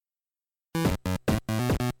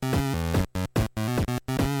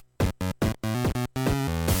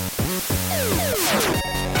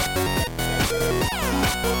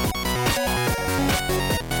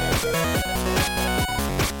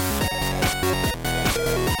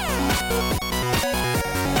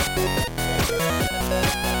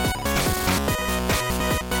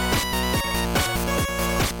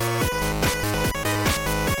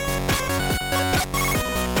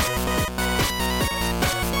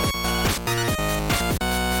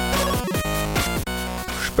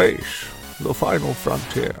Space, the final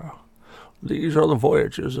frontier. These are the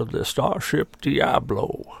voyages of the starship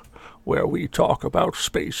Diablo, where we talk about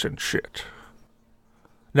space and shit.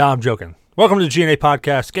 No, I'm joking. Welcome to the G.N.A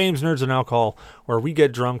podcast, Games, Nerds, and Alcohol, where we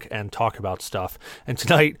get drunk and talk about stuff. And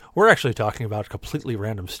tonight, we're actually talking about completely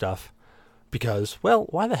random stuff. Because, well,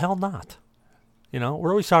 why the hell not? You know, we're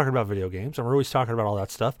always talking about video games, and we're always talking about all that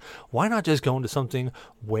stuff. Why not just go into something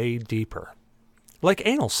way deeper? Like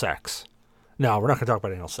anal sex. No, we're not going to talk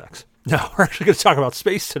about anal sex. No, we're actually going to talk about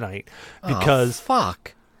space tonight. Because... Oh,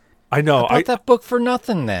 fuck. I know. I bought that book for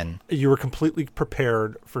nothing then. You were completely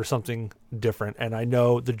prepared for something different, and I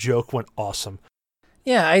know the joke went awesome.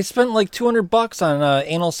 Yeah, I spent like $200 on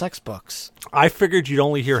anal sex books. I figured you'd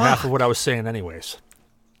only hear half of what I was saying anyways.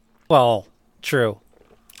 Well, true.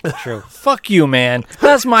 True. Fuck you, man.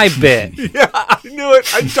 That's my bit. Yeah, I knew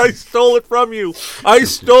it. I stole it from you. I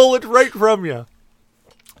stole it right from you.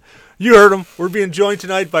 You heard him. We're being joined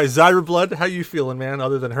tonight by Zyra Blood. How you feeling, man,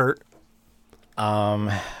 other than hurt?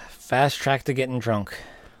 Fast track to getting drunk.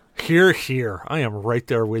 Here. I am right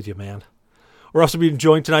there with you, man. We're also being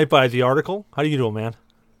joined tonight by The Article. How you doing, man?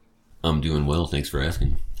 I'm doing well. Thanks for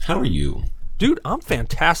asking. How are you? Dude, I'm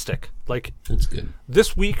fantastic. Like, that's good.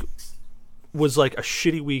 This week was like a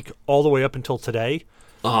shitty week all the way up until today.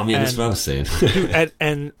 Oh, man, that's what I was saying. Dude,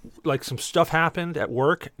 and like some stuff happened at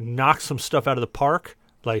work, knocked some stuff out of the park.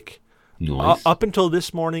 Like, nice. Up until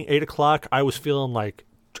this morning, 8 o'clock, I was feeling like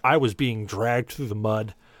I was being dragged through the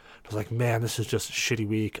mud. I was like, man, this is just a shitty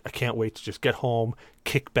week. I can't wait to just get home,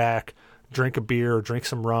 kick back, drink a beer, drink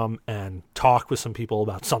some rum, and talk with some people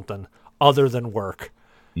about something other than work.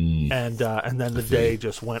 And then the day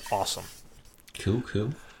just went awesome. Cool.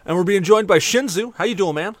 And we're being joined by Shinzu. How you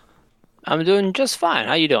doing, man? I'm doing just fine.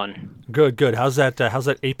 How you doing? Good. How's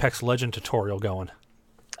that Apex Legend tutorial going?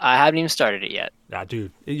 I haven't even started it yet. Nah,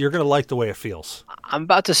 dude, you're gonna like the way it feels. I'm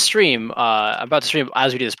about to stream. As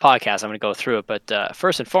we do this podcast. I'm going to go through it. But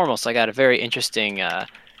first and foremost, I got a very interesting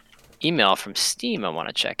email from Steam I want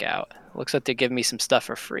to check out. Looks like they're giving me some stuff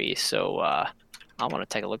for free, so I want to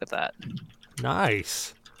take a look at that.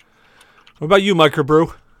 Nice. What about you,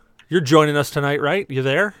 Microbrew? You're joining us tonight, right? You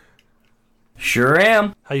there? Sure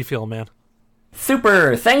am. How you feeling, man?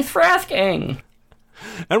 Super. Thanks for asking.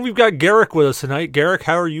 And we've got Garrick with us tonight. Garrick,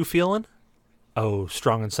 how are you feeling? Oh,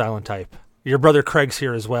 strong and silent type. Your brother Craig's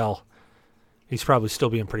here as well. He's probably still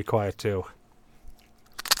being pretty quiet, too.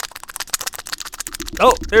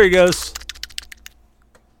 Oh, there he goes.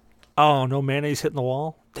 Oh, no mayonnaise hitting the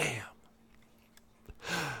wall? Damn.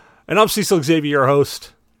 And I'm Cecil Xavier, your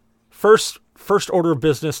host. First order of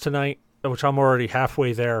business tonight, which I'm already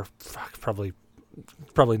halfway there. Fuck, probably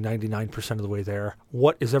 99% of the way there.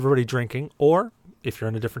 What is everybody drinking? Or, if you're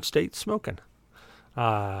in a different state, smoking.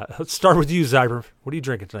 Let's start with you, Zyber. What are you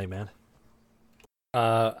drinking tonight, man?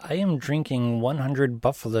 I am drinking 100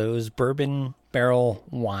 Buffalo's bourbon barrel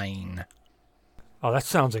wine. Oh, that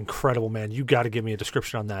sounds incredible, man. You got to give me a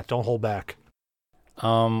description on that. Don't hold back.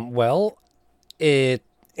 Well,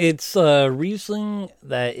 it's a Riesling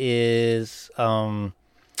that is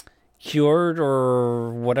cured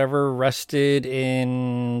or whatever, rested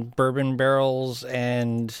in bourbon barrels,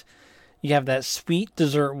 and you have that sweet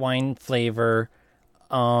dessert wine flavor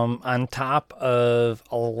on top of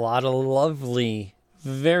a lot of lovely,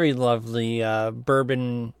 very lovely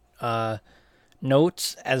bourbon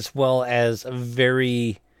notes, as well as a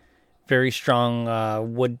very, very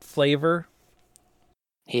strong wood flavor.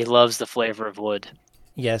 He loves the flavor of wood.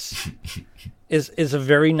 Yes. is a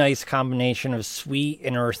very nice combination of sweet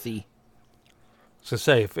and earthy. So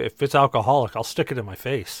say, if it's alcoholic, I'll stick it in my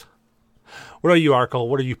face. What about you, Arkle?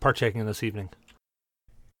 What are you partaking in this evening?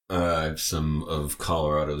 I have some of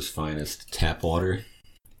Colorado's finest tap water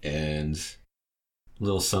and a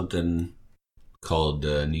little something called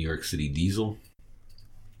New York City Diesel,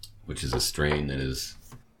 which is a strain that is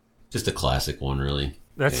just a classic one, really.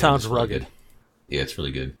 That sounds rugged. Yeah, it's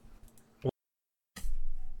really good.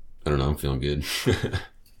 I don't know, I'm feeling good.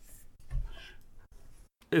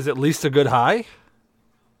 Is it at least a good high?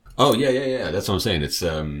 Oh, yeah. That's what I'm saying. It's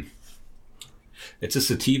a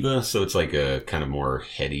sativa, so it's like a kind of more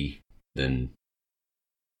heady than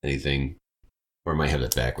anything. Or I might have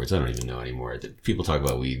that backwards. I don't even know anymore. People talk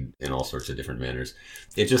about weed in all sorts of different manners.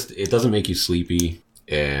 It doesn't make you sleepy,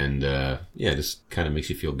 and it just kind of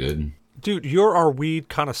makes you feel good. Dude, you're our weed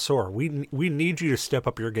connoisseur. We need you to step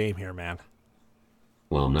up your game here, man.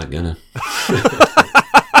 Well, I'm not gonna.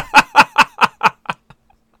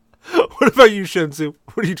 What about you, Shinzu?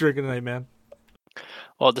 What are you drinking tonight, man?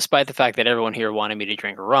 Well, despite the fact that everyone here wanted me to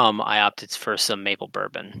drink rum, I opted for some maple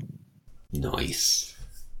bourbon. Nice.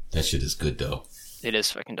 That shit is good, though. It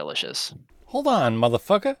is fucking delicious. Hold on,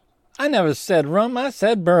 motherfucker. I never said rum, I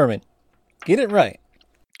said bourbon. Get it right.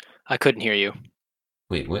 I couldn't hear you.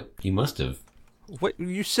 Wait, what? You must have. What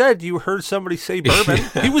you said? You heard somebody say bourbon.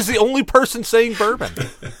 He was the only person saying bourbon.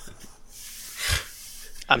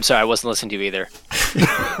 I'm sorry, I wasn't listening to you either.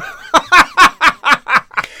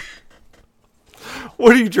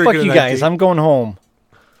 What are you drinking? Fuck you guys, I'm going home.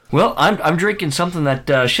 Well, I'm drinking something that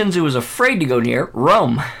Shinzu was afraid to go near,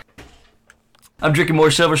 rum. I'm drinking more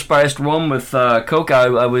silver-spiced rum with Coke.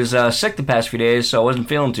 I was sick the past few days, so I wasn't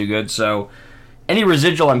feeling too good, so any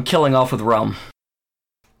residual I'm killing off with rum.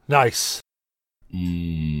 Nice.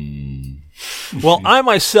 Mm. Well, I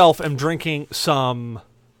myself am drinking some...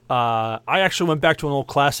 I actually went back to an old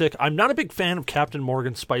classic. I'm not a big fan of Captain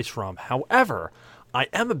Morgan's Spice Rum. However, I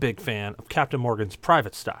am a big fan of Captain Morgan's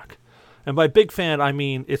Private Stock. And by big fan, I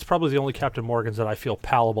mean it's probably the only Captain Morgan's that I feel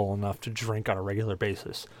palatable enough to drink on a regular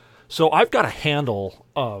basis. So I've got a handle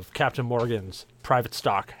of Captain Morgan's Private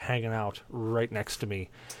Stock hanging out right next to me.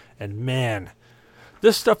 And man,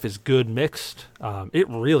 this stuff is good mixed. It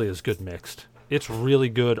really is good mixed. It's really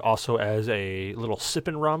good also as a little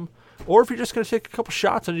sipping rum. Or if you're just going to take a couple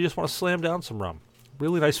shots and you just want to slam down some rum.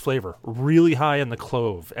 Really nice flavor. Really high in the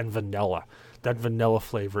clove and vanilla. That vanilla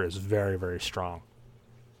flavor is very, very strong.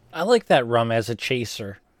 I like that rum as a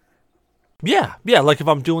chaser. Yeah, like if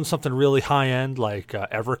I'm doing something really high-end, like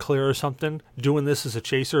Everclear or something, doing this as a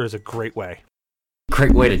chaser is a great way.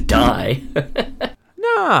 Great way to die.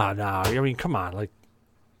 Nah, I mean, come on, like,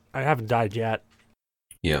 I haven't died yet.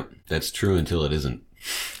 Yeah, that's true until it isn't.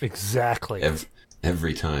 Exactly.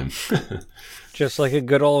 Every time. Just like a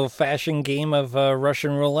good old-fashioned game of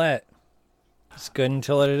Russian roulette. It's good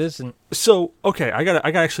until it isn't. So, okay, I gotta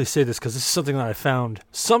actually say this because this is something that I found.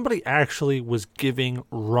 Somebody actually was giving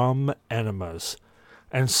rum enemas,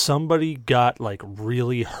 and somebody got like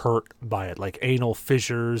really hurt by it, like anal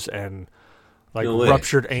fissures and like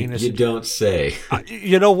ruptured anus. You don't say.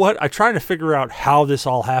 You know what? I tried to figure out how this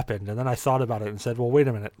all happened, and then I thought about it and said, well, wait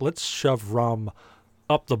a minute. Let's shove rum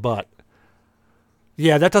up the butt.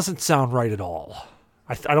 Yeah, that doesn't sound right at all.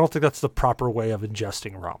 I don't think that's the proper way of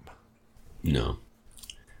ingesting rum. No.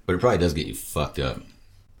 But it probably does get you fucked up.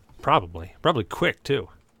 Probably quick, too.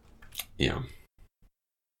 Yeah.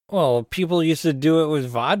 Well, people used to do it with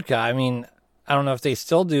vodka. I mean, I don't know if they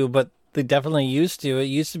still do, but they definitely used to. It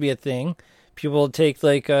used to be a thing. People would take,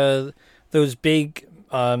 like, those big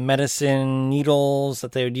medicine needles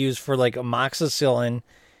that they would use for, like, amoxicillin,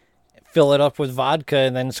 fill it up with vodka,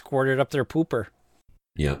 and then squirt it up their pooper.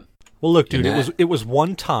 Yep. Well, look, dude, it was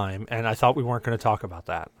one time, and I thought we weren't going to talk about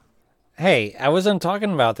that. Hey, I wasn't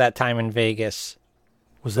talking about that time in Vegas.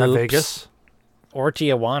 Was that Vegas? Or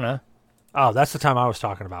Tijuana. Oh, that's the time I was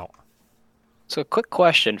talking about. So, a quick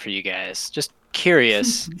question for you guys. Just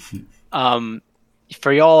curious.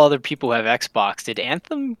 For y'all other people who have Xbox, did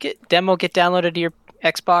Anthem demo get downloaded to your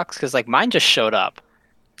Xbox? Because, like, mine just showed up.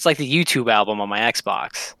 It's like the YouTube album on my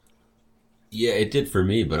Xbox. Yeah, it did for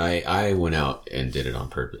me, but I went out and did it on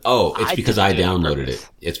purpose. Oh, it's because I downloaded it.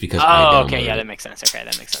 It's because I downloaded it. Okay, yeah, that makes sense. Okay,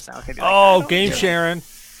 that makes sense now. Okay, like, game sharing.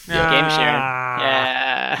 Yeah, game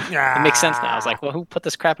sharing. Yeah. It makes sense now. I was like, well, who put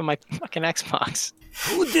this crap in my fucking Xbox?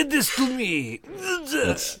 Who did this to me?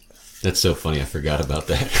 That's so funny. I forgot about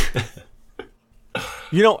that.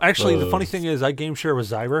 You know, actually, the funny thing is I game share with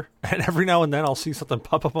Zyber, and every now and then I'll see something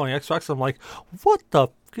pop up on my Xbox. I'm like, what the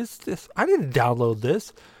f*** is this? I didn't download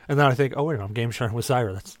this. And then I think, oh, wait, I'm game sharing with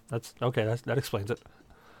Zyber. That's okay. That explains it.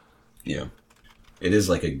 Yeah. It is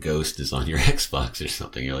like a ghost is on your Xbox or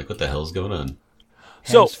something. You're like, what the hell's going on?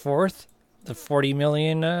 So, henceforth, the 40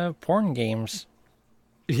 million porn games.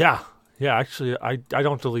 Yeah. Actually, I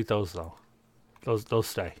don't delete those, though. Those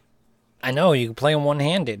stay. I know. You can play them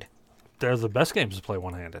one-handed. They're the best games to play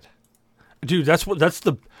one-handed. Dude,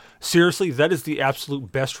 seriously, that is the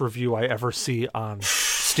absolute best review I ever see on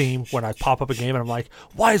Steam when I pop up a game and I'm like,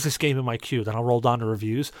 why is this game in my queue? Then I'll roll down to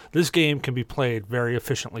reviews. This game can be played very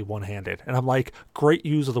efficiently one-handed. And I'm like, great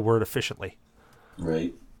use of the word efficiently.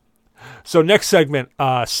 Right. So next segment,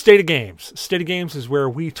 State of Games. State of Games is where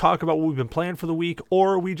we talk about what we've been playing for the week,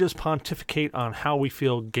 or we just pontificate on how we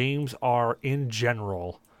feel games are in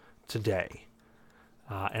general today.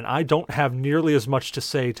 And I don't have nearly as much to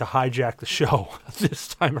say to hijack the show this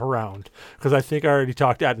time around, because I think I already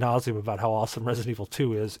talked ad nauseum about how awesome Resident Evil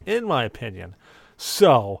 2 is, in my opinion.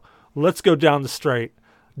 So, let's go down the straight.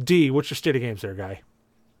 D, what's your State of Games there, guy?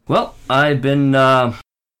 Well, I've been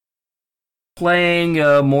playing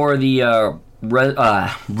more of the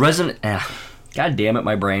Resident... God damn it,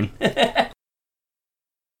 my brain. So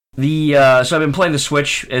I've been playing the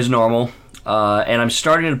Switch as normal. And I'm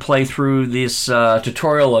starting to play through this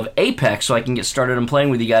tutorial of Apex so I can get started on playing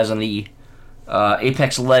with you guys on the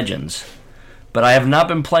Apex Legends. But I have not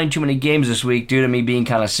been playing too many games this week due to me being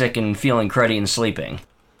kind of sick and feeling cruddy and sleeping.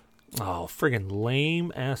 Oh, friggin'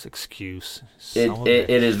 lame ass excuse. It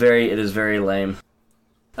is very lame.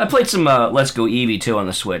 I played some Let's Go Eevee too on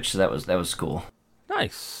the Switch, so that was cool.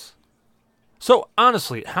 Nice. So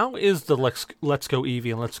honestly, how is the Let's Go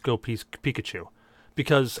Eevee and Let's Go Pikachu?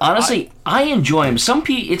 Because honestly, I enjoy them.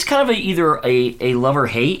 It's kind of either a love or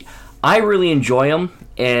hate. I really enjoy them,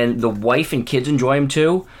 and the wife and kids enjoy them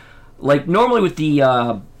too. Like normally with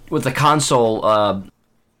the console or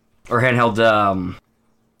handheld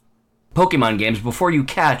Pokemon games, before you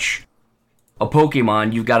catch a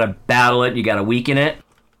Pokemon, you've got to battle it, you got to weaken it.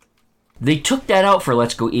 They took that out for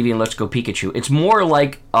Let's Go Eevee and Let's Go Pikachu. It's more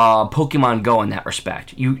like Pokemon Go in that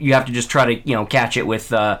respect. You have to just try to catch it with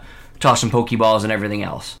tossing Pokeballs and everything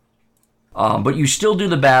else. But you still do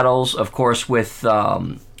the battles, of course, with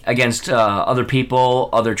against other people,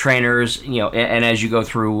 other trainers, and as you go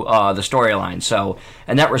through the storyline. So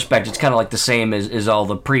in that respect, it's kind of like the same as all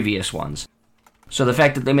the previous ones. So the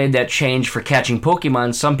fact that they made that change for catching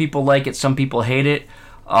Pokemon, some people like it, some people hate it.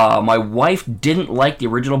 My wife didn't like the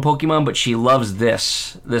original Pokemon, but she loves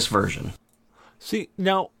this version. See,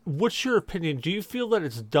 now, what's your opinion? Do you feel that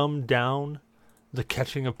it's dumbed down, the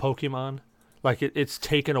catching of Pokemon? Like it's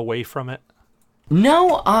taken away from it?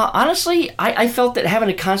 No, honestly, I felt that having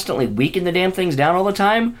to constantly weaken the damn things down all the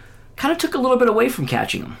time kind of took a little bit away from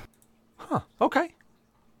catching them. Huh, okay.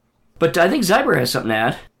 But I think Zyber has something to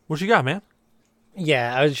add. What you got, man?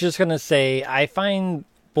 Yeah, I was just going to say, I find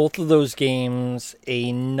both of those games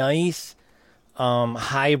a nice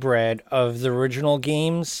hybrid of the original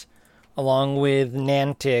games, along with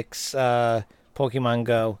Niantic's Pokemon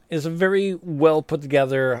Go. It's a very well put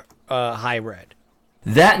together hybrid.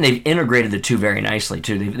 That, and they've integrated the two very nicely,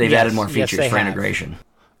 too. They've added more features for integration.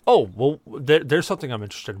 Oh, well, there's something I'm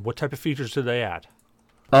interested in. What type of features did they add?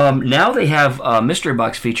 Now they have a Mystery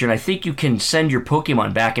Box feature, and I think you can send your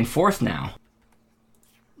Pokemon back and forth now.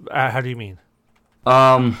 How do you mean?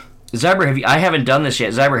 Zyber, I haven't done this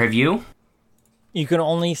yet. Zyber, have you? You can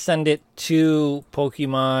only send it to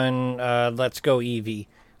Pokemon Let's Go Eevee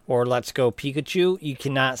or Let's Go Pikachu. You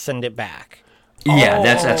cannot send it back. Yeah,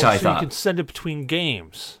 that's how I thought. So you can send it between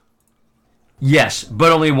games. Yes,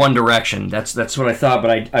 but only one direction. That's what I thought,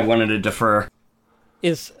 but I wanted to defer.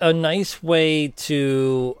 It's a nice way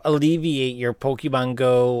to alleviate your Pokemon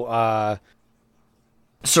Go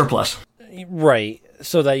surplus. Right,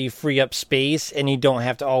 so that you free up space and you don't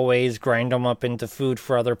have to always grind them up into food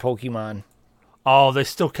for other Pokemon. Oh, they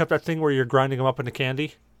still kept that thing where you're grinding them up into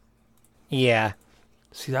candy? Yeah.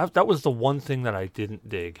 See, that was the one thing that I didn't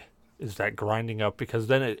dig, is that grinding up, because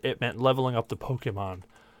then it meant leveling up the Pokemon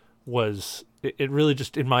was... It really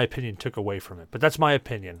just, in my opinion, took away from it. But that's my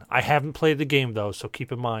opinion. I haven't played the game, though, so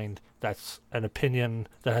keep in mind that's an opinion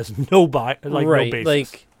that has no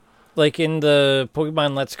basis. Like in the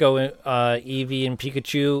Pokemon Let's Go Eevee and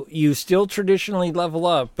Pikachu, you still traditionally level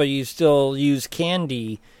up, but you still use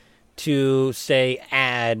candy to, say,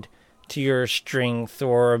 add to your strength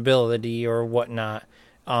or ability or whatnot.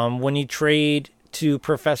 When you trade to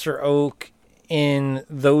Professor Oak in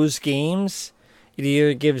those games, it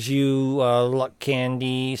either gives you luck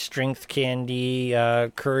candy, strength candy,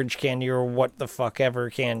 courage candy, or what the fuck ever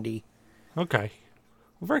candy. Okay.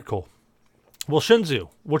 Well, very cool. Well, Shinzu,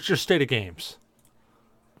 what's your state of games?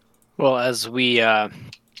 Well, as we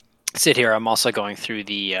sit here, I'm also going through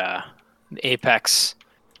the Apex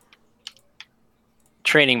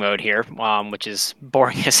training mode here, which is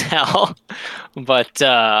boring as hell. But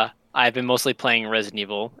I've been mostly playing Resident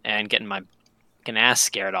Evil and getting my ass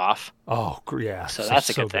scared off. Oh, yeah. So that's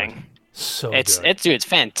a good thing. It's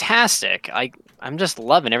fantastic. I'm just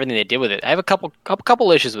loving everything they did with it. I have a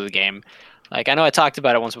couple issues with the game. Like, I know I talked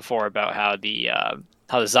about it once before about how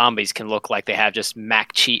the zombies can look like they have just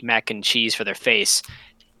mac and cheese for their face,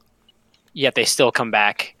 yet they still come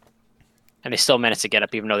back, and they still manage to get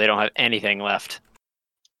up even though they don't have anything left.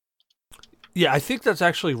 Yeah, I think that's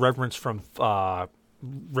actually reference from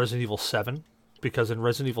Resident Evil 7, because in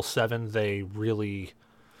Resident Evil 7 they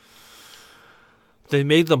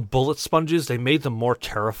made them bullet sponges. They made them more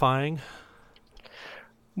terrifying.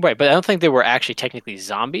 Right, but I don't think they were actually technically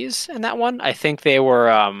zombies in that one. I think they were,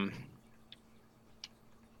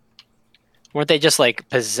 weren't they just like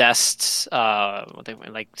possessed,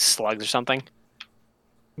 like slugs or something?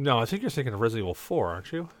 No, I think you're thinking of Resident Evil 4,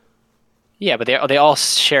 aren't you? Yeah, but they all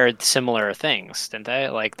shared similar things, didn't they?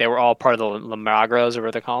 Like they were all part of the Lamagros, or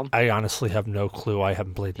what they call them. I honestly have no clue. I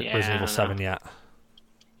haven't played Resident Evil 7 yet.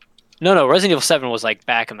 No, Resident Evil 7 was like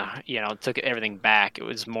back in the, took everything back. It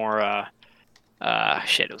was more,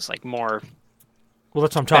 it was like more Well,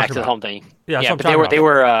 that's what I'm back talking to the about. home thing. Yeah, Yeah, that's but what I'm talking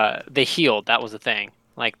about. they healed. That was the thing.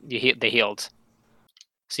 Like they healed,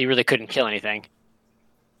 so you really couldn't kill anything.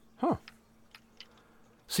 Huh.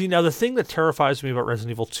 See, now the thing that terrifies me about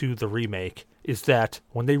Resident Evil 2, the remake, is that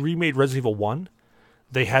when they remade Resident Evil 1,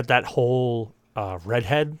 they had that whole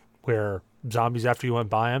redhead where zombies, after you went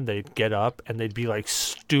by them, they'd get up and they'd be like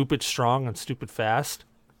stupid strong and stupid fast.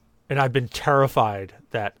 And I've been terrified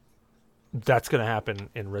that that's going to happen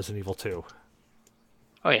in Resident Evil 2.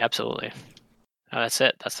 Oh yeah, absolutely. That's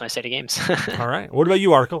it. That's my state of games. All right. What about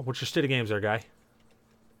you, Article? What's your state of games there, guy?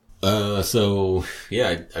 So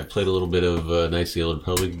yeah, I played a little bit of Knights of the Old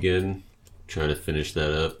Republic again, trying to finish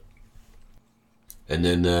that up, and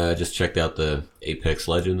then just checked out the Apex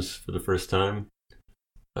Legends for the first time.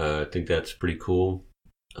 I think that's pretty cool.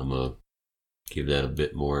 I'm gonna give that a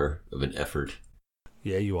bit more of an effort.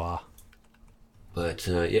 Yeah, you are. But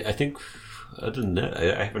yeah, I think other than that,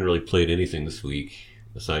 I haven't really played anything this week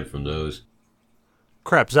aside from those.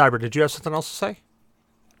 Crap, Zyber, did you have something else to say?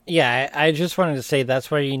 Yeah, I just wanted to say that's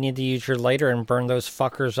why you need to use your lighter and burn those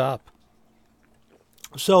fuckers up.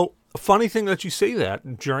 So, a funny thing that you say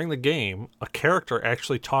that, during the game, a character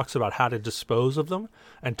actually talks about how to dispose of them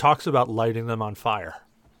and talks about lighting them on fire.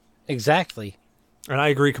 Exactly. And I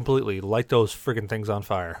agree completely. Light those friggin' things on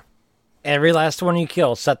fire. Every last one you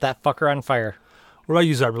kill, set that fucker on fire. What about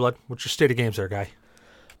you, Zyberblood? What's your state of games there, guy?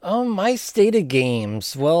 My state of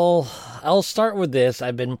games. Well, I'll start with this.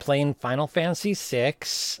 I've been playing Final Fantasy VI.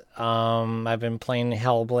 I've been playing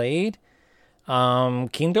Hellblade.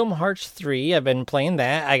 Kingdom Hearts 3. I've been playing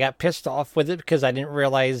that. I got pissed off with it because I didn't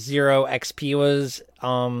realize 0 XP was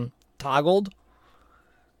toggled.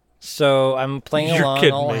 So I'm playing You're along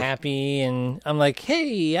kidding all me. happy, and I'm like,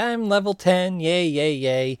 hey, I'm level 10. Yay, yay,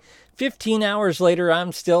 yay. 15 hours later,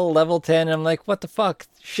 I'm still level 10. I'm like, what the fuck?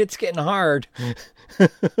 Shit's getting hard. And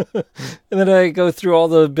then I go through all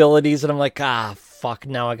the abilities, and I'm like, fuck,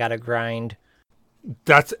 now I gotta grind.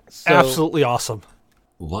 That's absolutely awesome.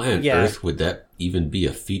 Why on earth would that even be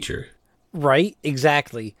a feature? Right?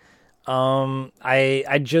 Exactly.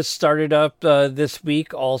 I just started up this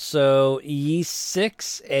week also Yeast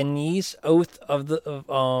 6 and Yeast Oath of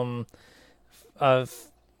the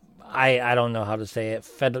I don't know how to say it.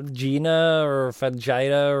 Fedgina or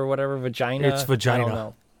Fedgina or whatever, vagina. It's vagina. I don't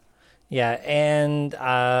know. Yeah, and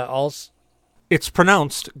also It's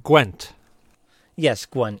pronounced Gwent. yes,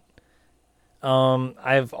 Gwent.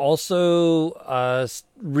 I've also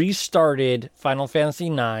restarted Final Fantasy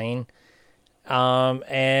IX,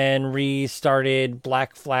 and restarted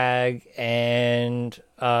Black Flag and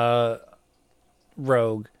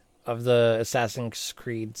Rogue of the Assassin's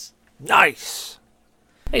Creeds. Nice.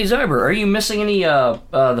 Hey, Zyber, are you missing any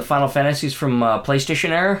the Final Fantasies from PlayStation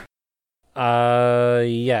era?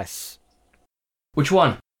 Yes. Which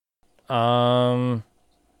one? God,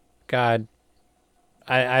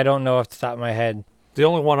 I don't know off the top of my head. The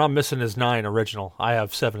only one I'm missing is 9 original. I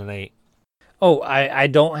have 7 and 8. Oh, I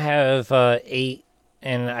don't have 8,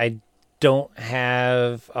 and I don't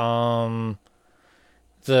have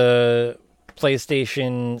the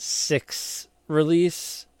PlayStation 6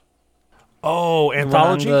 release. Oh,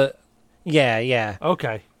 Anthology? Yeah.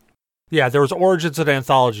 Okay. Yeah, there was Origins and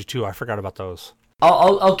Anthology, too. I forgot about those.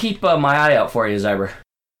 I'll keep my eye out for you, Zyber.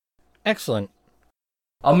 Excellent.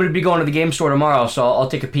 I'm going to be going to the game store tomorrow, so I'll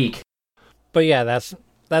take a peek. But yeah,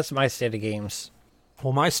 that's my state of games.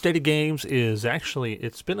 Well, my state of games is actually,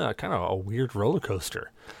 it's been a kind of a weird roller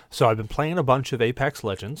coaster. So I've been playing a bunch of Apex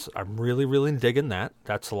Legends. I'm really, really digging that.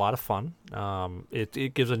 That's a lot of fun.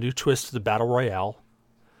 It gives a new twist to the Battle Royale.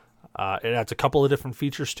 It adds a couple of different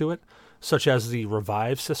features to it, such as the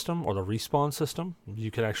revive system or the respawn system.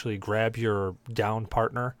 You can actually grab your down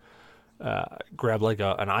partner, grab like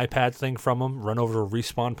an iPad thing from them, run over to a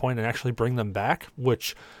respawn point and actually bring them back,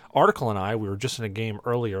 which Article and I, we were just in a game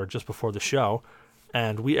earlier, just before the show,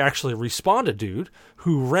 and we actually respawned a dude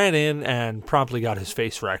who ran in and promptly got his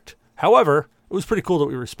face wrecked. However, it was pretty cool that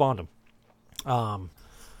we respawned him.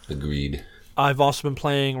 Agreed. I've also been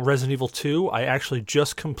playing Resident Evil 2. I actually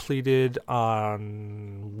just completed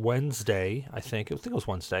on Wednesday, I think it was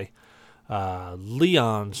Wednesday,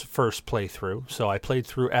 Leon's first playthrough. So I played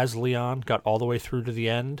through as Leon, got all the way through to the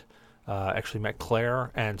end, actually met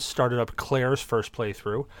Claire, and started up Claire's first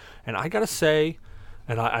playthrough. And I gotta say,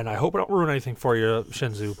 and I hope I don't ruin anything for you,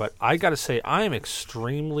 Shinzu, but I gotta say I am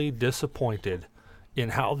extremely disappointed in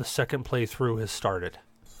how the second playthrough has started.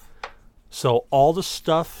 So all the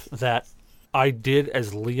stuff that I did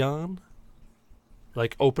as Leon,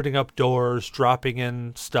 like opening up doors, dropping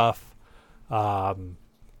in stuff, all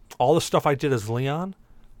the stuff I did as Leon,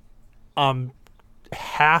 I'm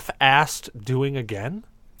half-assed doing again.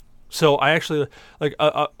 So I actually,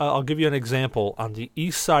 I'll give you an example. On the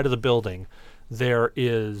east side of the building,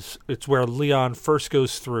 it's where Leon first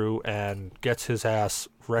goes through and gets his ass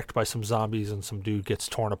wrecked by some zombies and some dude gets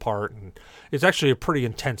torn apart. And it's actually a pretty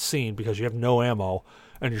intense scene because you have no ammo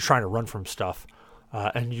and you're trying to run from stuff.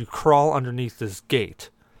 And you crawl underneath this gate.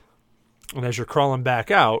 And as you're crawling back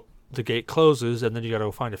out, the gate closes and then you got to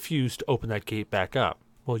go find a fuse to open that gate back up.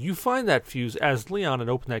 Well, you find that fuse as Leon and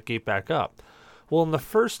open that gate back up. Well, in the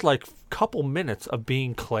first, couple minutes of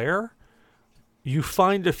being Claire, you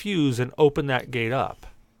find a fuse and open that gate up.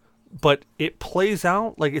 But it plays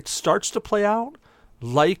out, it starts to play out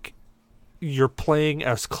like you're playing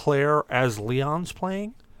as Claire as Leon's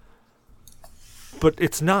playing. But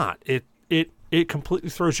it's not. It completely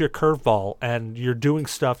throws you a curveball, and you're doing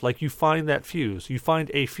stuff like you find that fuse. You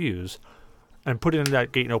find a fuse and put it in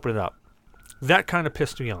that gate and open it up. That kind of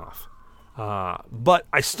pissed me off. But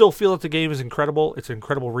I still feel that the game is incredible. It's an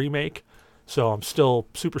incredible remake. So I'm still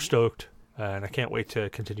super stoked, and I can't wait to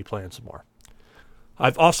continue playing some more.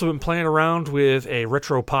 I've also been playing around with a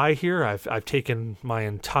RetroPie here. I've taken my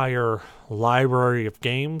entire library of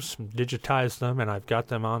games, digitized them, and I've got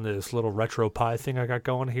them on this little RetroPie thing I got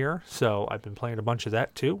going here. So I've been playing a bunch of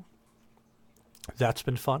that too. That's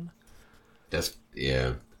been fun.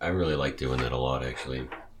 I really like doing that a lot, actually.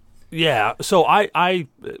 Yeah, so I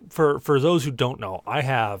for those who don't know, I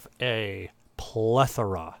have a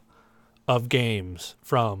plethora of games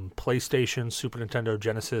from PlayStation, Super Nintendo,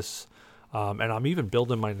 Genesis, and I'm even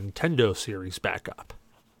building my Nintendo series back up.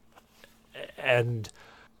 And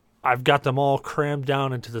I've got them all crammed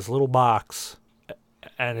down into this little box,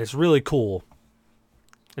 and it's really cool.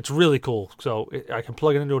 It's really cool. So I can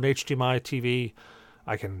plug it into an HDMI TV.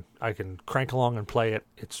 I can crank along and play it.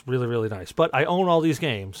 It's really, really nice. But I own all these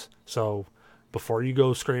games, so before you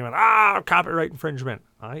go screaming, copyright infringement,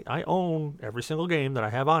 I own every single game that I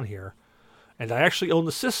have on here. And I actually own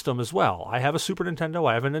the system as well. I have a Super Nintendo,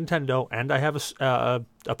 I have a Nintendo, and I have a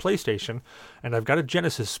PlayStation, and I've got a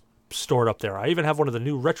Genesis stored up there. I even have one of the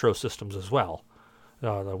new retro systems as well,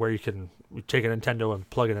 where you can take a Nintendo and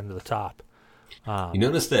plug it into the top. You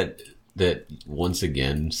notice that once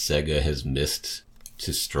again, Sega has missed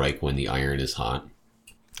to strike when the iron is hot?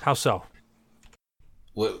 How so?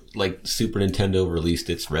 Well, Super Nintendo released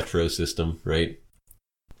its retro system, right?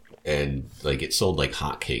 And it sold like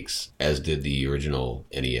hotcakes, as did the original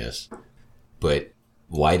NES. But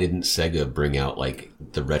why didn't Sega bring out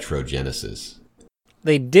the Retro Genesis?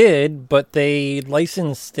 They did, but they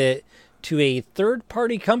licensed it to a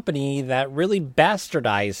third-party company that really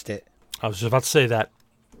bastardized it. I was just about to say that.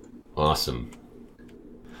 Awesome.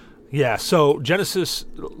 Yeah, so Genesis,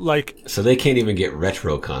 So they can't even get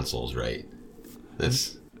retro consoles right.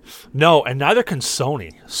 That's... No, and neither can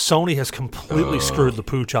Sony. Sony has completely screwed the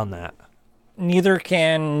pooch on that. Neither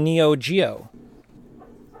can Neo Geo.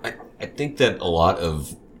 I think that a lot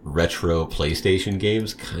of retro PlayStation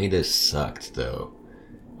games kind of sucked, though.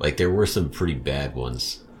 There were some pretty bad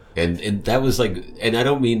ones. And that was and I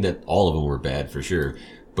don't mean that all of them were bad for sure,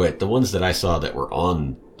 but the ones that I saw that were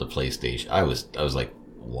on the PlayStation, I was like,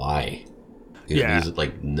 why? Yeah.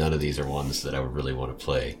 None of these are ones that I would really want to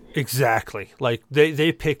play. Exactly.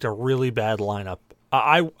 They picked a really bad lineup.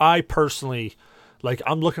 I personally,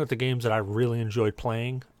 I'm looking at the games that I really enjoyed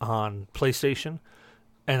playing on PlayStation,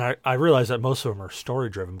 and I realize that most of them are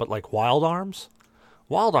story-driven, but Wild Arms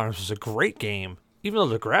was a great game, even though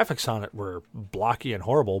the graphics on it were blocky and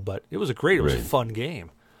horrible, but it was a fun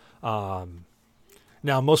game.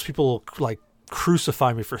 Now, most people,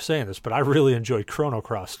 crucify me for saying this, but I really enjoyed Chrono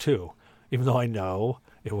Cross, too. Even though I know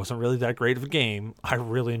it wasn't really that great of a game, I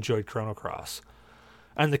really enjoyed Chrono Cross.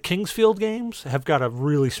 And the Kingsfield games have got a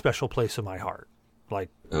really special place in my heart.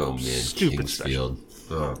 Oh man, stupid Kingsfield. special.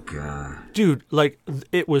 Oh god. Dude,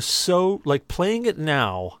 it was so, playing it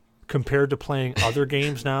now compared to playing other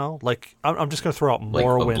games now, I'm just going to throw out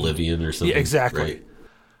Morrowind. Oblivion or something. Yeah, exactly. Right.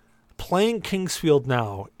 Playing Kingsfield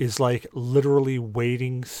now is literally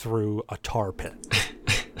wading through a tar pit.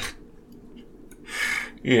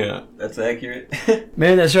 Yeah, that's accurate.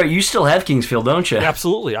 Man, that's right. You still have Kingsfield, don't you?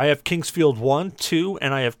 Absolutely. I have Kingsfield 1, 2,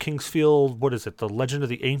 and I have Kingsfield, The Legend of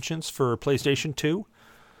the Ancients for PlayStation 2.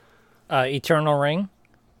 Eternal Ring.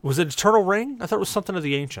 Was it Eternal Ring? I thought it was something of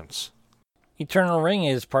the Ancients. Eternal Ring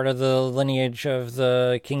is part of the lineage of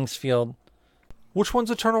the Kingsfield. Which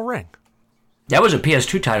one's Eternal Ring? That was a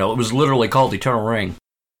PS2 title. It was literally called Eternal Ring.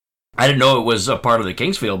 I didn't know it was a part of the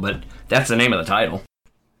Kingsfield, but that's the name of the title.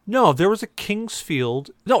 No, there was a Kingsfield.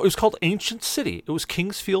 No, it was called Ancient City. It was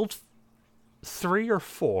Kingsfield 3 or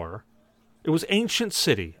 4. It was Ancient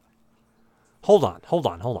City. Hold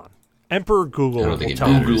on. Emperor Google will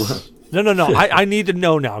tell me. No. I need to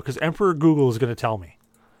know now because Emperor Google is going to tell me.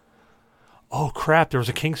 Oh, crap. There was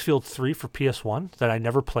a Kingsfield 3 for PS1 that I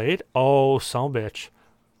never played. Oh, son of a bitch.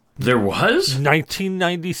 There was?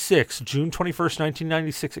 1996. June 21st,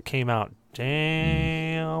 1996 it came out.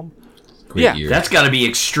 Damn. Great year. That's got to be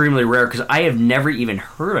extremely rare because I have never even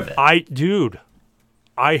heard of it. I didn't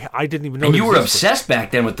even know. And you were existed. obsessed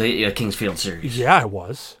back then with the Kingsfield series. Yeah, I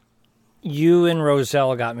was. You and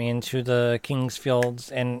Roselle got me into the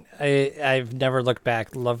Kingsfields, and I've never looked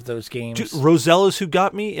back. Loved those games. Dude, Rosella's who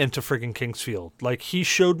got me into friggin' Kingsfield. Like, he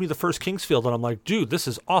showed me the first Kingsfield, and I'm like, dude, this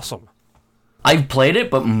is awesome. I've played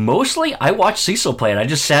it, but mostly I watched Cecil play it. I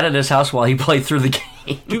just sat at his house while he played through the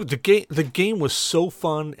game. Dude, the game was so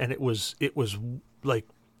fun, and it was like...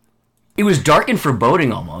 It was dark and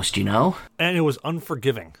foreboding almost, you know? And it was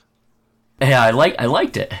unforgiving. Yeah, I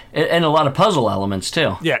liked it. And a lot of puzzle elements,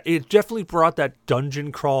 too. Yeah, it definitely brought that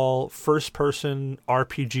dungeon crawl, first-person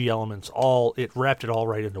RPG elements, it wrapped it all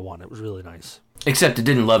right into one. It was really nice. Except it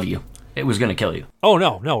didn't love you. It was going to kill you. Oh,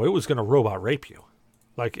 no, it was going to robot rape you.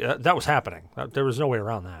 Like, that was happening. There was no way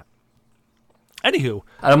around that. Anywho.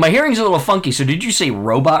 My hearing's a little funky, so did you say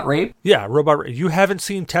robot rape? Yeah, robot rape. You haven't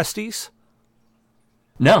seen Testes?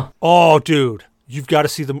 No. Oh, dude. You've got to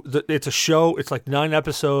see it's a show. It's like 9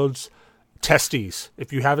 episodes. Testes.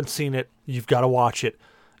 If you haven't seen it, you've got to watch it.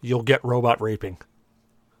 You'll get robot raping.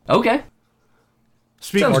 Okay.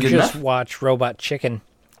 Speaking Or of just watch Robot Chicken.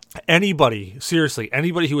 anybody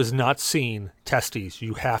who has not seen Testes,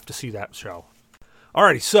 you have to see that show.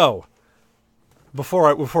 Alrighty, so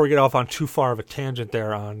before we get off on too far of a tangent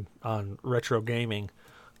there on retro gaming,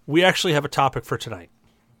 we actually have a topic for tonight.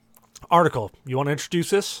 Article, you want to introduce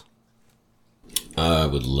this? I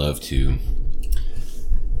would love to.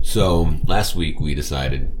 So, last week we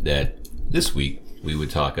decided that this week we would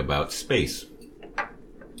talk about space.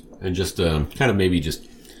 And just kind of maybe just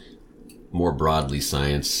more broadly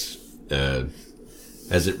science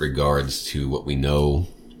as it regards to what we know,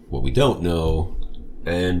 what we don't know,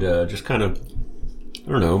 and just kind of,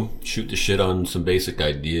 I don't know, shoot the shit on some basic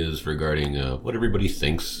ideas regarding what everybody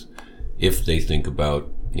thinks, if they think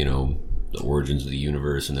about, you know, the origins of the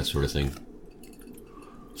universe and that sort of thing.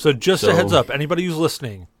 So just a heads up, anybody who's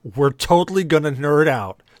listening, we're totally going to nerd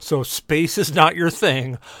out. So if space is not your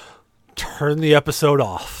thing, turn the episode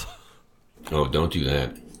off. Oh, don't do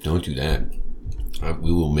that. Don't do that.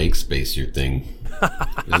 We will make space your thing. This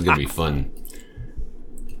is going to be fun.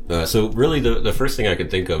 So really the first thing I could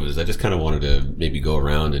think of is I just kind of wanted to maybe go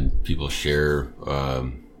around and people share, I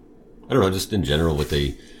don't know, just in general what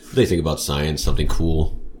they think about science, something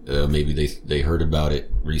cool. Maybe they heard about it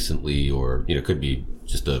recently, or, you know, could be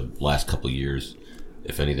just the last couple of years,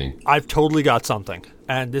 if anything. I've totally got something,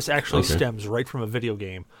 and this actually stems right from a video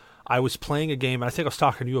game. I was playing a game, and I think I was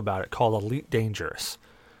talking to you about it, called Elite Dangerous.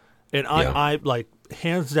 And I like,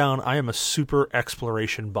 hands down, I am a super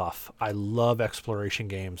exploration buff. I love exploration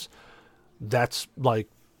games. That's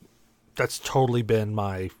totally been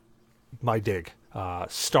my dig.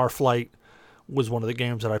 Starflight was one of the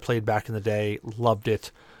games that I played back in the day, loved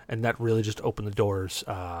it, and that really just opened the doors.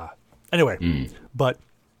 But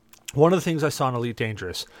one of the things I saw in Elite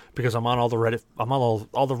Dangerous, because I'm on all the Reddit,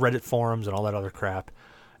 all the Reddit forums and all that other crap,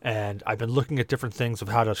 and I've been looking at different things of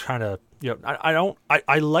how to kind of, you know,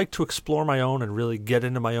 I like to explore my own and really get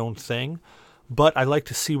into my own thing, but I like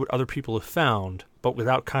to see what other people have found, but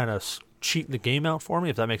without kind of cheating the game out for me,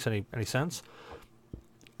 if that makes any sense.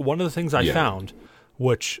 One of the things I found,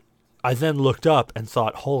 which I then looked up and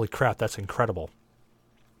thought, holy crap, that's incredible.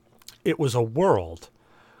 It was a world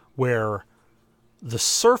where the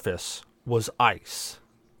surface was ice.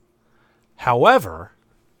 However,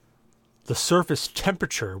 the surface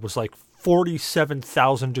temperature was like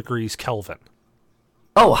 47,000 degrees Kelvin.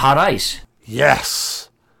 Oh, hot ice. Yes.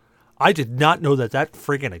 I did not know that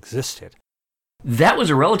friggin' existed. That was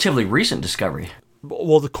a relatively recent discovery.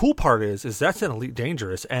 Well, the cool part is that's in Elite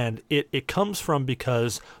Dangerous, and it comes from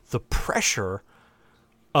because the pressure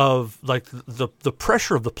of, like, the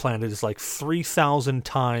pressure of the planet is like 3,000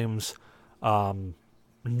 times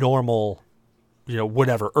normal, you know,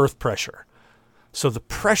 whatever, Earth pressure. So the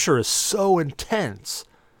pressure is so intense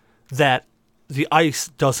that the ice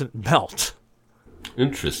doesn't melt.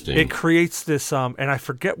 Interesting. It creates this, and I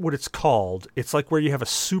forget what it's called. It's like where you have a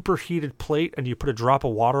superheated plate and you put a drop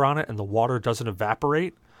of water on it and the water doesn't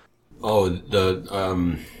evaporate. Oh,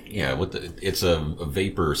 it's a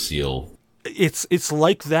vapor seal. It's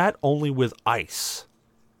like that, only with ice.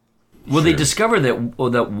 Well, they discovered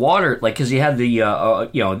that water, like, because you had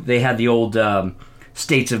they had the old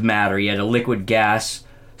states of matter. You had a liquid, gas,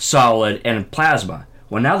 solid, and plasma.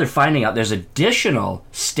 Well, now they're finding out there's additional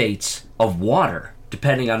states of water.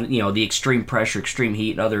 depending on the extreme pressure, extreme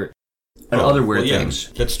heat, and other weird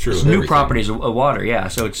things. That's true. It's new properties of water. Yeah,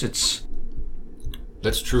 so it's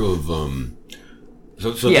that's true of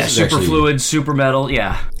So superfluid, super metal.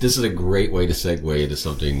 Yeah, this is a great way to segue into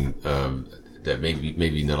something that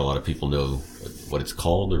maybe not a lot of people know what it's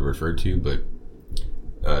called or referred to, but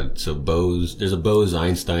so there's a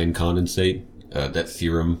Bose-Einstein condensate. That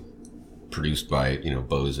theorem produced by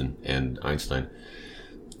Bose and Einstein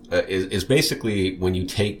is basically when you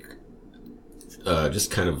take just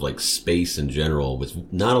kind of like space in general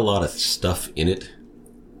with not a lot of stuff in it,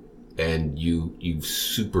 and you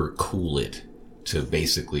super cool it to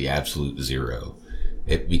basically absolute zero.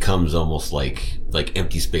 It becomes almost like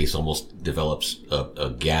empty space almost develops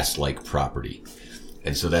a gas-like property.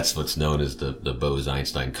 And so that's what's known as the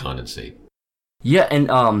Bose-Einstein condensate. Yeah,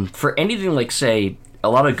 and for anything like, say, a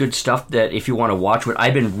lot of good stuff that if you want to watch, what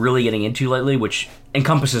I've been really getting into lately, which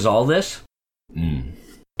encompasses all this,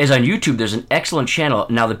 is on YouTube. There's an excellent channel.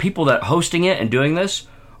 Now, the people that are hosting it and doing this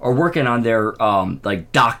are working on their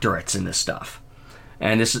doctorates in this stuff.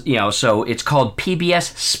 And this is, so it's called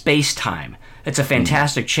PBS Space Time. It's a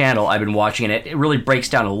fantastic channel. I've been watching it. It really breaks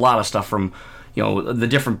down a lot of stuff from, the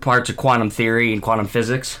different parts of quantum theory and quantum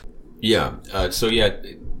physics. Yeah.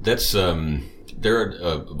 That's there are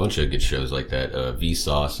a bunch of good shows like that.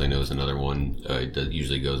 Vsauce, I know, is another one. It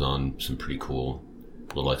usually goes on some pretty cool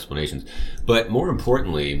little explanations. But more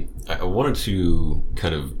importantly, I wanted to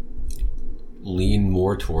kind of lean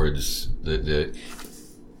more towards the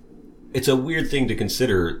it's a weird thing to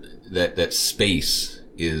consider that space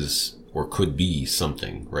is or could be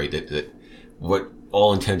something, right? That what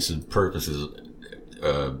all intents and purposes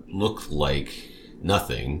look like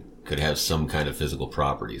nothing could have some kind of physical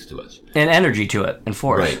properties to us. And energy to it, and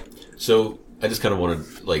force. Right. So I just kind of wanted,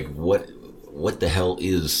 what the hell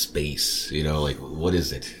is space? What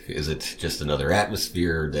is it? Is it just another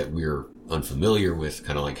atmosphere that we're unfamiliar with,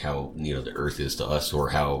 kind of like how, the Earth is to us, or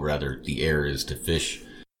how, rather, the air is to fish?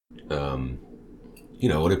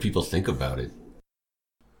 What do people think about it?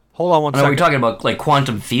 Hold on one second. Are we talking about, like,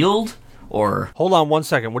 quantum field, or... Hold on one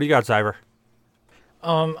second. What do you got, Zyver?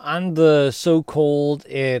 On the so cold,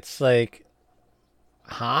 it's, like,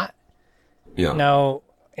 hot. Yeah. Now,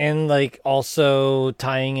 and, like, also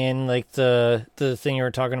tying in, like, the thing you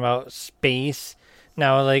were talking about, space.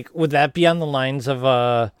 Now, like, would that be on the lines of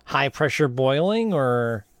high-pressure boiling,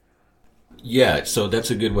 or... Yeah, so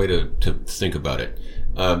that's a good way to think about it.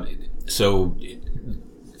 So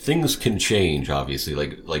things can change, obviously.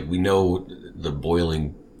 Like we know the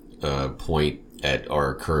boiling point at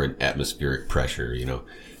our current atmospheric pressure,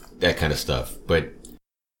 that kind of stuff. But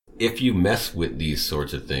if you mess with these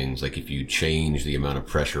sorts of things, like if you change the amount of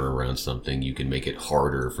pressure around something, you can make it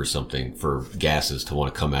harder for gases to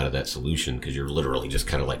want to come out of that solution, because you're literally just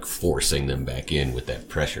kind of like forcing them back in with that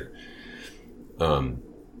pressure.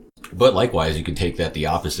 But likewise, you can take that the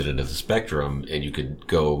opposite end of the spectrum, and you could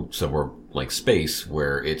go somewhere like space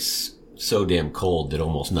where it's so damn cold that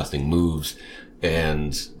almost nothing moves,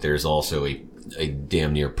 and there's also a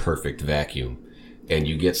damn near perfect vacuum, and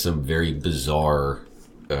you get some very bizarre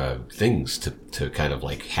things to kind of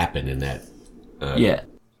like happen in that. Yeah.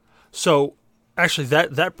 So actually,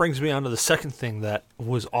 that brings me on to the second thing that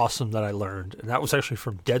was awesome that I learned, and that was actually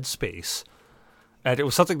from Dead Space. And it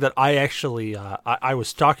was something that I actually, I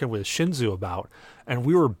was talking with Shinzu about, and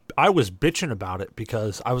I was bitching about it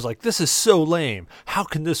because I was like, this is so lame. How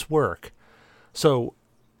can this work? So,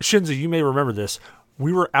 Shinzu, you may remember this.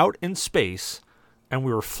 We were out in space, and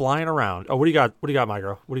we were flying around. Oh, what do you got? What do you got,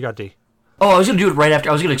 Micro? What do you got, D? Oh, I was going to do it right after.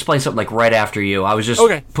 I was going to explain something like right after you. I was just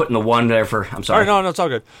putting the one there for, I'm sorry. All right, no, it's all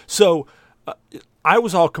good. So, I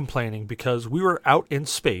was all complaining because we were out in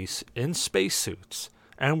space, in spacesuits,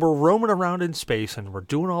 and we're roaming around in space, and we're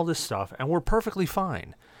doing all this stuff, and we're perfectly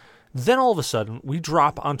fine. Then all of a sudden, we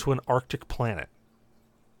drop onto an Arctic planet.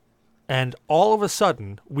 And all of a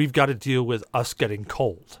sudden, we've got to deal with us getting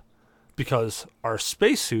cold. Because our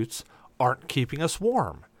spacesuits aren't keeping us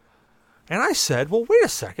warm. And I said, well, wait a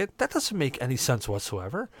second. That doesn't make any sense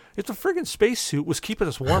whatsoever. If the friggin' spacesuit was keeping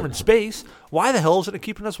us warm in space, why the hell isn't it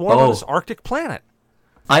keeping us warm on this Arctic planet?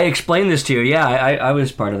 I explained this to you. Yeah, I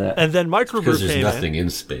was part of that. And then Microbrew because there's nothing in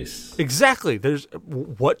space. Exactly. There's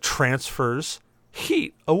what transfers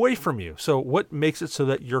heat away from you. So what makes it so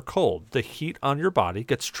that you're cold? The heat on your body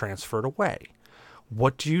gets transferred away.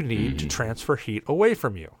 What do you need to transfer heat away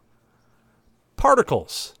from you?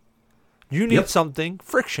 Particles. You need something,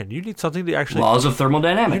 friction. You need something to actually... Laws of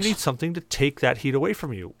thermodynamics. You need something to take that heat away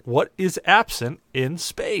from you. What is absent in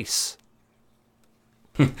space?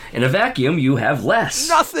 In a vacuum, you have less.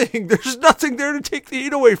 Nothing. There's nothing there to take the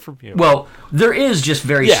heat away from you. Well, there is just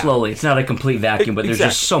very slowly. It's not a complete vacuum, but there's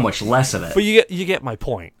Exactly. just so much less of it. But you get my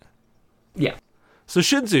point. Yeah. So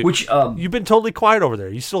Shinzu, Which, you've been totally quiet over there.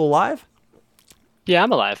 You still alive? Yeah,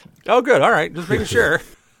 I'm alive. Oh, good. All right. Just making sure.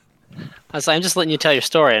 I'm just letting you tell your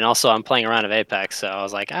story, and also I'm playing around of Apex, so I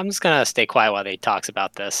was like, I'm just gonna stay quiet while he talks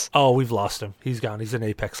about this. Oh, we've lost him. He's gone. He's in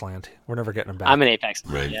Apex land. We're never getting him back. I'm in Apex.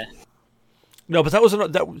 Right. Yeah. No, but that was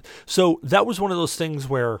that was one of those things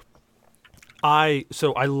where I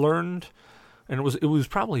learned, and it was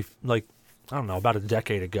probably like, I don't know, about a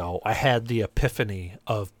decade ago. I had the epiphany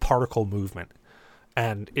of particle movement,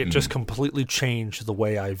 and it just completely changed the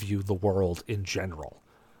way I view the world in general.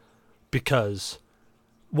 Because,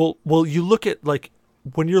 well, you look at, like,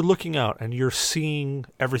 when you're looking out and you're seeing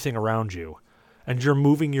everything around you, and you're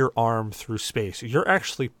moving your arm through space, you're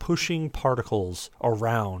actually pushing particles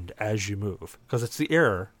around as you move, because it's the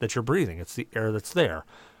air that you're breathing. It's the air that's there.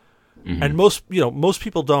 Mm-hmm. And most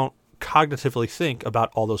people don't cognitively think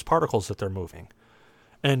about all those particles that they're moving.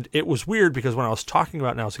 And it was weird because when I was talking about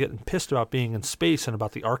it and I was getting pissed about being in space and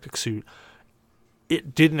about the Arctic suit,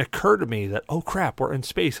 it didn't occur to me that, oh crap, we're in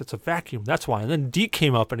space. It's a vacuum. That's why. And then Deke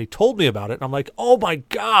came up and he told me about it. And I'm like, oh my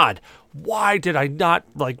God, why did I not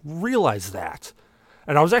realize that?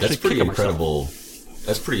 And I was actually That's pretty kicking incredible. myself.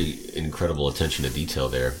 That's pretty incredible attention to detail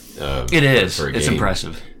there. It is. For a It's game.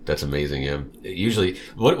 impressive. That's amazing. Yeah. Usually,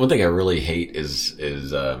 one thing I really hate is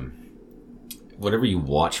whenever you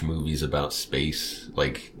watch movies about space,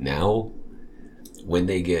 like now, when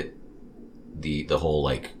they get the whole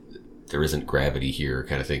like there isn't gravity here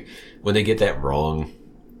kind of thing, when they get that wrong,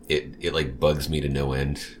 it like bugs me to no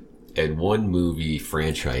end. And one movie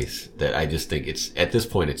franchise that I just think at this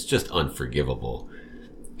point it's just unforgivable.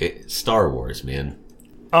 Star Wars, man.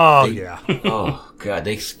 Oh, yeah. Oh God,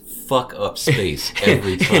 they fuck up space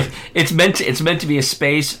every time. It's meant to be a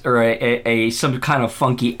space or a some kind of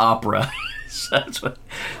funky opera.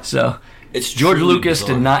 So It's George truly Lucas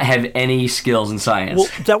bizarre. did not have any skills in science. Well,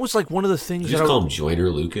 that was like one of the things Did you just call him Joyner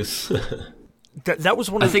Lucas? that was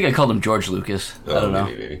one I of think I called him George Lucas. I don't know.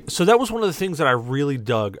 Maybe. So that was one of the things that I really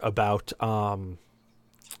dug about,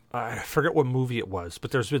 I forget what movie it was,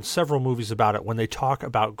 but there's been several movies about it when they talk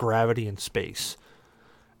about gravity in space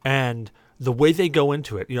and the way they go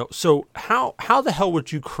into it. So how the hell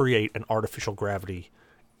would you create an artificial gravity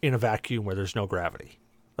in a vacuum where there's no gravity?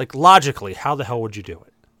 Like, logically, how the hell would you do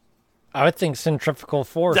it? I would think centrifugal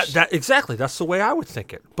force. Exactly. That's the way I would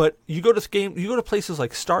think it. But you go to places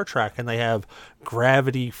like Star Trek and they have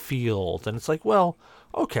gravity field, and it's like, well,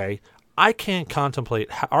 okay, I can't contemplate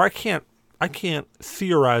I can't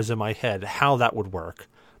theorize in my head how that would work.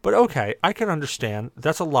 But okay, I can understand.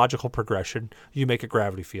 That's a logical progression. You make a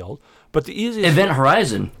gravity field. But the easiest Event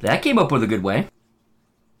Horizon, that came up with a good way.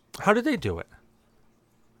 How did they do it?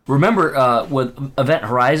 Remember with Event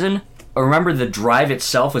Horizon, remember the drive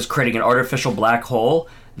itself was creating an artificial black hole?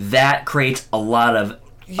 That creates a lot of...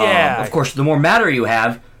 Yeah. of course, the more matter you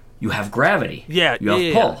have gravity. Yeah, You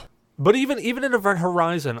have pull. But even in Event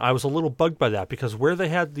Horizon, I was a little bugged by that because where they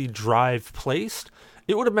had the drive placed,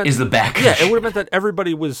 it would have meant Is the back of Yeah, the it would have meant that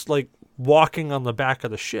everybody was like walking on the back of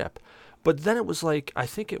the ship. But then it was like, I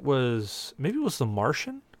think it was The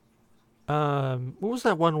Martian. What was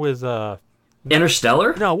that one with?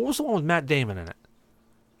 Interstellar? No, what was the one with Matt Damon in it?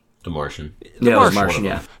 The Martian. Yeah, it was Martian,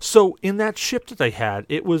 yeah. So in that ship that they had,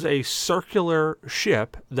 it was a circular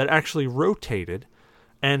ship that actually rotated,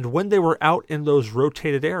 and when they were out in those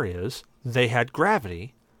rotated areas, they had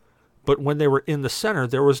gravity, but when they were in the center,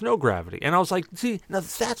 there was no gravity. And I was like, see, now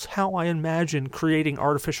that's how I imagine creating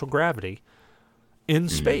artificial gravity in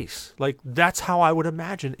space. Like, that's how I would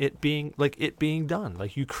imagine it being done.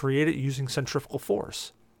 Like, you create it using centrifugal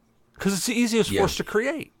force. Because it's the easiest force to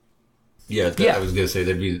create. Yeah, I was gonna say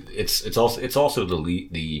it's also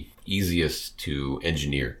the easiest to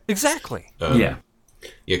engineer. Exactly. Yeah,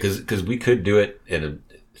 because we could do it in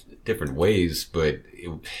different ways, but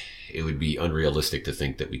it would be unrealistic to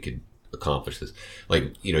think that we could accomplish this.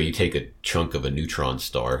 Like, you take a chunk of a neutron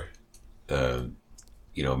star,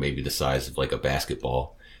 maybe the size of like a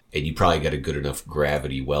basketball, and you probably got a good enough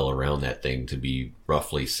gravity well around that thing to be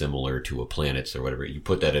roughly similar to a planet's or whatever. You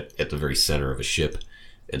put that at the very center of a ship,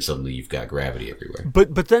 and suddenly you've got gravity everywhere.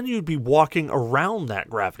 But then you'd be walking around that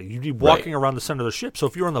gravity. You'd be walking around the center of the ship. So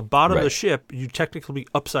if you're on the bottom of the ship, you'd technically be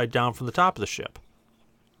upside down from the top of the ship.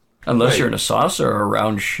 Unless you're in a saucer or a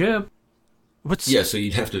round ship. So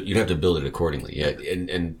you'd have to build it accordingly. Yeah,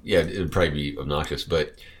 and it would probably be obnoxious,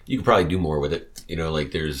 but you could probably do more with it.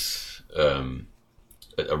 Like there's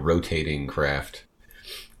a rotating craft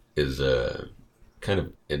is kind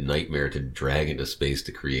of a nightmare to drag into space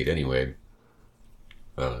to create anyway.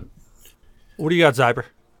 What do you got, Zyber?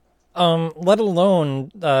 Let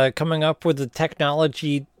alone coming up with the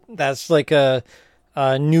technology that's like a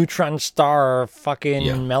neutron star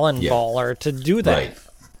fucking melon baller to do that. Right.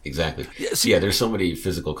 Exactly. Yeah, there's so many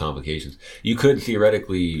physical complications. You could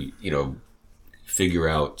theoretically, figure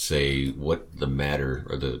out, say, what the matter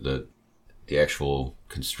or the actual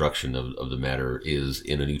construction of the matter is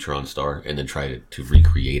in a neutron star, and then try to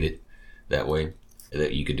recreate it that way.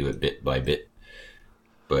 That you could do it bit by bit.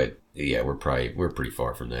 But yeah, we're pretty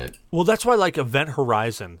far from that. Well, that's why, like, Event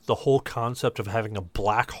Horizon, the whole concept of having a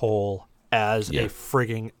black hole as a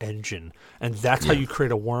frigging engine, and that's how you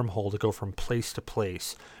create a wormhole to go from place to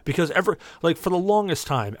place. Because for the longest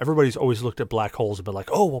time, everybody's always looked at black holes and been like,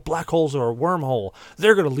 oh, well, black holes are a wormhole.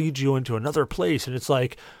 They're going to lead you into another place, and it's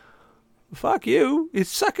like, fuck you. It's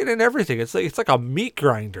sucking in everything. It's like a meat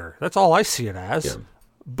grinder. That's all I see it as. Yeah.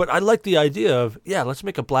 But I like the idea of, let's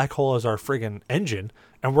make a black hole as our friggin' engine,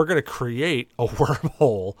 and we're going to create a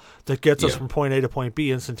wormhole that gets us from point A to point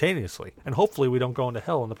B instantaneously. And hopefully we don't go into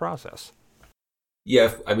hell in the process.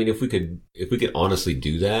 Yeah, if we could honestly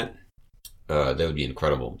do that, that would be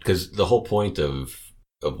incredible. Because the whole point of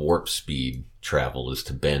warp speed travel is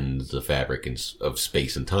to bend the fabric of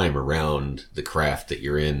space and time around the craft that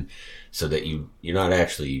you're in, so that you're not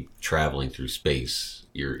actually traveling through space.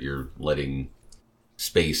 You're letting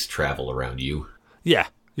space travel around you. Yeah,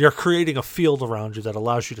 you're creating a field around you that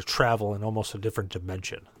allows you to travel in almost a different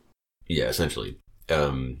dimension. Yeah, essentially.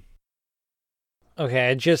 Okay,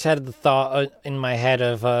 I just had the thought in my head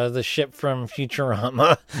of the ship from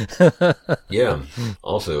Futurama. Yeah,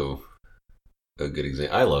 also a good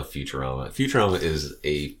example. I love Futurama. Futurama is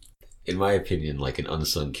in my opinion, like an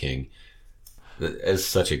unsung king. It's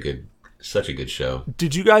such a good show.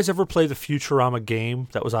 Did you guys ever play the Futurama game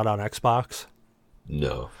that was out on Xbox?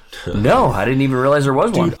 No. No, I didn't even realize there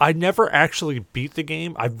was one. Dude, I never actually beat the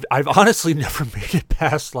game. I've honestly never made it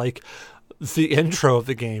past, like, the intro of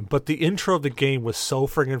the game, but the intro of the game was so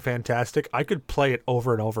friggin' fantastic. I could play it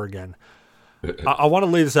over and over again. I want to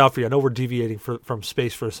lay this out for you. I know we're deviating from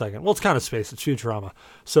space for a second. Well, it's kind of space. It's Futurama.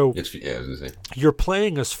 So I was gonna say. You're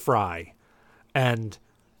playing as Fry, and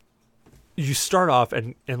you start off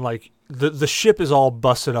and like the ship is all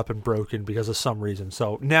busted up and broken because of some reason.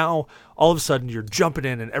 So now all of a sudden you're jumping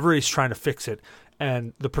in and everybody's trying to fix it.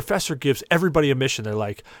 And the professor gives everybody a mission. They're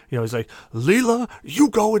like, he's like, Leela, you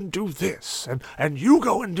go and do this. And you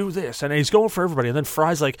go and do this. And he's going for everybody. And then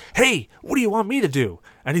Fry's like, hey, what do you want me to do?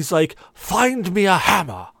 And he's like, find me a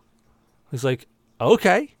hammer. He's like,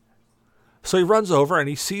 okay. So he runs over and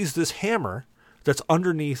he sees this hammer that's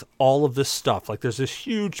underneath all of this stuff. Like, there's this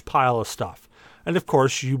huge pile of stuff. And of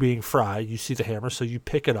course, you being Fry, you see the hammer, so you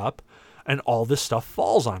pick it up and all this stuff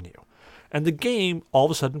falls on you. And the game all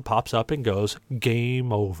of a sudden pops up and goes,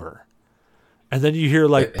 game over. And then you hear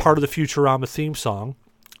like part of the Futurama theme song,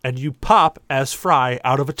 and you pop as Fry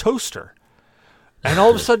out of a toaster. And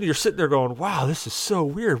all of a sudden you're sitting there going, wow, this is so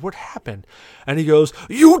weird. What happened? And he goes,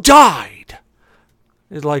 you died.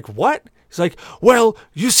 He's like, what? He's like, well,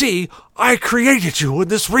 you see, I created you in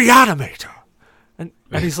this reanimator. And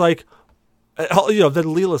he's like, then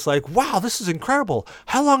Leela's like, wow, this is incredible.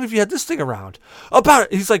 How long have you had this thing around?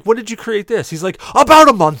 He's like, when did you create this? He's like, about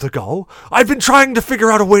a month ago. I've been trying to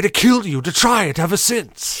figure out a way to kill you, to try it ever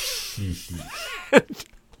since.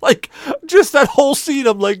 Like, just that whole scene,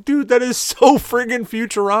 I'm like, dude, that is so friggin'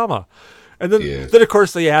 Futurama. And then of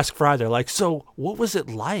course, they ask Fry, they're like, so what was it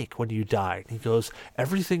like when you died? And he goes,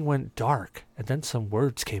 everything went dark. And then some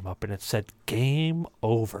words came up and it said, game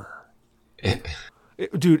over.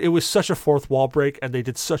 Dude, it was such a fourth wall break, and they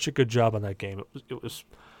did such a good job on that game. It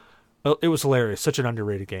was hilarious. Such an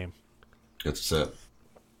underrated game. It's up.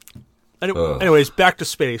 Anyways, back to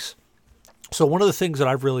space. So one of the things that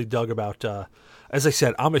I've really dug about, as I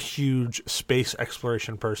said, I'm a huge space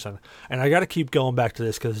exploration person, and I got to keep going back to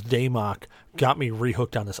this because Daymok got me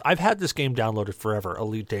rehooked on this. I've had this game downloaded forever,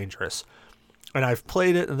 Elite Dangerous, and I've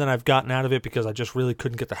played it, and then I've gotten out of it because I just really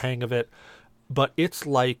couldn't get the hang of it. But it's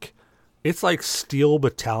like Steel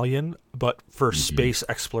Battalion, but for space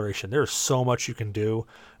exploration. There's so much you can do.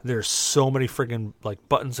 There's so many friggin' like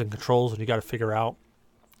buttons and controls, and you got to figure out.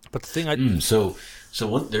 But the thing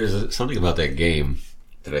there's something about that game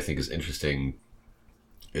that I think is interesting.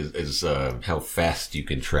 Is how fast you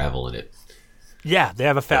can travel in it. Yeah, they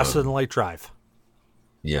have a faster than light drive.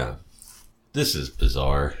 Yeah, this is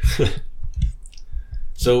bizarre.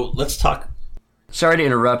 So let's talk. Sorry to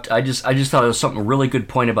interrupt. I just thought there was something really good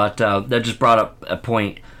point about that. Just brought up a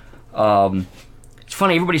point. It's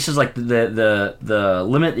funny. Everybody says like the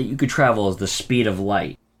limit that you could travel is the speed of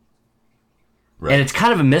light. Right. And it's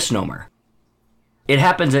kind of a misnomer. It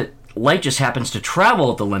happens that light just happens to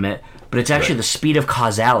travel at the limit, but it's actually the speed of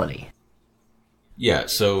causality. Yeah,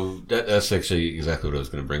 so that's actually exactly what I was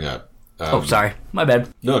going to bring up. Sorry. My bad.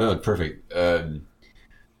 No, perfect.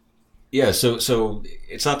 Yeah, so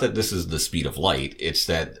it's not that this is the speed of light. It's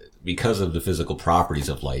that because of the physical properties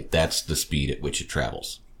of light, that's the speed at which it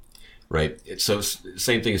travels, right? So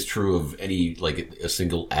same thing is true of any, like a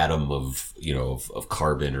single atom of, of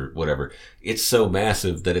carbon or whatever. It's so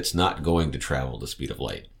massive that it's not going to travel the speed of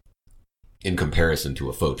light in comparison to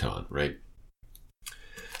a photon, right?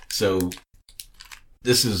 So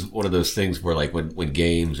this is one of those things where, like, when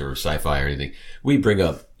games or sci-fi or anything, we bring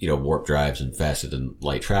up, warp drives and faster than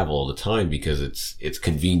light travel all the time because it's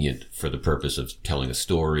convenient for the purpose of telling a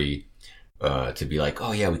story, to be like,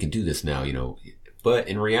 oh yeah, we can do this now, But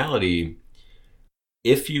in reality,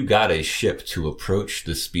 if you got a ship to approach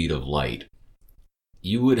the speed of light,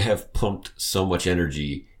 you would have pumped so much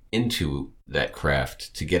energy into that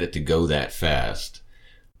craft to get it to go that fast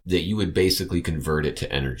that you would basically convert it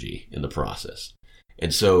to energy in the process.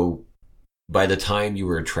 And so by the time you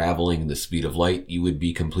were traveling the speed of light, you would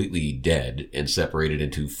be completely dead and separated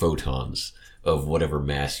into photons of whatever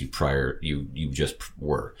mass you just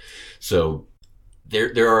were. So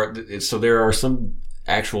there are some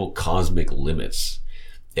actual cosmic limits,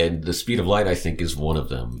 and the speed of light, I think, is one of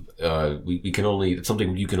them. It's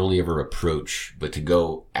something you can only ever approach, but to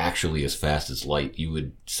go actually as fast as light, you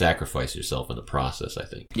would sacrifice yourself in the process, I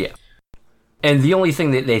think. Yeah. And the only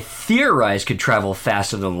thing that they theorize could travel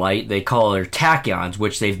faster than light, they call it tachyons,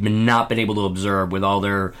 which they've not been able to observe with all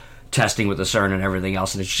their testing with the CERN and everything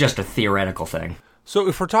else, and it's just a theoretical thing. So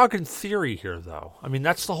if we're talking theory here, though, I mean,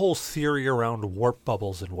 that's the whole theory around warp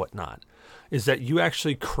bubbles and whatnot, is that you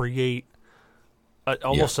actually create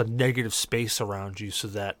almost a negative space around you so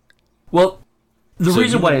that... Well, the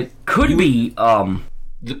reason why it could be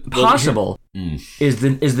possible is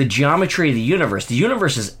the geometry of the universe. The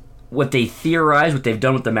universe is... What they theorize, what they've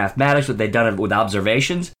done with the mathematics, what they've done with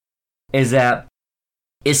observations, is that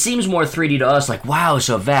it seems more 3D to us, like, wow,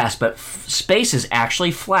 so vast, but space is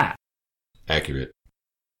actually flat. Accurate.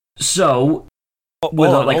 So,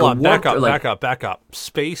 back up.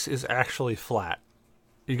 Space is actually flat.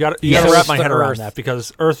 You got to wrap my head around that,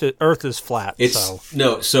 because Earth is flat.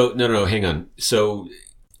 No, hang on. So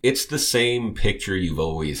it's the same picture you've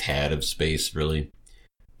always had of space, really.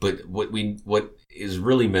 But what is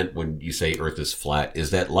really meant when you say Earth is flat is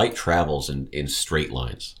that light travels in straight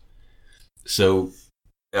lines. So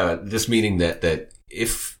this meaning that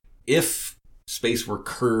if space were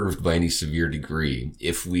curved by any severe degree,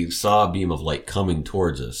 if we saw a beam of light coming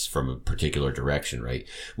towards us from a particular direction, right,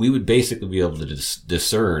 we would basically be able to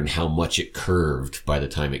discern how much it curved by the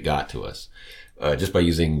time it got to us, just by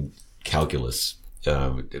using calculus,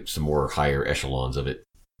 some more higher echelons of it.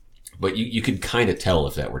 But you could kind of tell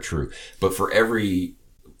if that were true. But for every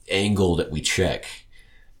angle that we check,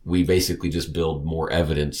 we basically just build more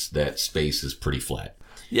evidence that space is pretty flat.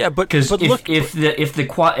 Yeah, but if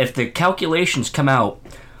the calculations come out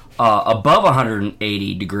above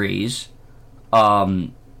 180 degrees,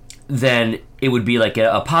 then it would be like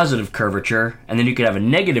a positive curvature, and then you could have a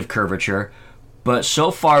negative curvature. But so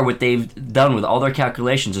far, what they've done with all their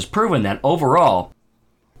calculations has proven that overall,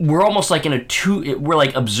 we're almost like we're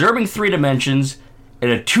like observing 3 dimensions in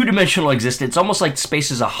a 2-dimensional existence. It's almost like space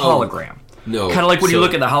is a hologram. No, kind of like when you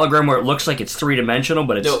look at the hologram where it looks like it's 3-dimensional,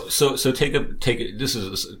 but it's no. So take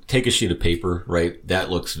a sheet of paper, right? That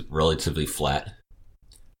looks relatively flat,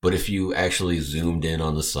 but if you actually zoomed in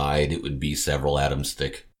on the side, it would be several atoms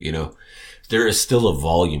thick. There is still a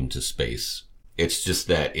volume to space. It's just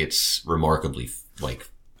that it's remarkably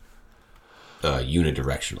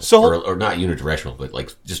unidirectional, or not unidirectional, but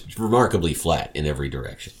like just remarkably flat in every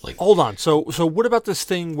direction. Like, hold on. So what about this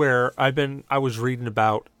thing where I was reading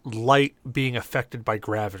about light being affected by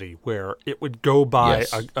gravity, where it would go by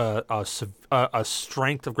a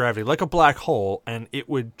strength of gravity, like a black hole, and it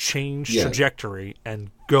would change trajectory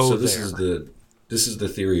and go so there. This is the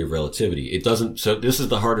theory of relativity. It doesn't. So this is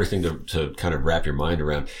the harder thing to kind of wrap your mind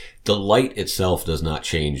around. The light itself does not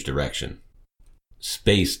change direction.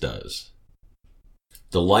 Space does.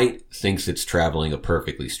 The light thinks it's traveling a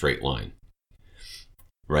perfectly straight line,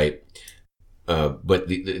 right? But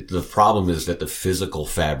the problem is that the physical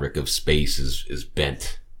fabric of space is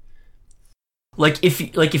bent. Like if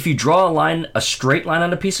you draw a straight line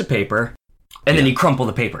on a piece of paper, and then you crumple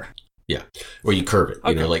the paper. Yeah, or you curve it.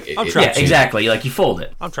 Okay. Exactly. Like you fold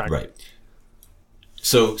it. I'm trying. Right.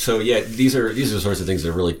 So yeah, these are the sorts of things that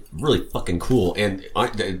are really, really fucking cool. And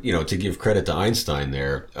to give credit to Einstein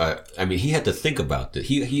there, I mean, he had to think about that.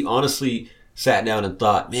 He honestly sat down and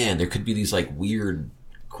thought, man, there could be these like weird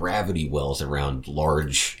gravity wells around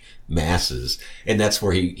large masses. And that's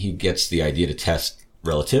where he gets the idea to test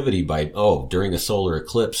relativity by, during a solar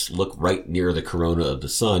eclipse, look right near the corona of the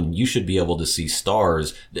sun. You should be able to see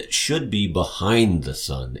stars that should be behind the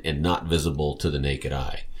sun and not visible to the naked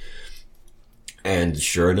eye. And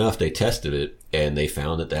sure enough, they tested it and they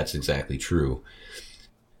found that that's exactly true.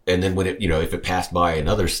 And then when it, if it passed by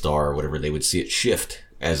another star or whatever, they would see it shift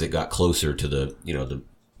as it got closer to the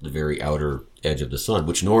very outer edge of the sun,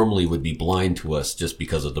 which normally would be blind to us just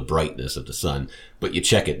because of the brightness of the sun. But you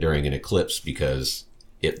check it during an eclipse because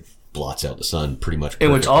it blots out the sun pretty much perfectly.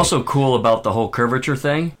 And what's also cool about the whole curvature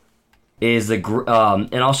thing is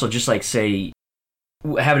and also just like say,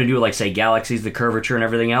 having to do with like say galaxies, the curvature and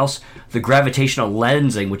everything else, the gravitational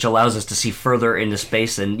lensing, which allows us to see further into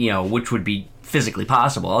space than, which would be physically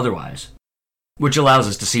possible otherwise. Which allows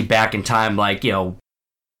us to see back in time, like,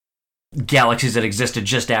 galaxies that existed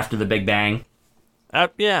just after the Big Bang.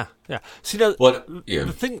 Yeah. See,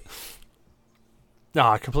 the thing... No,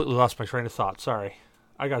 I completely lost my train of thought. Sorry.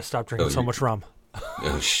 I got to stop drinking so much rum.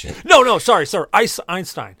 Oh, shit. No, sorry.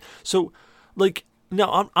 Einstein. So, like,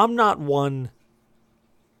 no, I'm not one...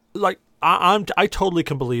 Like, I totally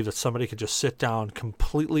can believe that somebody could just sit down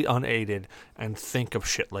completely unaided and think of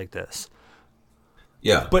shit like this.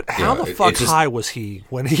 Yeah. But how the fuck high was he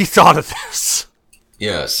when he thought of this?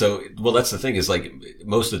 Yeah, so, that's the thing is, like,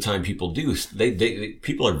 most of the time people do,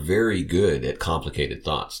 people are very good at complicated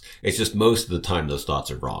thoughts. It's just most of the time those thoughts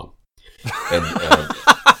are wrong. And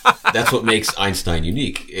that's what makes Einstein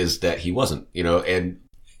unique, is that he wasn't, and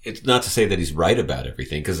it's not to say that he's right about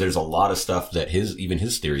everything, because there's a lot of stuff that even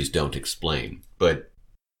his theories don't explain. But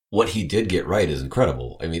what he did get right is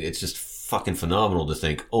incredible. I mean, it's just fucking phenomenal to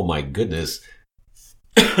think, oh my goodness,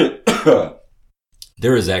 there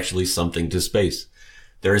is actually something to space.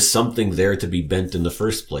 There is something there to be bent in the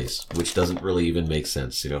first place, which doesn't really even make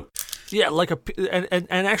sense, Yeah, like and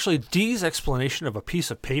actually Dee's explanation of a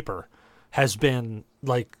piece of paper has been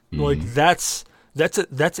like that's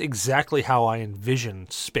exactly how I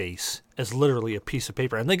envision space, as literally a piece of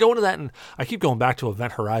paper. And they go into that, and I keep going back to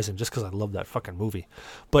Event Horizon just because I love that fucking movie.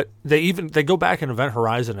 But they go back in Event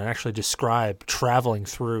Horizon and actually describe traveling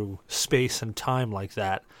through space and time like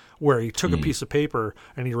that, where he took a piece of paper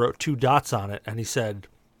and he wrote 2 dots on it, and he said,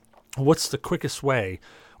 what's the quickest way?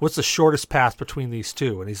 What's the shortest path between these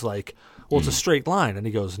two? And he's like, well, it's a straight line. And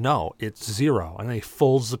he goes, no, it's 0. And then he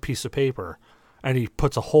folds the piece of paper and he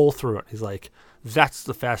puts a hole through it. He's like, that's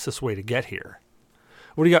the fastest way to get here.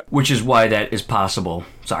 What do you got? Which is why that is possible.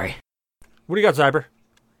 Sorry. What do you got, Zyber?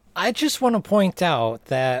 I just want to point out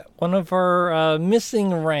that one of our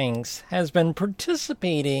missing ranks has been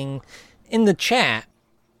participating in the chat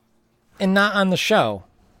and not on the show.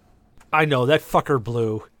 I know, that fucker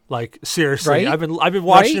blew. Like, seriously, right? I've been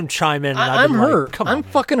watching him chime in, and I'm hurt. Like, come on, I'm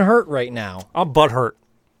fucking hurt right now. I'm butthurt.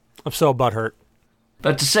 I'm so butthurt.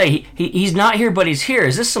 But to say he's not here, but he's here.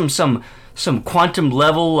 Is this some quantum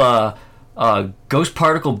level ghost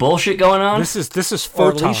particle bullshit going on? This is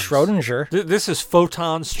photons. Or at least Schrodinger. This is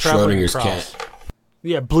photons traveling Schrodinger's across. cat.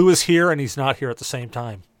 Yeah, Blue is here and he's not here at the same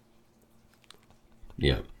time.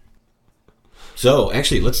 Yeah. So,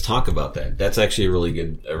 actually, let's talk about that. That's actually a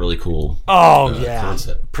really cool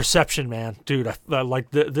concept. Perception, man. Dude, I like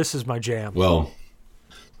this is my jam. Well,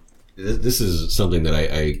 this is something that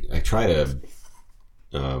I try to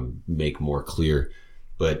make more clear.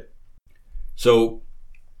 But, so,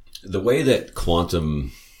 the way that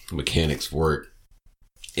quantum mechanics work,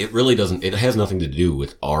 it has nothing to do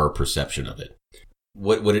with our perception of it.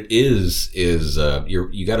 What it is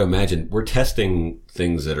you got to imagine we're testing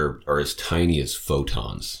things that are as tiny as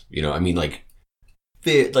photons. I mean, like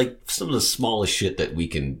some of the smallest shit that we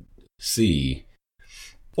can see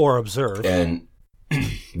or observe. And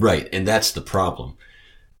right, and that's the problem.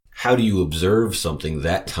 How do you observe something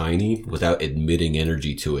that tiny without emitting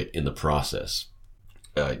energy to it in the process?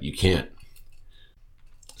 You can't.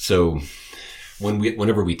 So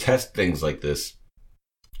whenever we test things like this,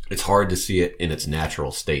 it's hard to see it in its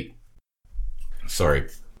natural state. Sorry.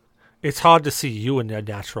 It's hard to see you in your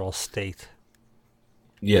natural state.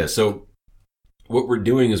 Yeah, so what we're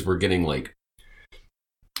doing is we're getting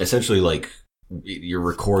essentially you're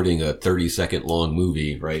recording a 30-second long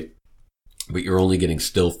movie, right? But you're only getting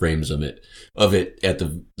still frames of it at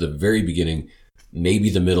the very beginning, maybe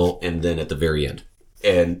the middle, and then at the very end.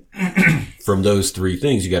 And from those 3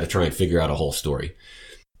 things, you got to try and figure out a whole story.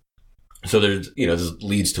 So there's, this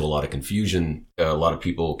leads to a lot of confusion. A lot of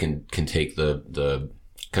people can take the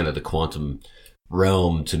kind of the quantum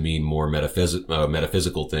realm to mean more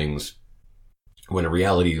metaphysical things, when in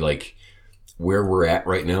reality, where we're at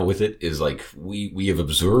right now with it is like we have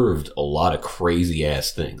observed a lot of crazy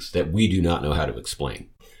ass things that we do not know how to explain.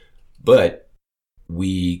 But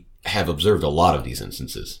we have observed a lot of these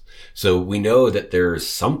instances. So we know that there's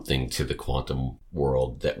something to the quantum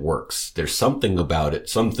world that works. There's something about it,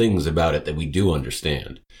 some things about it that we do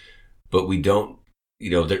understand. But we don't,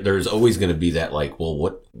 there's always going to be that like,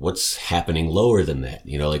 well, what's happening lower than that?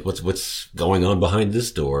 Like what's going on behind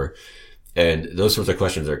this door? And those sorts of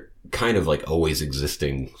questions are kind of like always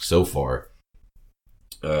existing so far.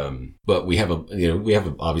 But we have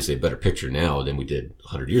obviously a better picture now than we did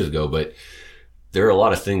 100 years ago, but there are a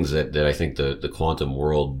lot of things that I think the quantum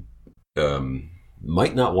world,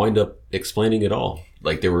 might not wind up explaining at all.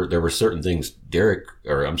 Like there were certain things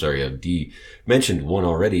D mentioned one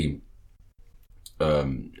already,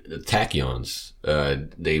 tachyons,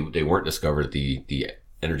 they weren't discovered at the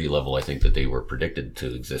energy level I think that they were predicted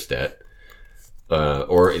to exist at.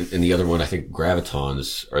 Or in the other one, I think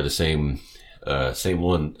gravitons are the same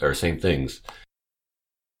one or same things.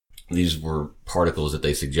 These were particles that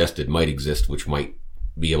they suggested might exist, which might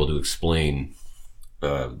be able to explain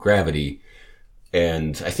gravity.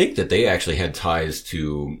 And I think that they actually had ties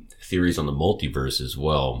to theories on the multiverse as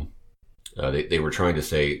well. They were trying to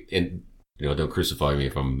say, and don't crucify me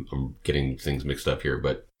if I'm getting things mixed up here,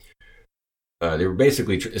 but they were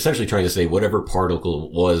basically essentially trying to say whatever particle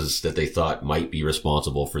it was that they thought might be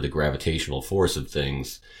responsible for the gravitational force of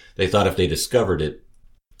things, they thought if they discovered it,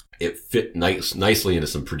 it fit nicely into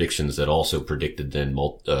some predictions that also predicted then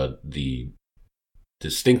the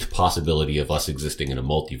distinct possibility of us existing in a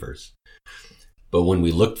multiverse. But when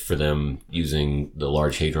we looked for them using the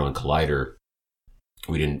Large Hadron Collider,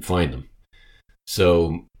 we didn't find them.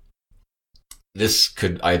 So this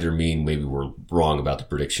could either mean maybe we're wrong about the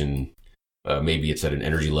prediction. Maybe it's at an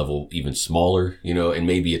energy level even smaller, and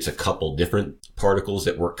maybe it's a couple different particles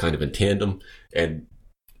that work kind of in tandem, and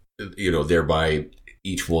thereby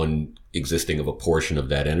each one existing of a portion of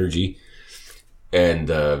that energy. And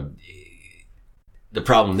the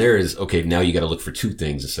problem there is, okay, now you got to look for two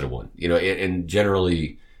things instead of one. And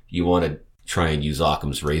generally you want to try and use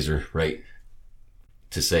Occam's razor, right,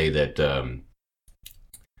 to say that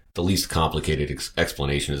the least complicated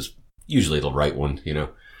explanation is usually the right one,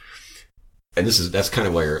 And that's kind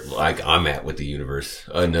of where like I'm at with the universe.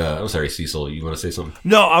 And I'm sorry, Cecil, you want to say something?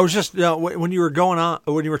 No, I was just when you were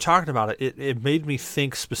talking about it, it made me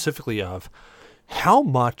think specifically of how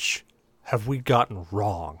much have we gotten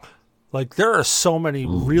wrong. Like there are so many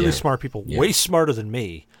really smart people, way smarter than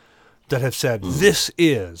me, that have said this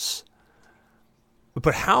is.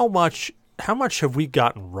 But how much have we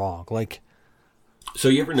gotten wrong? Like, so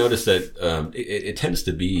you ever notice that it tends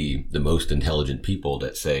to be the most intelligent people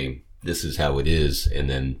that say, this is how it is, and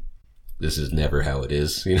then this is never how it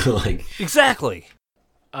is, like... Exactly.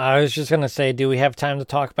 I was just going to say, do we have time to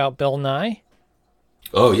talk about Bill Nye?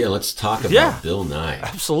 Oh, yeah, let's talk about Bill Nye.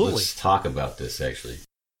 Absolutely. Let's talk about this, actually.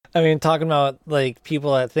 I mean, talking about, like,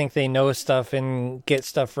 people that think they know stuff and get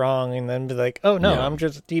stuff wrong, and then be like, oh, no, I'm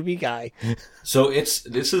just a TV guy. So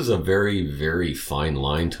this is a very, very fine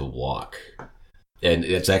line to walk. And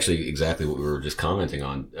it's actually exactly what we were just commenting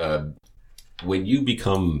on. When you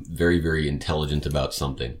become very, very intelligent about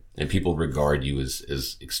something and people regard you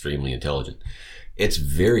as extremely intelligent, it's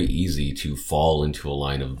very easy to fall into a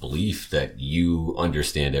line of belief that you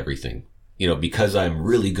understand everything. Because I'm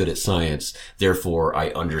really good at science, therefore I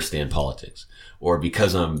understand politics. Or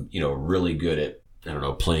because I'm, really good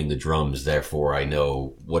at, playing the drums, therefore I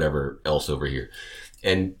know whatever else over here.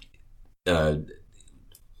 And,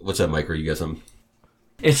 what's up, Mike? Are you got something?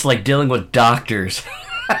 It's like dealing with doctors.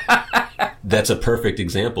 That's a perfect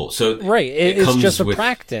example. So right, it's just a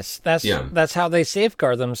practice. That's how they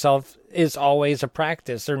safeguard themselves. Is always a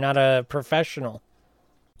practice. They're not a professional.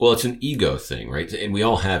 Well, it's an ego thing, right? And we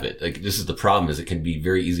all have it. Like this is the problem: is it can be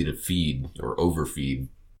very easy to feed or overfeed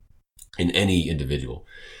in any individual.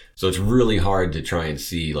 So it's really hard to try and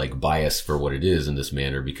see like bias for what it is in this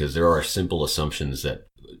manner, because there are simple assumptions that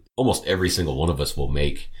almost every single one of us will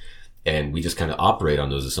make. And we just kind of operate on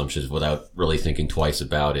those assumptions without really thinking twice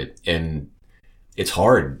about it. And it's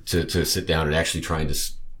hard to sit down and actually trying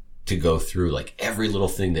to go through like every little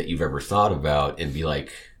thing that you've ever thought about and be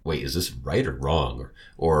like, wait, is this right or wrong?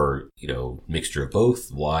 Or mixture of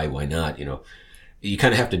both? Why not? You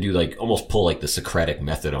kind of have to do like almost pull like the Socratic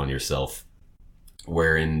method on yourself,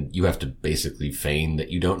 wherein you have to basically feign that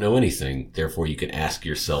you don't know anything. Therefore, you can ask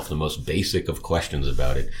yourself the most basic of questions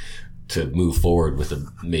about it to move forward with a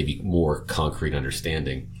maybe more concrete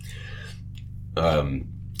understanding.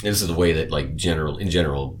 This is the way that in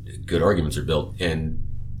general, good arguments are built. And,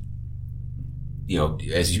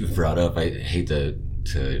 as you brought up, I hate to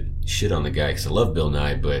to shit on the guy because I love Bill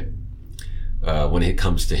Nye, but when it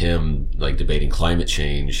comes to him like debating climate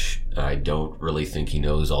change, I don't really think he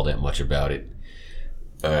knows all that much about it.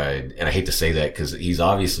 And I hate to say that because he's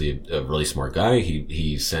obviously a really smart guy.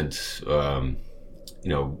 He sent what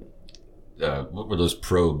were those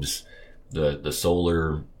probes, the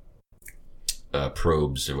solar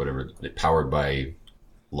probes or whatever, powered by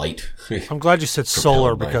light. I'm glad you said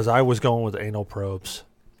solar because I was going with anal probes.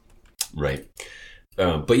 Right.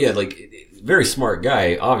 But yeah, like, very smart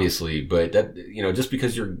guy, obviously, but that, just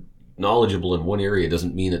because you're knowledgeable in one area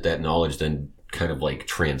doesn't mean that knowledge then kind of like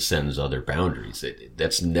transcends other boundaries.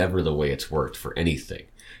 That's never the way it's worked for anything.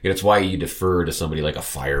 It's why you defer to somebody like a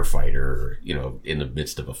firefighter, in the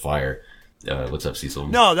midst of a fire. What's up, Cecil?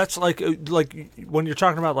 No, that's like when you're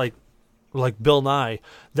talking about like Bill Nye.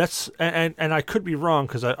 That's and I could be wrong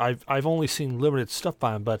because I've only seen limited stuff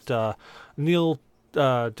by him, but Neil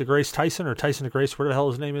deGrasse Tyson or Tyson deGrasse, whatever the hell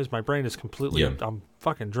his name is, my brain is completely. Yeah. I'm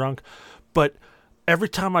fucking drunk, but every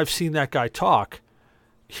time I've seen that guy talk,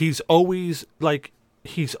 he's always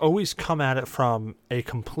come at it from a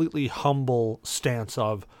completely humble stance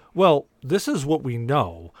of, well, this is what we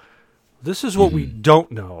know, this is what we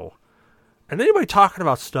don't know, and anybody talking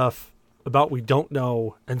about stuff about we don't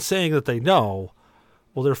know and saying that they know,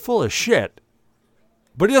 well, they're full of shit.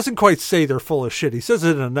 But he doesn't quite say they're full of shit. He says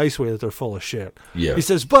it in a nice way that they're full of shit. Yeah. He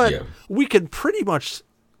says, but we can pretty much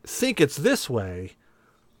think it's this way,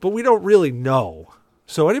 but we don't really know.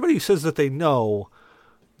 So anybody who says that they know,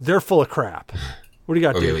 they're full of crap. What do you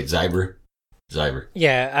got, Okay, dude? wait, Zyber.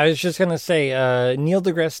 Yeah, I was just gonna say Neil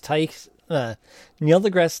deGrasse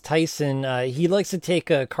Tyson. He likes to take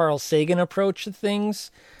a Carl Sagan approach to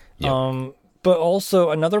things. Yep. But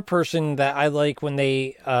also another person that I like when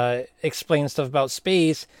they explain stuff about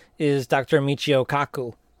space is Dr. Michio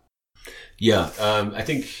Kaku. Yeah, I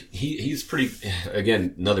think he's pretty.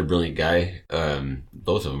 Again, another brilliant guy.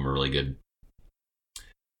 Both of them are really good.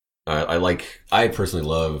 I personally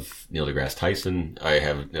love Neil deGrasse Tyson. I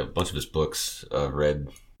have a bunch of his books. Read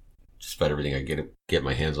just about everything I get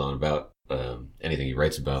my hands on about anything he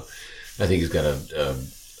writes about. I think he's got a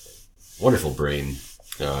wonderful brain.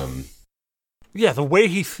 Yeah, the way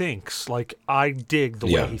he thinks. Like, I dig the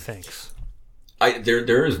way he thinks.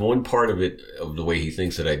 There is one part of the way he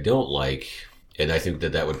thinks that I don't like, and I think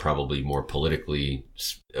that would probably be more politically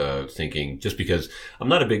thinking, just because I'm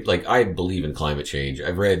not a big, I believe in climate change.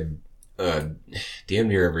 I've read damn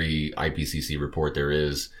near every IPCC report there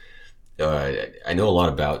is. I know a lot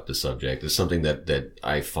about the subject. It's something that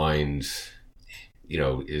I find,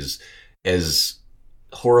 is as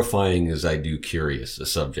horrifying as I do curious, a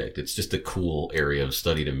subject. It's just a cool area of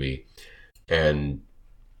study to me. And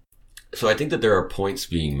so I think that there are points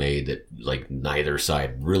being made that neither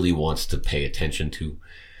side really wants to pay attention to.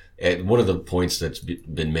 And one of the points that's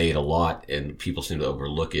been made a lot and people seem to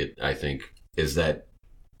overlook it, I think, is that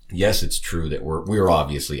yes, it's true that we're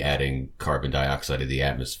obviously adding carbon dioxide to the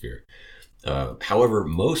atmosphere. However,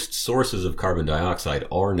 most sources of carbon dioxide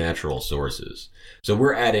are natural sources. So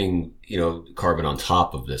we're adding, carbon on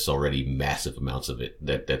top of this already massive amounts of it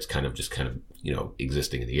that's kind of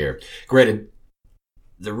existing in the air. Granted,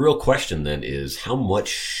 the real question then is how much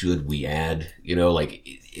should we add?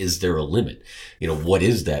 Is there a limit? What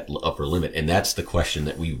is that upper limit? And that's the question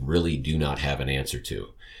that we really do not have an answer to.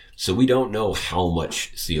 So we don't know how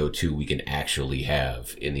much CO2 we can actually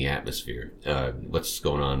have in the atmosphere. What's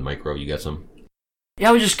going on, Micro? You got some? Yeah,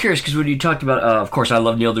 I was just curious because when you talked about, of course, I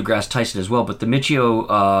love Neil deGrasse Tyson as well, but the Michio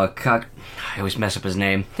I always mess up his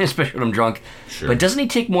name, especially when I'm drunk. Sure. But doesn't he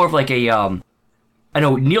take more of I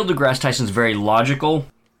know Neil deGrasse Tyson's very logical,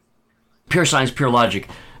 pure science, pure logic.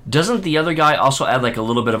 Doesn't the other guy also add a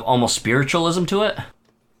little bit of almost spiritualism to it?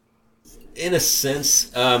 In a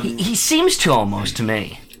sense, he seems to almost to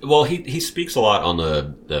me. Well, he speaks a lot on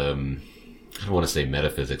the I don't want to say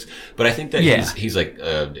metaphysics, but I think that he's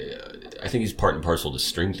I think he's part and parcel to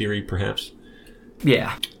string theory, perhaps.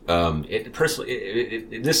 Yeah.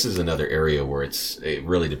 This is another area where it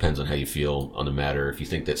really depends on how you feel on the matter. If you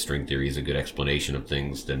think that string theory is a good explanation of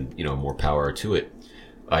things, then more power to it.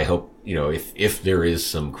 I hope if there is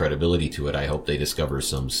some credibility to it, I hope they discover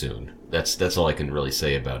some soon. That's all I can really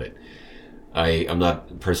say about it. I'm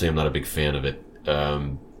not a big fan of it.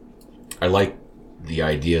 I like the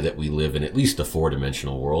idea that we live in at least a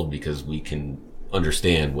 4-dimensional world because we can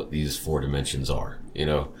understand what these 4 dimensions are.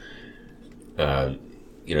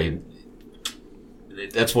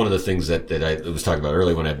 That's one of the things that I was talking about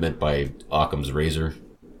earlier when I meant by Occam's razor.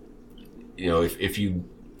 If you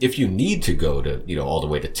need to go to all the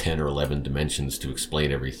way to 10 or 11 dimensions to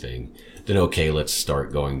explain everything, then okay, let's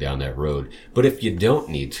start going down that road. But if you don't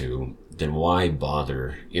need to, then why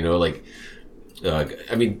bother? You know, like,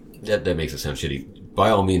 I mean, that makes it sound shitty. By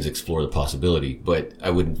all means, explore the possibility, but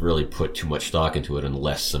I wouldn't really put too much stock into it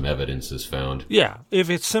unless some evidence is found. Yeah, if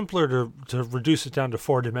it's simpler to reduce it down to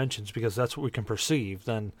 4 dimensions because that's what we can perceive,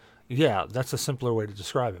 then yeah, that's a simpler way to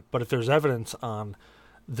describe it. But if there's evidence on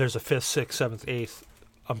there's a 5th, 6th, 7th, 8th,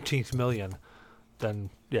 umpteenth million,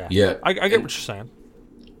 then yeah. I get what you're saying.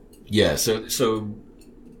 Yeah, so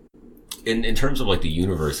in terms of like the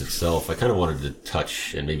universe itself, I kind of wanted to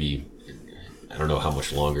touch, and maybe I don't know how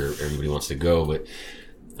much longer everybody wants to go, but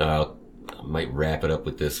I might wrap it up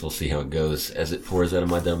with this. We'll see how it goes as it pours out of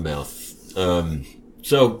my dumb mouth.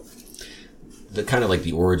 So the kind of like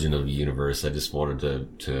the origin of the universe, I just wanted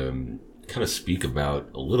to kind of speak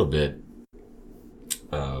about a little bit,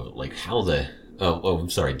 like how the. Oh, I'm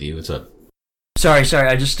sorry, D. What's up? Sorry.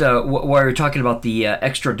 I just while we were talking about the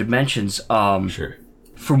extra dimensions. Sure.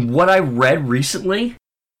 From what I read recently,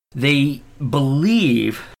 they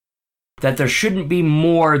believe that there shouldn't be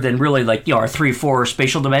more than really like, you know, our 3 or 4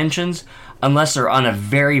 spatial dimensions unless they're on a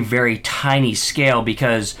very, very tiny scale,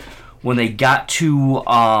 because when they got to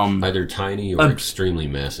either tiny or extremely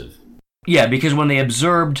massive. Yeah, because when they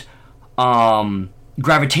observed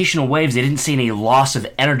gravitational waves, they didn't see any loss of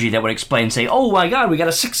energy that would explain, say, oh my god, we got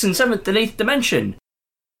a 6th and 7th and 8th dimension.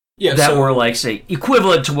 Yeah, that were like, say,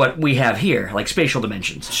 equivalent to what we have here, like spatial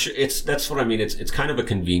dimensions. That's what I mean. It's kind of a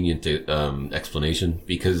convenient explanation,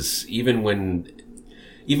 because even when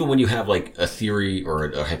you have like a theory or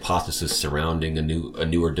a hypothesis surrounding a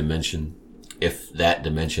newer dimension, if that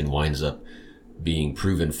dimension winds up being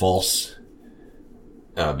proven false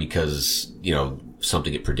because, you know,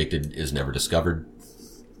 something it predicted is never discovered,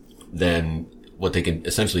 then what they can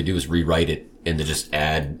essentially do is rewrite it and to just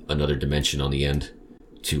add another dimension on the end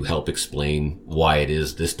to help explain why it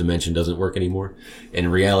is this dimension doesn't work anymore. And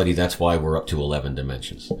in reality, that's why we're up to 11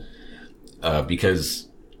 dimensions. Because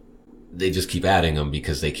they just keep adding them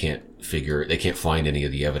because they can't find any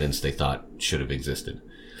of the evidence they thought should have existed.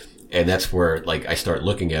 And that's where, like, I start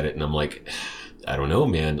looking at it and I'm like, I don't know,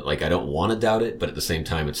 man. Like, I don't want to doubt it, but at the same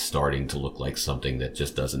time, it's starting to look like something that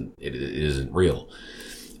just it isn't real.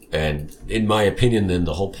 And in my opinion, then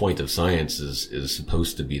the whole point of science is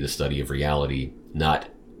supposed to be the study of reality, not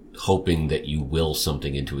hoping that you will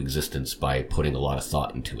something into existence by putting a lot of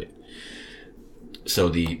thought into it. So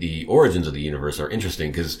the origins of the universe are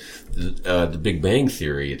interesting because the Big Bang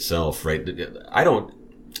Theory itself, right? I don't,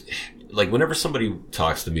 like, whenever somebody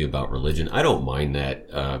talks to me about religion, I don't mind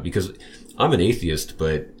that because I'm an atheist,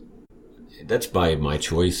 but that's by my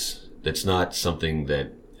choice. That's not something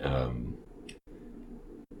that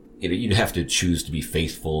you'd have to choose to be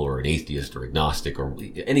faithful or an atheist or agnostic or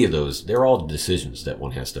any of those. They're all decisions that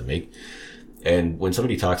one has to make. And when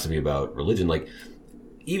somebody talks to me about religion, like,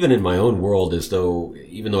 even in my own world,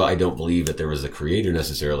 even though I don't believe that there was a creator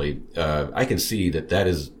necessarily, I can see that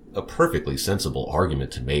is a perfectly sensible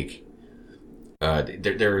argument to make.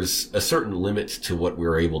 There's a certain limit to what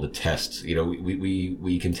we're able to test. You know,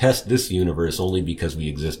 we can test this universe only because we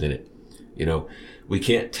exist in it. You know, we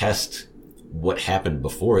can't test what happened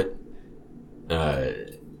before it.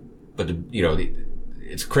 But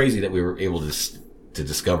it's crazy that we were able to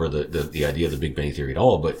discover the idea of the Big Bang Theory at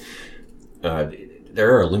all. But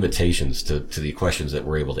there are limitations to the questions that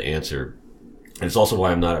we're able to answer. And it's also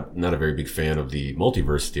why I'm not a very big fan of the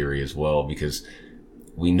multiverse theory as well, because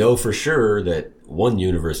we know for sure that one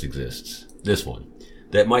universe exists, this one.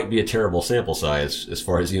 That might be a terrible sample size as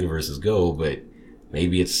far as universes go, but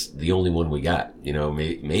maybe it's the only one we got. You know,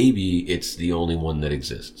 maybe it's the only one that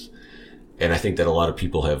exists. And I think that a lot of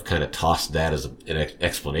people have kind of tossed that as an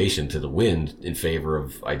explanation to the wind in favor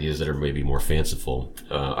of ideas that are maybe more fanciful.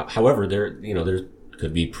 However, there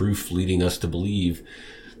could be proof leading us to believe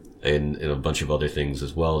in a bunch of other things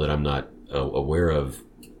as well that I'm not aware of.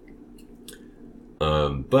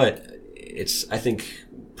 But it's, I think,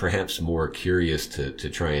 perhaps more curious to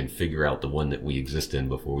try and figure out the one that we exist in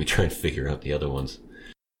before we try and figure out the other ones.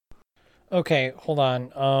 Okay, hold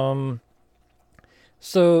on.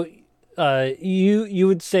 So you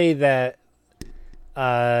would say that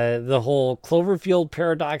the whole Cloverfield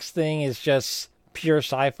paradox thing is just pure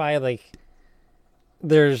sci-fi? Like,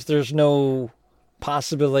 there's no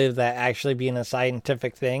possibility of that actually being a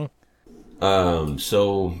scientific thing?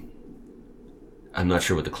 So I'm not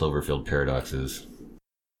sure what the Cloverfield paradox is.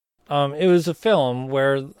 It was a film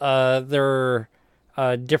where there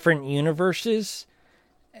are different universes,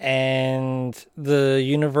 and the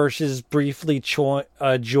universes briefly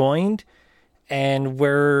joined, and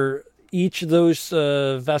where each of those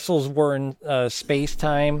vessels were in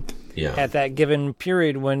space-time at that given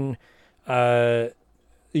period when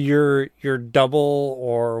your double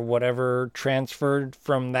or whatever transferred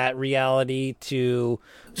from that reality to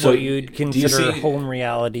what you'd consider home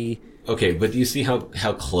reality. Okay, but do you see how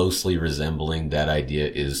closely resembling that idea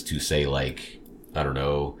is to, say, like, I don't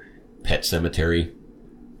know, Pet Cemetery?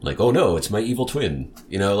 Like, oh no, it's my evil twin.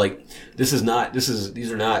 You know, like, these are not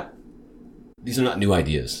new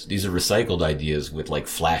ideas. These are recycled ideas with, like,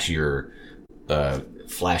 flashier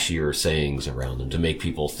sayings around them to make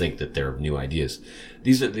people think that they're new ideas.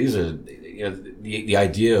 These are you know, the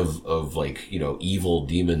idea of like, you know, evil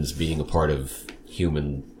demons being a part of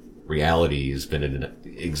human reality has been in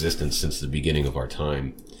existence since the beginning of our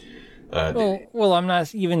time. Well, I'm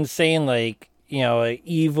not even saying, like, you know, an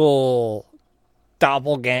evil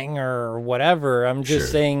doppelganger or whatever. I'm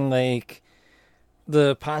just saying, like,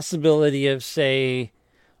 the possibility of, say,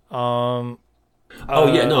 I'm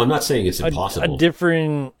not saying it's impossible.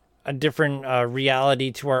 A different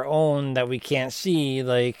reality to our own that we can't see,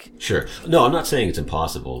 like... Sure. No, I'm not saying it's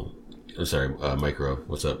impossible. I'm sorry, Micro,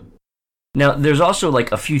 what's up? Now, there's also,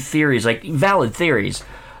 like, a few theories, like, valid theories,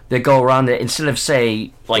 that go around that instead of,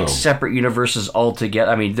 say, like, separate universes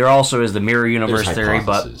altogether. I mean, there also is the mirror universe theory,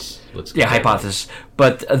 but... hypothesis.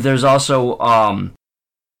 But there's also,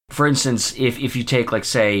 for instance, if you take, like,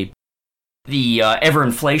 say, the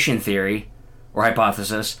ever-inflation theory, or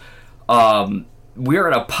hypothesis, we're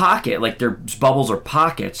in a pocket, like there's bubbles or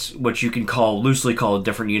pockets, which you can loosely call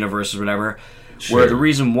different universes or whatever, where the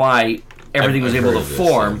reason why everything was able to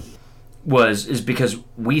form is because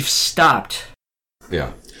we've stopped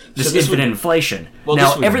this infinite inflation. Well,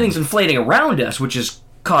 now, everything's inflating around us, which is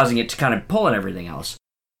causing it to kind of pull in everything else.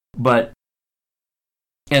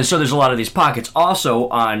 And so there's a lot of these pockets. Also,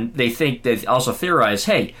 they also theorize,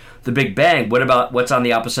 hey, the Big Bang, what's on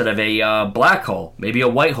the opposite of a black hole? Maybe a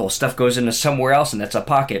white hole. Stuff goes into somewhere else, and that's a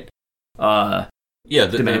pocket. Like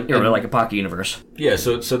a pocket universe. Yeah,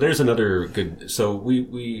 so there's another good... So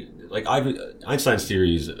we like, Einstein's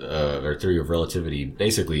theories, or theory of relativity,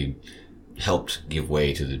 basically helped give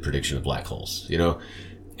way to the prediction of black holes, you know?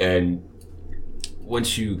 And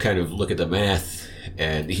once you kind of look at the math...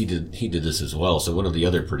 And he did this as well. So one of the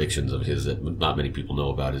other predictions of his that not many people know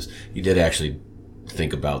about is he did actually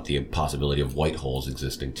think about the possibility of white holes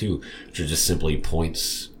existing too, which are just simply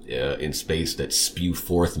points in space that spew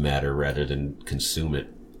forth matter rather than consume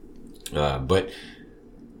it. But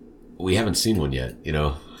we haven't seen one yet, you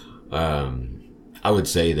know. I would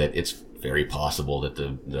say that it's very possible that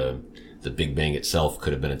the Big Bang itself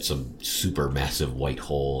could have been some super massive white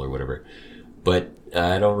hole or whatever. But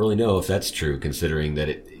I don't really know if that's true, considering that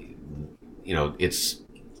it's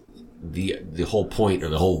the whole point or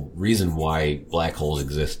the whole reason why black holes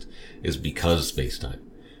exist is because of space-time,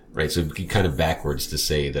 right? So it'd be kind of backwards to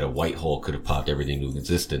say that a white hole could have popped everything into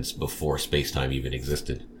existence before space-time even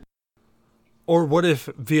existed. Or what if,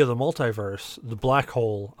 via the multiverse, the black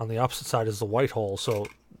hole on the opposite side is the white hole, so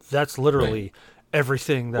that's literally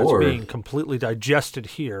everything that's being completely digested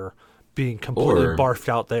here being completely barfed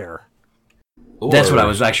out there. That's what I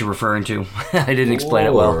was actually referring to. I didn't explain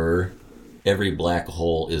it well. Or every black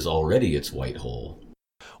hole is already its white hole.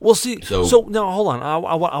 Well, see, so now hold on.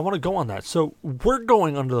 I want to go on that. So we're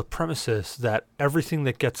going under the premises that everything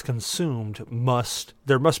that gets consumed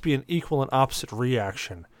there must be an equal and opposite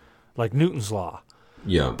reaction, like Newton's law.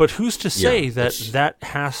 Yeah. But who's to say that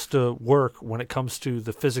has to work when it comes to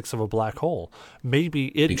the physics of a black hole? Maybe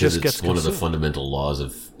it just gets consumed. Because it's one of the fundamental laws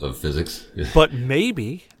of physics. But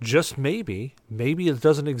maybe, just maybe it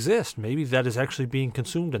doesn't exist. Maybe that is actually being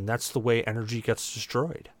consumed, and that's the way energy gets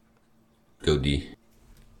destroyed. Go D.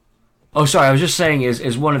 Oh, sorry. I was just saying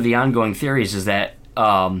is one of the ongoing theories is that,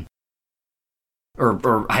 or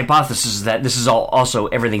hypothesis is that this is also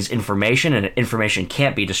everything's information, and information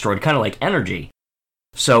can't be destroyed, kind of like energy.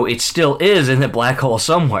 So it still is in the black hole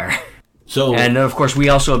somewhere. And of course, we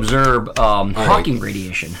also observe Hawking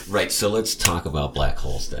radiation. Right. So let's talk about black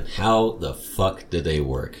holes then. How the fuck do they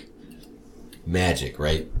work? Magic,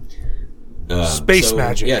 right? Space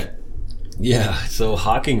magic. Yeah. So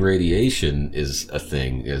Hawking radiation is a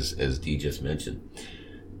thing, as Dee just mentioned,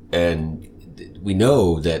 and we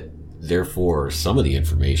know that therefore some of the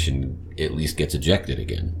information at least gets ejected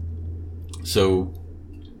again. So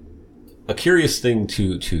a curious thing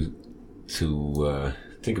to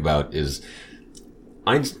think about is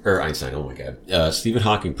Einstein. Oh my God! Stephen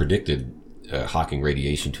Hawking predicted Hawking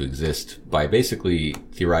radiation to exist by basically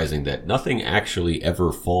theorizing that nothing actually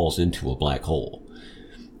ever falls into a black hole.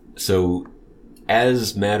 So,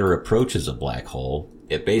 as matter approaches a black hole,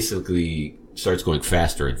 it basically starts going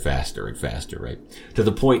faster and faster and faster, right? To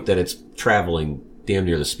the point that it's traveling damn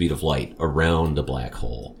near the speed of light around the black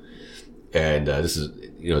hole. And this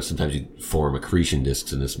is, sometimes you form accretion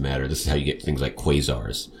disks in this matter. This is how you get things like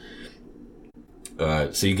quasars.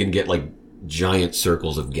 So you can get like giant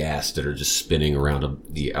circles of gas that are just spinning around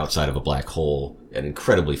the outside of a black hole at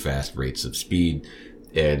incredibly fast rates of speed,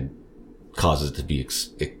 and causes it to be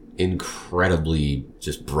incredibly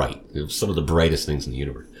just bright. Some of the brightest things in the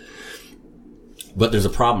universe. But there's a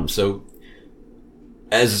problem. So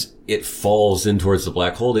as it falls in towards the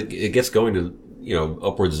black hole, it gets going to,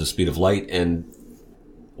 upwards of the speed of light. And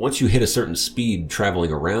once you hit a certain speed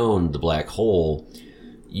traveling around the black hole,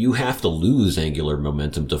 you have to lose angular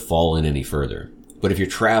momentum to fall in any further. But if you're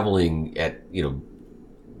traveling at,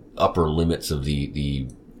 upper limits of the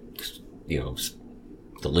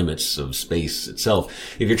limits of space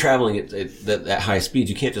itself, if you're traveling at that high speed,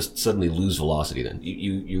 you can't just suddenly lose velocity then.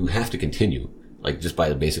 You have to continue, like just by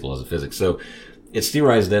the basic laws of physics. So it's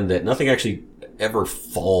theorized then that nothing actually ever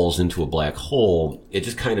falls into a black hole. It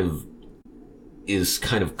just is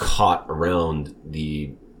caught around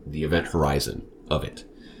the event horizon of it.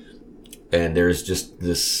 And there's just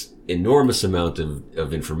this enormous amount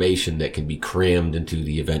of information that can be crammed into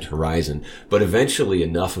the event horizon. But eventually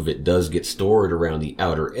enough of it does get stored around the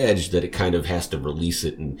outer edge that it kind of has to release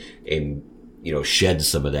it and shed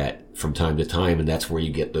some of that from time to time. And that's where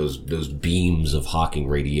you get those beams of Hawking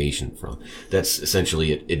radiation from. That's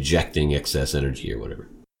essentially it ejecting excess energy or whatever.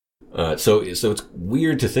 So it's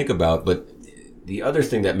weird to think about, but the other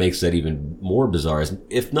thing that makes that even more bizarre is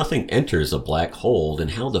if nothing enters a black hole, then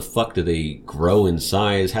how the fuck do they grow in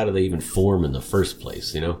size? How do they even form in the first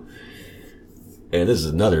place, And this is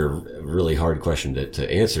another really hard question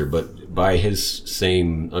to answer, but by his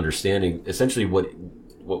same understanding, essentially what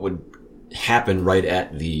would happen right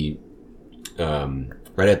at the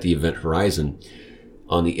event horizon,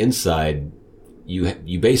 on the inside,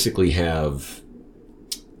 you basically have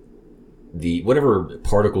whatever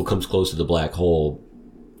particle comes close to the black hole,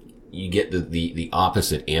 you get the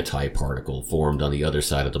opposite anti-particle formed on the other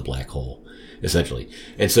side of the black hole, essentially.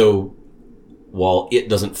 And so while it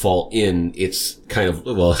doesn't fall in, it's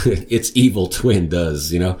its evil twin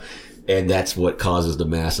does, and that's what causes the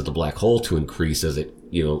mass of the black hole to increase as it,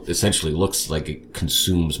 essentially looks like it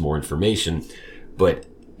consumes more information, but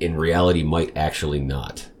in reality might actually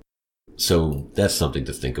not. So that's something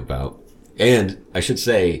to think about. And I should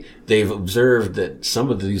say, they've observed that some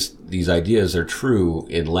of these ideas are true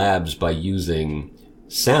in labs by using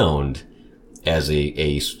sound as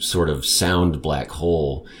a sort of sound black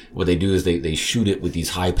hole. What they do is they shoot it with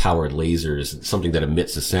these high-powered lasers, something that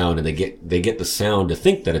emits a sound, and they get the sound to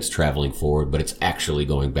think that it's traveling forward, but it's actually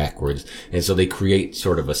going backwards. And so they create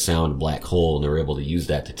sort of a sound black hole, and they're able to use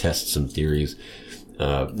that to test some theories.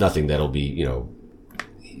 Nothing that'll be,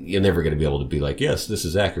 you're never going to be able to be like, yes, this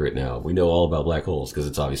is accurate now. We know all about black holes, because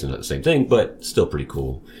it's obviously not the same thing, but still pretty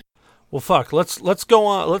cool. Well, fuck. Let's go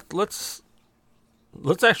on.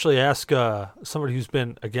 Let's actually ask somebody who's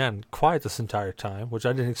been, again, quiet this entire time, which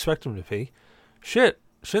I didn't expect him to be. Shit,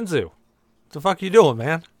 Shinzu, what the fuck are you doing,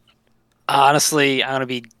 man? Honestly, I'm gonna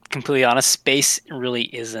be completely honest. Space really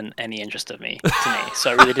isn't any interest of me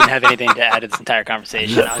so I really didn't have anything to add to this entire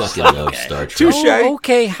conversation. I was fucking just like, love okay. Star Trek. Touche. Oh,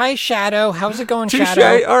 okay. Hi, Shadow. How's it going, Touche.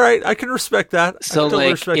 Shadow? All right, I can respect that. So,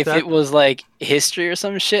 if it was like history or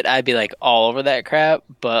some shit, I'd be like all over that crap.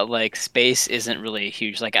 But like space isn't really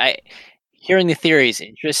huge. Like hearing the theories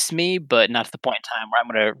interests me, but not to the point in time where I'm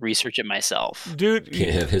going to research it myself. Dude, Can't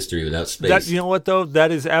have history without space. you know what though?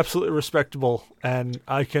 That is absolutely respectable, and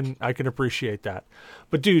I can appreciate that.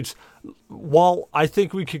 But dudes, while I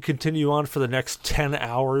think we could continue on for the next 10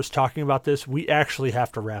 hours talking about this, we actually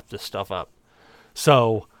have to wrap this stuff up.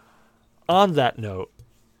 So, on that note,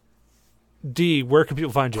 D, where can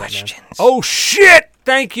people find you at, man? Oh shit!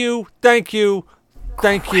 Thank you. Thank you.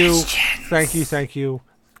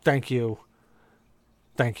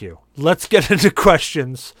 Let's get into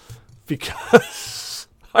questions, because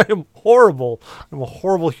I am horrible. I'm a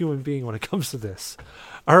horrible human being when it comes to this.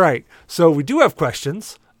 All right, so we do have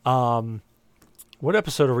questions. What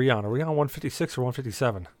episode are we on? Are we on 156 or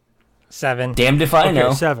 157? 7. Damned if I know.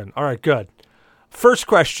 Okay, 7. All right, good. First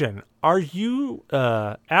question. Are you,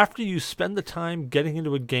 after you spend the time getting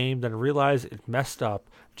into a game then realize it messed up,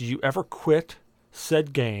 do you ever quit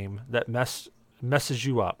said game that messes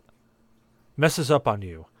up on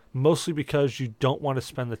you, mostly because you don't want to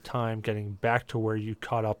spend the time getting back to where you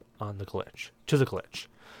caught up on the glitch?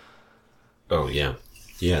 Oh, yeah.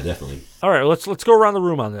 Yeah, definitely. All right, let's go around the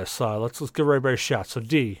room on this. Let's give everybody a shot. So,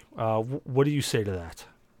 D, what do you say to that?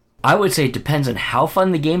 I would say it depends on how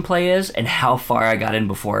fun the gameplay is and how far I got in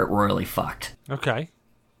before it royally fucked. Okay.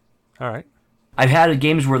 All right. I've had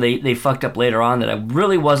games where they fucked up later on that I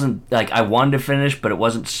really wasn't, like, I wanted to finish, but it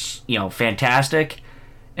wasn't, fantastic,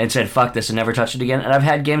 and said, fuck this, and never touched it again. And I've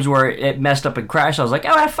had games where it messed up and crashed. I was like,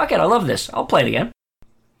 oh, fuck it, I love this. I'll play it again.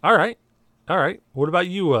 All right. What about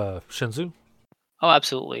you, Shinzu? Oh,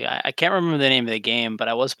 absolutely. I can't remember the name of the game, but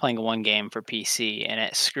I was playing one game for PC, and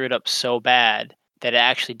it screwed up so bad that it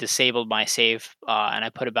actually disabled my save, and I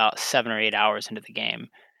put about 7 or 8 hours into the game.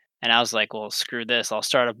 And I was like, well, screw this. I'll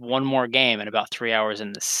start up one more game, and about 3 hours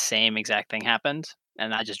in, the same exact thing happened,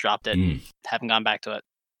 and I just dropped it. Haven't gone back to it.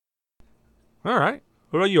 All right.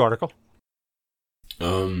 What about you, Article?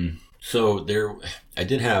 So I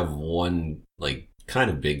did have one, like,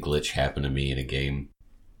 kind of big glitch happen to me in a game,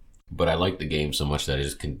 but I liked the game so much that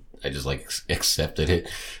I just accepted it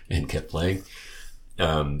and kept playing.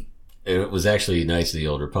 It was actually Knights of the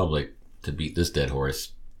Old Republic, to beat this dead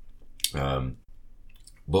horse.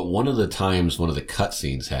 But one of the times, one of the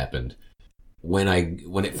cutscenes happened when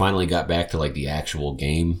it finally got back to like the actual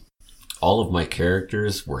game. All of my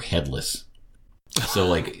characters were headless, so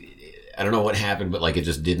like I don't know what happened, but like it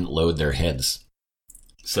just didn't load their heads.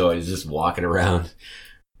 So I was just walking around,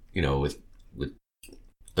 with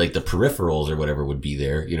like the peripherals or whatever would be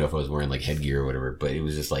there, if I was wearing like headgear or whatever. But it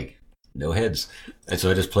was just like no heads, and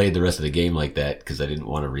so I just played the rest of the game like that because I didn't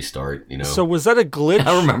want to restart. So was that a glitch?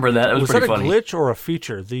 I remember that. It was pretty funny. Was that a glitch or a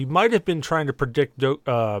feature? They might have been trying to predict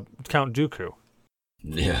Count Dooku.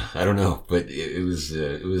 Yeah, I don't know, but it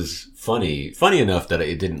was funny enough that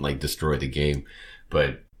it didn't like destroy the game,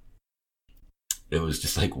 but it was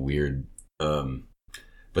just like weird.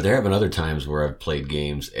 But there have been other times where I've played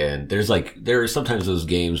games, and there are sometimes those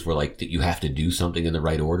games where like you have to do something in the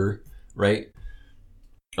right order, right?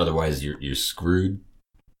 Otherwise, you're screwed.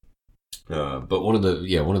 But one of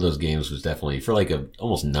those games was definitely for like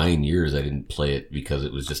almost 9 years. I didn't play it because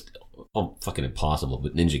it was just fucking impossible.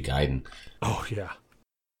 But Ninja Gaiden. Oh yeah.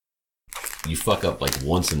 You fuck up like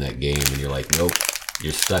once in that game, and you're like, nope,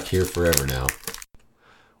 you're stuck here forever now.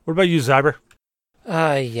 What about you, Zyber?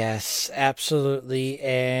 Yes, absolutely.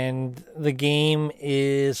 And the game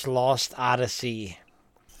is Lost Odyssey.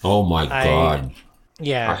 Oh my god.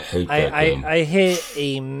 Yeah, I hate that game. I hit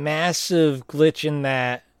a massive glitch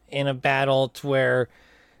in a battle to where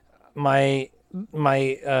my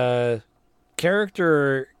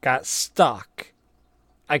character got stuck.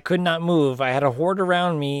 I could not move. I had a horde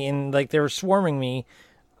around me, and like they were swarming me.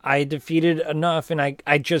 I defeated enough, and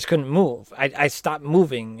I just couldn't move. I stopped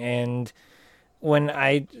moving, and when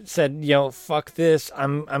I said, fuck this,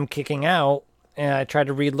 I'm kicking out, and I tried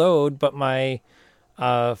to reload, but my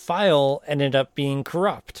file ended up being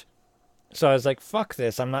corrupt. So I was like, fuck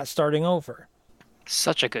this, I'm not starting over.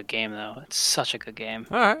 Such a good game, though. It's such a good game.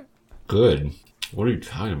 All right. Good. What are you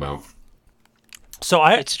talking about? So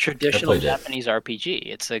it's a traditional Japanese RPG.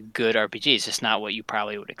 It's a good RPG. It's just not what you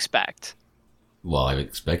probably would expect. Well, I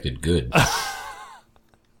expected good.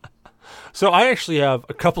 So I actually have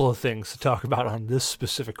a couple of things to talk about on this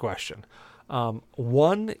specific question.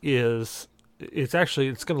 One is it's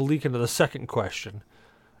going to leak into the second question.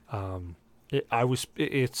 It's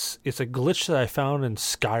a glitch that I found in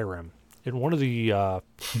Skyrim in one of the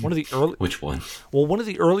early. Which one? Well, one of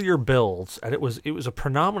the earlier builds, and it was a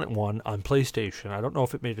predominant one on PlayStation. I don't know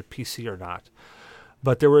if it made a PC or not,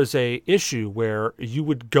 but there was a issue where you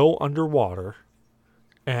would go underwater,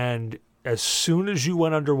 and as soon as you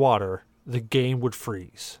went underwater, the game would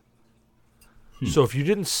freeze. So if you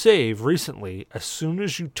didn't save recently, as soon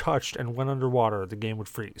as you touched and went underwater, the game would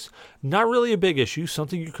freeze. Not really a big issue,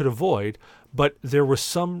 something you could avoid, but there were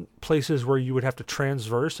some places where you would have to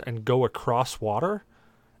transverse and go across water,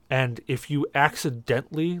 and if you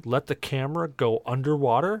accidentally let the camera go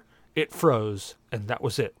underwater, it froze, and that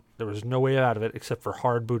was it. There was no way out of it except for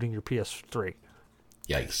hard booting your PS3.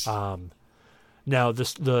 Yikes. Now,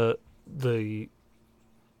 the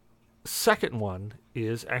second one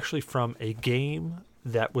is actually from a game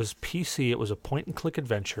that was PC. It was a point-and-click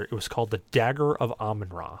adventure. It was called The Dagger of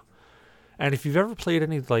Amun-Ra. And if you've ever played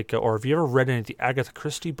any, or if you ever read any of the Agatha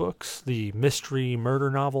Christie books, the mystery murder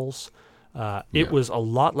novels, it was a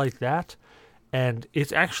lot like that. And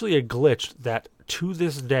it's actually a glitch that, to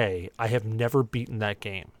this day, I have never beaten that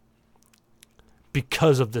game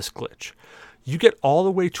because of this glitch. You get all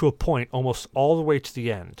the way to a point, almost all the way to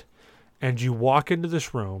the end, and you walk into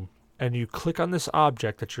this room, and you click on this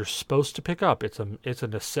object that you're supposed to pick up. It's a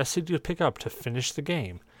necessity to pick up to finish the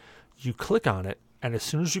game. You click on it, and as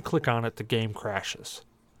soon as you click on it, the game crashes.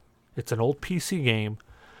 It's an old PC game,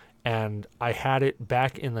 and I had it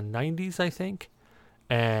back in the 90s, I think,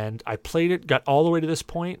 And I played it, got all the way to this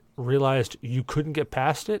point, realized you couldn't get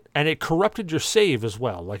past it, and it corrupted your save as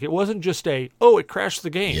well. Like, it wasn't just it crashed the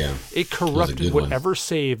game. Yeah, it corrupted whatever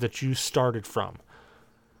save that you started from.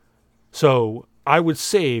 So I would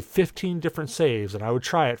save 15 different saves, and I would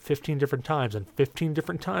try it 15 different times, and 15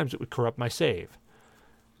 different times it would corrupt my save.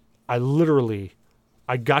 I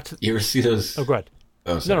got to... You ever see those... Oh, go ahead.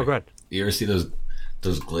 Oh, sorry. No, go ahead. You ever see those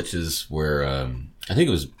glitches where... I think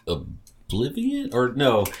it was... Oblivion? Or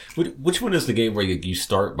no, which one is the game where you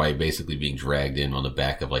start by basically being dragged in on the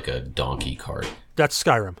back of like a donkey cart? That's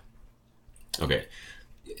Skyrim. Okay.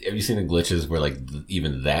 Have you seen the glitches where like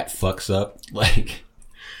even that fucks up? Like,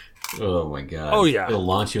 oh my god. Oh yeah. It'll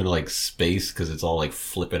launch you into like space because it's all like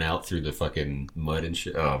flipping out through the fucking mud and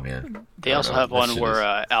shit. Oh man. They also have one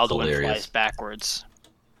where Alduin flies backwards.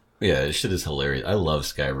 Yeah, this shit is hilarious. I love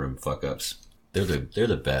Skyrim fuck ups. They're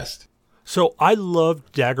the best. So I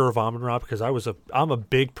loved Dagger of Amun-Ra because I'm a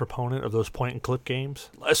big proponent of those point and click games,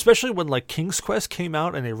 especially when like King's Quest came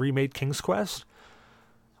out and they remade King's Quest.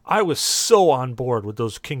 I was so on board with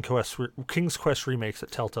those King's Quest remakes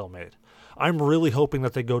that Telltale made. I'm really hoping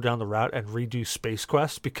that they go down the route and redo Space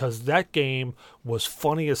Quest because that game was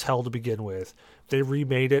funny as hell to begin with. They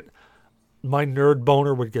remade it. My nerd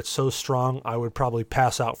boner would get so strong I would probably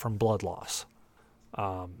pass out from blood loss.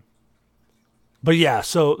 But yeah,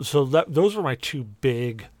 so those were my two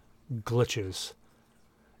big glitches,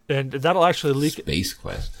 and that'll actually leak. Space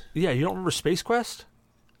Quest. Yeah, you don't remember Space Quest?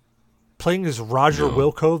 Playing as Roger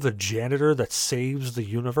Wilco, the janitor that saves the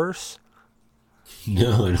universe.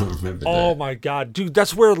 No, I don't remember that. Oh my god, dude,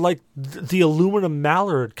 that's where like the aluminum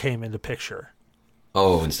mallard came into picture.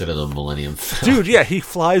 Oh, instead of the Millennium Falcon. Dude, yeah, he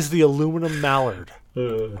flies the aluminum mallard.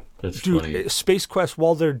 That's Dude, funny. Space Quest,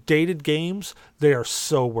 while they're dated games, they are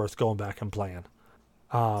so worth going back and playing.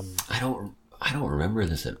 I don't remember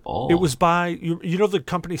this at all. It was by you know the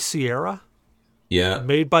company Sierra? Yeah.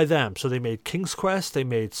 Made by them. So they made King's Quest, they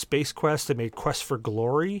made Space Quest, they made Quest for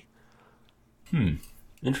Glory.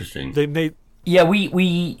 Interesting. They made Yeah,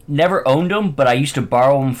 we never owned them, but I used to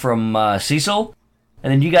borrow them from Cecil,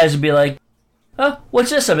 and then you guys would be like, "Oh,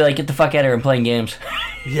 what's this?" I'd be like, "Get the fuck out of here! I'm playing games."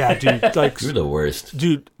 Yeah, dude, like You're the worst.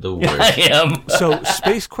 dude. The worst. I am. So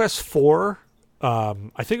Space Quest 4,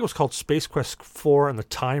 I think it was called Space Quest 4 and the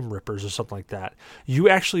Time Rippers or something like that. You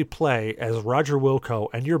actually play as Roger Wilco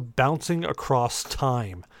and you're bouncing across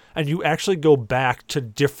time. And you actually go back to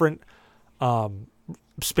different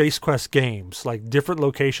Space Quest games, like different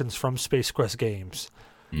locations from Space Quest games.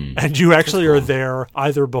 And you actually are there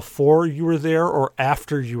either before you were there or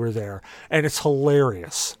after you were there. And it's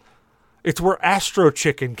hilarious. It's where Astro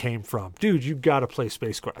Chicken came from. Dude, you got to play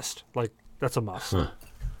Space Quest. Like, that's a must. Huh.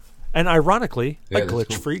 And ironically, Yeah, a that's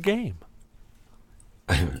glitch-free game.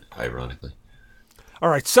 Ironically. All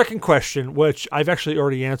right, second question, which I've actually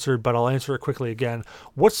already answered, but I'll answer it quickly again.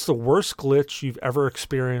 What's the worst glitch you've ever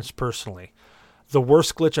experienced personally? The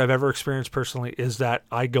worst glitch I've ever experienced personally is that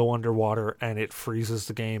I go underwater and it freezes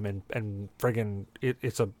the game and friggin'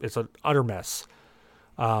 it's an utter mess.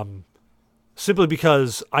 Simply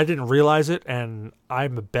because I didn't realize it and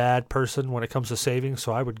I'm a bad person when it comes to saving,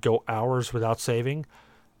 so I would go hours without saving.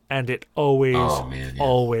 And it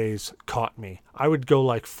always caught me. I would go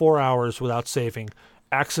like 4 hours without saving,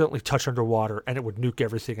 accidentally touch underwater, and it would nuke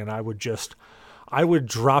everything. And I would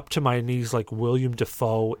drop to my knees like William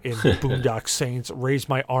Dafoe in Boondock Saints, raise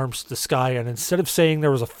my arms to the sky, and instead of saying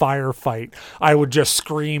there was a firefight, I would just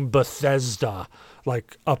scream Bethesda,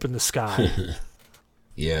 like up in the sky.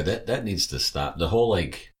 Yeah, that needs to stop. The whole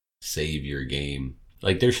like save your game,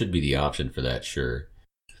 like there should be the option for that, sure,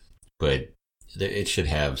 but it should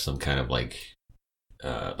have some kind of like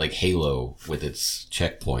Halo with its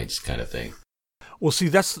checkpoints kind of thing. Well, see,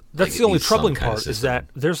 that's Like, the only needs some troubling kind of part is system. that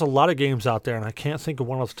there's a lot of games out there, and I can't think of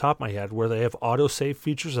one off the top of my head where they have autosave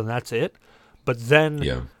features and that's it. But then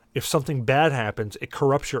Yeah. if something bad happens, it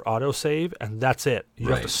corrupts your autosave and that's it. You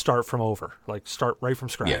have to Right. start from over, like start right from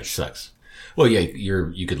scratch. Yeah, it sucks. Well, yeah,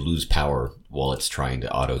 you could lose power while it's trying to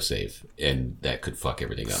autosave, and that could fuck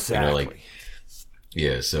everything up. Exactly. You know, like,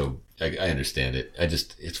 yeah, so I understand it.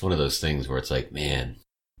 It's one of those things where it's like, man,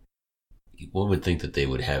 one would think that they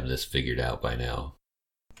would have this figured out by now.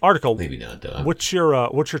 Article. Maybe not, though. What's your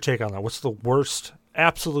take on that? What's the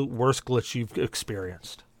absolute worst glitch you've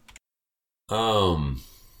experienced?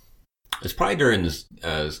 It's probably during this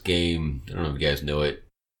game. I don't know if you guys know it,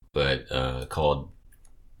 but called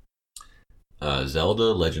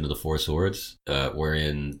Zelda: Legend of the Four Swords,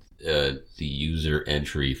 wherein the user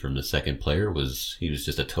entry from the second player was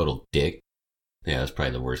just a total dick. Yeah, that's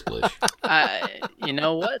probably the worst glitch. You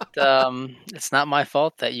know what? It's not my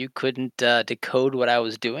fault that you couldn't decode what I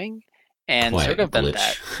was doing. and Quiet circumvent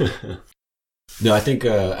that. glitch. No, I think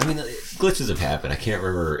glitches have happened. I can't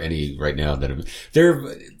remember any right now that have.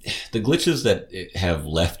 The glitches that have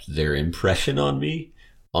left their impression on me.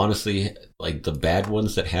 Honestly, like the bad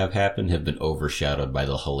ones that have happened have been overshadowed by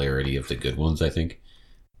the hilarity of the good ones, I think.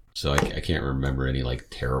 So I can't remember any like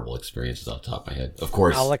terrible experiences off the top of my head. Of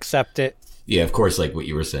course, I'll accept it. yeah, of course, like what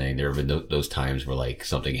you were saying, there have been those times where like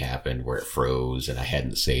something happened where it froze and I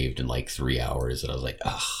hadn't saved in like 3 hours and I was like,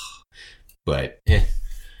 ugh. But,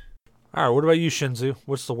 All right, what about you, Shinzu?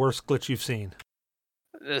 What's the worst glitch you've seen?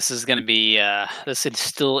 This is going to be, this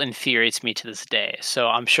still infuriates me to this day. So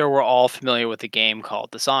I'm sure we're all familiar with a game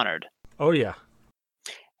called Dishonored. Oh, yeah.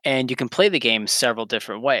 And you can play the game several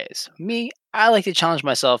different ways. Me, I like to challenge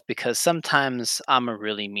myself because sometimes I'm a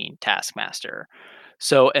really mean taskmaster.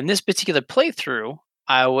 So in this particular playthrough,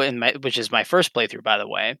 which is my first playthrough, by the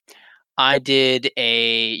way, I did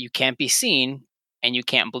a you can't be seen and you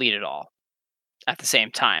can't bleed at all at the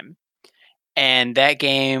same time. And that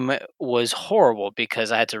game was horrible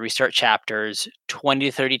because I had to restart chapters 20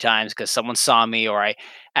 to 30 times because someone saw me or I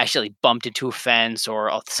actually bumped into a fence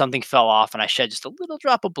or something fell off and I shed just a little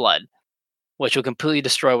drop of blood, which will completely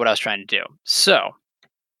destroy what I was trying to do. So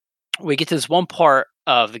we get to this one part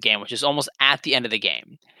of the game, which is almost at the end of the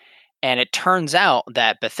game. And it turns out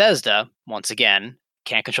that Bethesda, once again,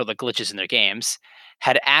 can't control the glitches in their games,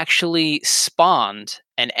 had actually spawned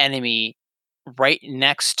an enemy right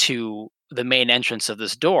next to the main entrance of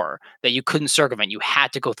this door that you couldn't circumvent. You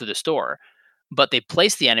had to go through this door. But they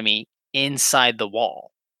placed the enemy inside the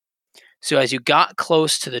wall. So as you got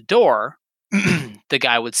close to the door, the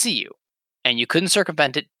guy would see you. And you couldn't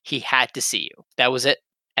circumvent it. He had to see you. That was it.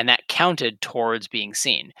 And that counted towards being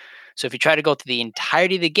seen. So if you try to go through the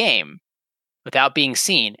entirety of the game without being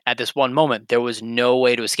seen at this one moment, there was no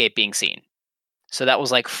way to escape being seen. So that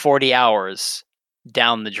was like 40 hours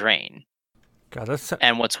down the drain. God, that's...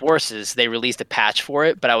 And what's worse is they released a patch for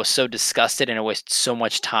it, but I was so disgusted and it wasted so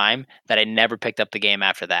much time that I never picked up the game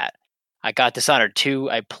after that. I got Dishonored 2,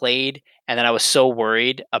 I played, and then I was so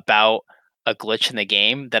worried about a glitch in the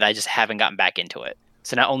game that I just haven't gotten back into it.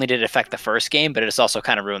 So not only did it affect the first game, but it has also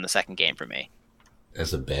kind of ruined the second game for me.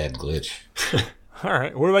 that's a bad glitch. All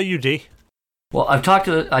right, what about you, D? Well, I talked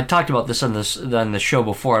about this on the show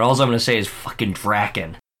before, and all I'm going to say is fucking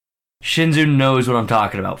Draken. Shinzu knows what I'm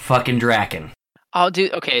talking about. Fucking Draken. Oh,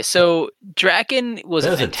 dude. Okay, so Draken was That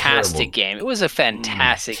a was a fantastic terrible- game. It was a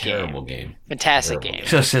fantastic Terrible game. game. Fantastic Terrible game.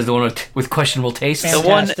 So says the one with questionable tastes. The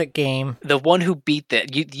one- Fantastic game. The one who beat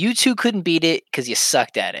that. You two couldn't beat it because you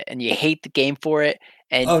sucked at it and you hate the game for it.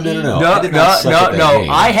 And Oh, no. No, I did not suck at that game.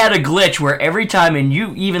 I had a glitch where every time, and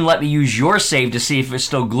you even let me use your save to see if it's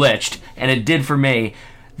still glitched, and it did for me.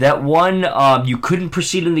 That one, you couldn't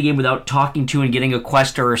proceed in the game without talking to and getting a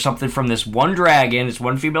quest or something from this one dragon, this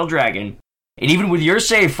one female dragon. And even with your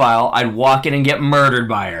save file, I'd walk in and get murdered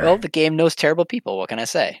by her. Well, the game knows terrible people. What can I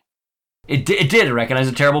say? It did. It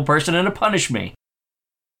recognized a terrible person and it punished me.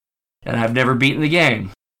 And I've never beaten the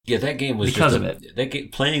game. Yeah, that game was Because just of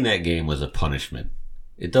it. Playing that game was a punishment.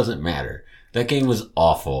 It doesn't matter. That game was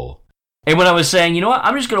awful. And when I was saying, you know what,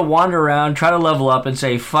 I'm just going to wander around, try to level up, and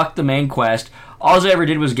say, fuck the main quest, all I ever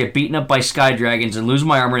did was get beaten up by sky dragons and lose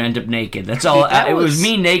my armor and end up naked. That's all. Dude, It was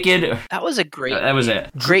me naked. That was a great. That was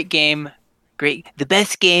it. Great game. Great. The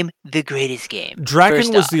best game. The greatest game. Dragon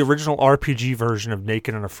First was off. the original RPG version of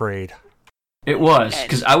Naked and Afraid. It was,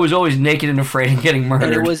 because I was always naked and afraid of getting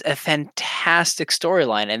murdered. And it was a fantastic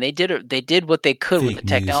storyline, and they did what they could with the Fake news.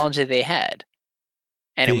 technology they had,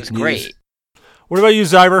 and it Fake was news. great. What about you,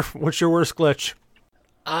 Zyber? What's your worst glitch?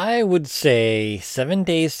 I would say 7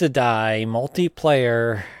 Days to Die,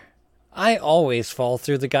 multiplayer. I always fall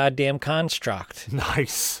through the goddamn construct.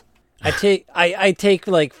 Nice. I take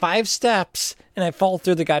like 5 steps and I fall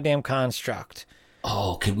through the goddamn construct.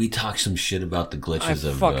 Oh, can we talk some shit about the I glitches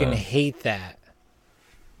of fucking hate that.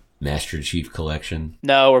 Master Chief Collection?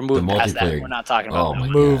 No, we're moving past that. multiplayer- We're not talking about Oh that. my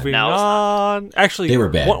Moving No, it's on. Actually, They were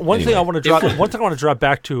bad. One thing Anyway. I want to drop. One thing I want to drop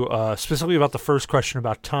back to specifically about the first question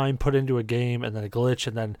about time put into a game and then a glitch,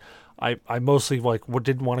 and then I mostly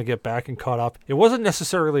didn't want to get back and caught up. It wasn't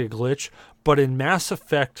necessarily a glitch, but in Mass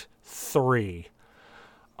Effect 3,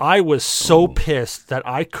 I was so pissed that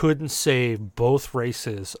I couldn't save both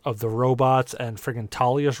races of the robots and friggin'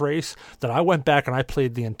 Talia's race that I went back and I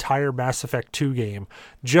played the entire Mass Effect 2 game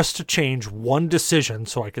just to change one decision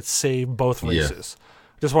so I could save both races.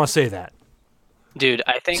 Just want to say that. Dude,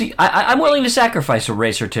 I think See, I'm willing to sacrifice a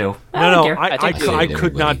race or two. No, care. I think could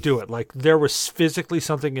everybody. not do it. Like, there was physically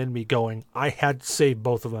something in me going, I had to save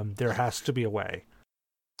both of them. There has to be a way.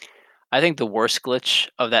 the worst glitch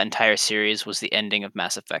of that entire series was the ending of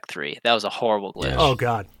Mass Effect 3. That was a horrible glitch. Yeah. Oh,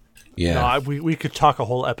 God. Yeah. No, we could talk a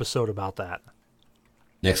whole episode about that.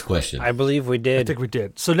 Next question. I believe we I did. think we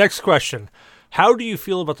did. So next question. How do you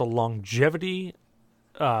feel about the longevity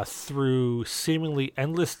through seemingly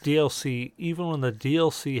endless DLC, even when the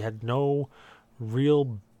DLC had no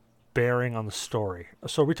real bearing on the story?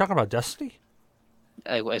 So are we talking about Destiny?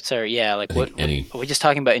 Sorry, yeah. Like, what are we just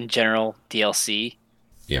talking about in general DLC?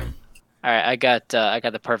 Yeah. All right, I got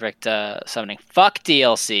the perfect summoning. Fuck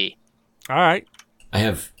DLC. All right. I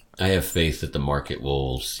have faith that the market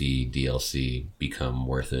will see DLC become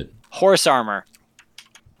worth it. Horse armor.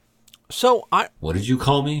 So What did you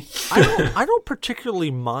call me? I don't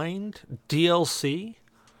particularly mind DLC,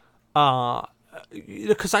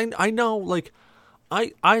 because I know, like,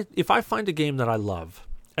 I if I find a game that I love,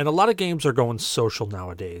 and a lot of games are going social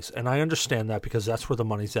nowadays, and I understand that because that's where the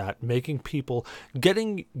money's at. Making people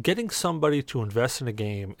getting somebody to invest in a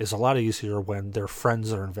game is a lot easier when their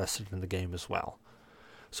friends are invested in the game as well.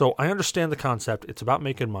 So I understand the concept. It's about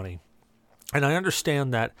making money. And I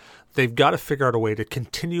understand that they've got to figure out a way to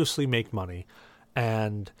continuously make money,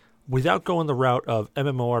 and without going the route of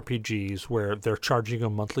MMORPGs where they're charging a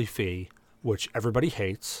monthly fee, which everybody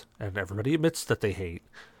hates and everybody admits that they hate.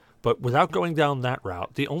 But without going down that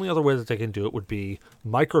route, the only other way that they can do it would be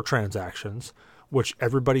microtransactions, which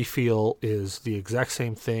everybody feel is the exact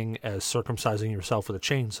same thing as circumcising yourself with a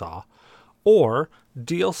chainsaw, or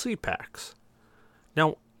DLC packs.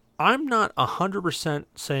 Now, I'm not 100%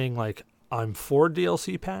 saying, like, I'm for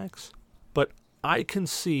DLC packs, but I can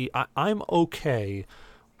see I'm okay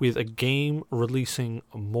with a game releasing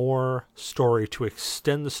more story to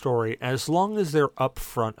extend the story as long as they're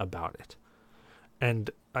upfront about it. And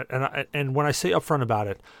when I say upfront about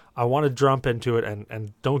it, I want to jump into it,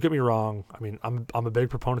 and don't get me wrong. I mean, I'm a big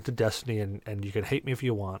proponent to Destiny, and you can hate me if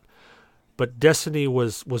you want. But Destiny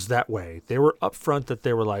was that way. They were upfront that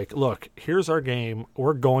they were like, look, here's our game.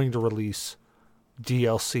 We're going to release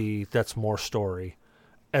DLC that's more story.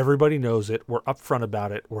 Everybody knows it. We're upfront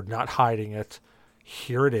about it. We're not hiding it.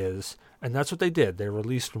 Here it is. And that's what they did. They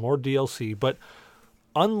released more DLC. But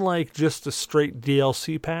unlike just the straight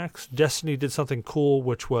DLC packs, Destiny did something cool,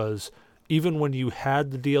 which was even when you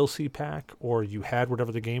had the DLC pack or you had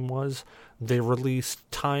whatever the game was, they released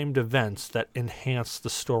timed events that enhanced the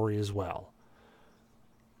story as well,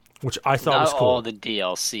 which I thought was cool. Not all the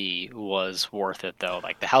DLC was worth it, though.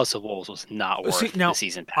 Like, the House of Wolves was not worth the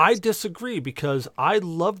season pass. I disagree, because I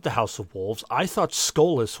loved the House of Wolves. I thought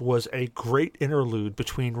Skolas was a great interlude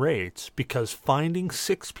between raids, because finding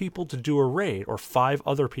 6 people to do a raid or 5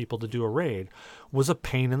 other people to do a raid was a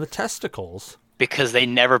pain in the testicles. Because they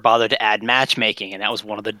never bothered to add matchmaking, and that was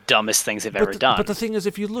one of the dumbest things they've ever done. But the thing is,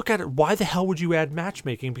 if you look at it, why the hell would you add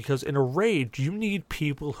matchmaking? Because in a raid, you need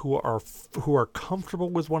people who are comfortable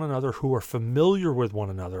with one another, who are familiar with one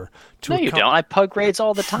another. No, you don't. I pug raids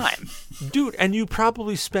all the time. Dude, and you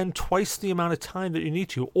probably spend twice the amount of time that you need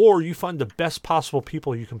to, or you find the best possible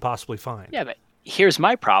people you can possibly find. Yeah, but here's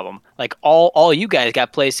my problem. Like, all you guys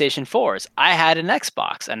got PlayStation 4s. I had an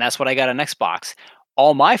Xbox, and that's what I got an Xbox.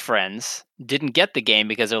 All my friends didn't get the game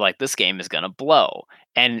because they're like, this game is going to blow.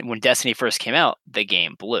 And when Destiny first came out, the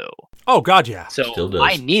game blew. Oh, God, yeah. So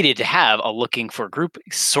I needed to have a looking for group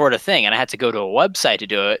sort of thing. And I had to go to a website to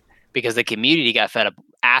do it because the community got fed up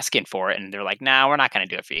asking for it. And they're like, nah, we're not going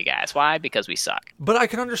to do it for you guys. Why? Because we suck. But I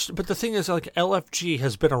can understand. But the thing is, like, LFG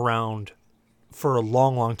has been around for a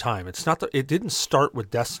long, long time. It's not it didn't start with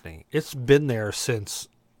Destiny. It's been there since...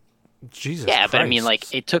 Jesus Christ. But I mean,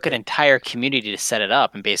 like, it took an entire community to set it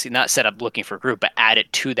up, and basically not set up looking for a group, but add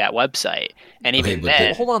it to that website. And even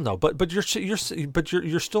then, hold on though, but you're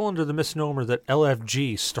still under the misnomer that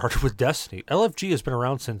LFG started with Destiny. LFG has been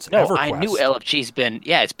around since EverQuest. I knew LFG's been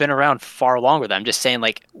it's been around far longer than I'm just saying.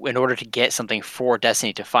 Like, in order to get something for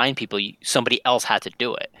Destiny to find people, somebody else had to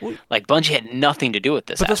do it. Like, Bungie had nothing to do with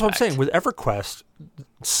this. But that's what I'm saying. With EverQuest,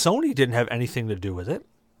 Sony didn't have anything to do with it.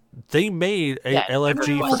 They made a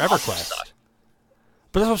LFG for EverQuest.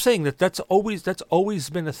 But that's what I'm saying, that's always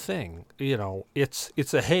been a thing. You know,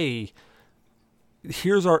 it's a, hey,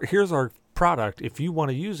 here's our product. If you want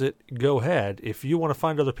to use it, go ahead. If you want to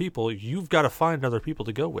find other people, you've got to find other people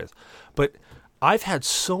to go with. But I've had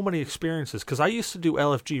so many experiences, because I used to do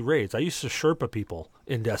LFG raids. I used to Sherpa people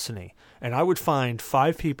in Destiny, and I would find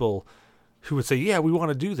 5 people who would say, yeah, we want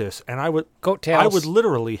to do this, and I would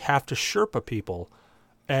literally have to Sherpa people.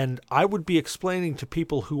 And I would be explaining to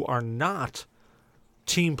people who are not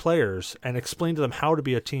team players and explain to them how to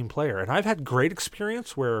be a team player. And I've had great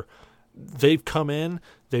experience where they've come in,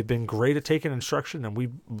 they've been great at taking instruction, and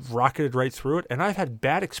we've rocketed right through it. And I've had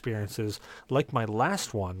bad experiences, like my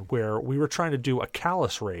last one, where we were trying to do a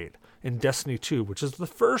Callus raid in Destiny 2, which is the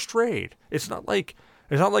first raid. It's not like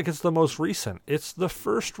It's not like it's the most recent. It's the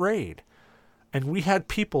first raid. And we had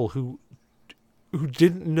people who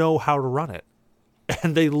didn't know how to run it.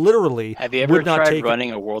 And they literally Have you ever would not tried take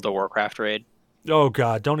running a World of Warcraft raid? Oh,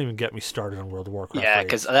 God, don't even get me started on World of Warcraft. Yeah,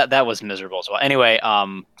 because that was miserable as well. Anyway,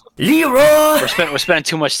 Leroy! we're spending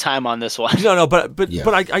too much time on this one. No, but Yeah.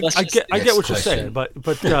 I Let's get just- I get what you're Next saying. But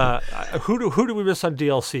who do we miss on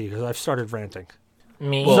DLC? Because I've started ranting.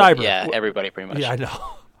 Me. Well, Zyber. Yeah, everybody pretty much. Yeah, I know.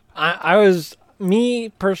 I was me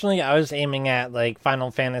personally. I was aiming at like Final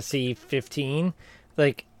Fantasy 15.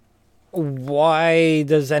 Like, why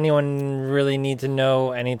does anyone really need to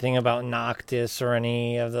know anything about Noctis or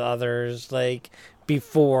any of the others? Like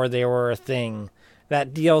before they were a thing.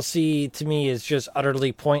 That DLC to me is just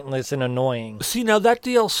utterly pointless and annoying. See, now that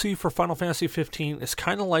DLC for Final Fantasy 15 is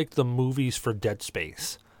kind of like the movies for Dead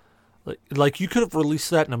Space. Like you could have released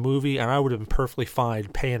that in a movie, and I would have been perfectly fine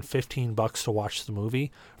paying $15 to watch the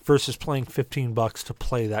movie versus paying $15 to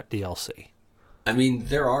play that DLC. I mean,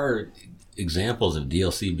 there are examples of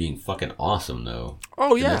DLC being fucking awesome, though.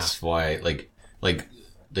 Oh, And yeah. that's why, like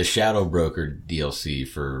the Shadow Broker DLC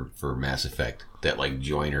for Mass Effect, that like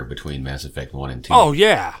joiner between Mass Effect 1 and 2. Oh,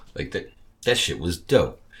 yeah. Like that shit was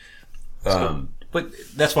dope. But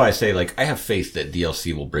that's why I say, like, I have faith that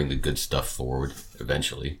DLC will bring the good stuff forward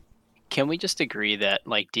eventually. Can we just agree that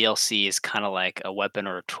like DLC is kind of like a weapon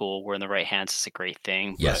or a tool where in the right hands it's a great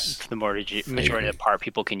thing? Yes. But for the majority of the part,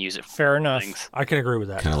 people can use it for Fair enough. things. I can agree with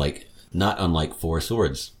that. Kind of like, not unlike Four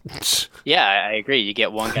Swords. Yeah, I agree. You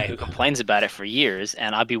get one guy who complains about it for years,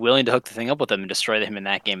 and I'd be willing to hook the thing up with him and destroy him in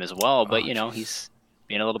that game as well. But he's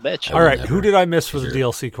being a little bitch. All right, never. who did I miss for the You're-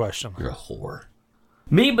 DLC question? You're a whore.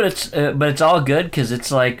 Me, but it's all good because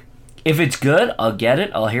it's like, if it's good, I'll get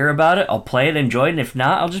it, I'll hear about it, I'll play it, enjoy it, and if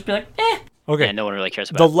not, I'll just be like, eh. Okay. Yeah, no one really cares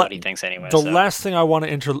The about la- what he thinks anyway. The so. last thing I want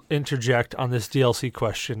to interject on this DLC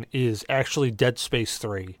question is actually Dead Space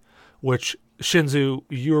 3, which, Shinzu,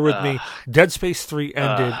 you were with me. Dead Space 3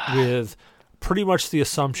 ended with pretty much the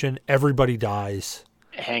assumption everybody dies.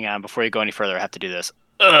 Hang on, before you go any further, I have to do this.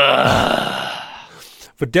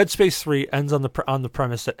 But Dead Space 3 ends on the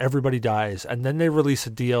premise that everybody dies, and then they release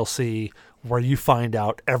a DLC where you find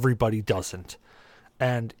out everybody doesn't.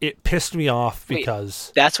 And it pissed me off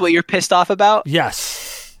because... That's what you're pissed off about?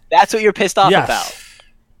 Yes. That's what you're pissed off Yes.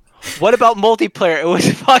 about? What about multiplayer? It was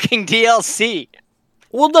fucking DLC.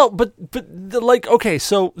 Well, no, but like, okay,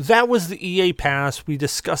 so that was the EA Pass. We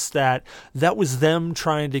discussed that. That was them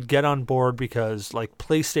trying to get on board because, like,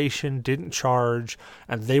 PlayStation didn't charge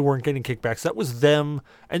and they weren't getting kickbacks. That was them,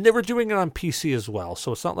 and they were doing it on PC as well.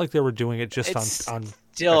 So it's not like they were doing it just It's on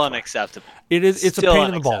Still unacceptable. It's a Still pain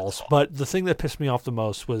in the balls. unacceptable. But the thing that pissed me off the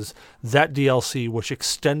most was that DLC, which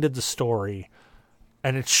extended the story,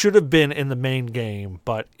 and it should have been in the main game,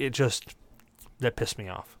 but that pissed me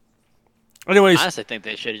off. Anyways, I honestly think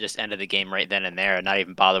they should have just ended the game right then and there and not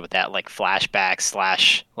even bother with that like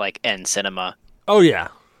flashback / like end cinema. oh yeah.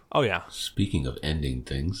 Speaking of ending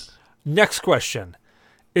things, Next question: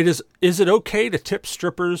 Is it okay to tip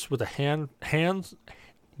strippers with hands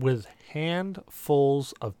full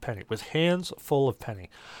of penny?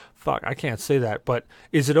 Fuck, I can't say that. But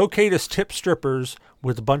is it okay to tip strippers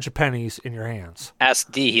with a bunch of pennies in your hands?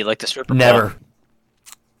 Ask D. He liked a stripper. Never.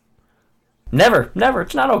 Never.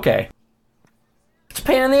 It's not okay. It's a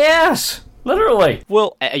pain in the ass. Literally.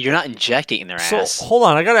 Well, You're not injecting in their so ass. hold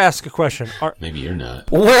on. I got to ask a question. maybe you're not.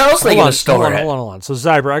 Where else are they Hold going on, to store it? hold on. So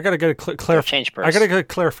Zyber, I got to get a Change purse. I got to get a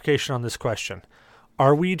clarification on this question.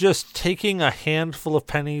 Are we just taking a handful of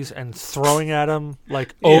pennies and throwing at them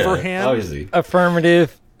like overhand? Obviously.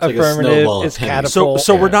 Affirmative. like a Affirmative. snowball of It's pennies. So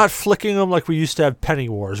catapult. we're Yeah. not flicking them like we used to have penny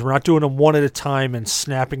wars. We're not doing them one at a time and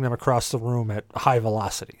snapping them across the room at high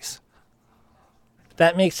velocities.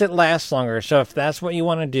 That makes it last longer. So if that's what you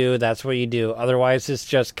want to do, that's what you do. Otherwise, it's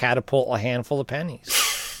just catapult a handful of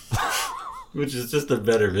pennies. Which is just a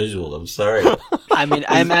better visual. I'm sorry. I mean,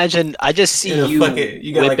 I just see you You got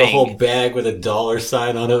like a whipping. whole bag with a dollar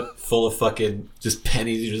sign on it, full of fucking just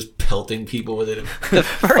pennies. You're just pelting people with it. The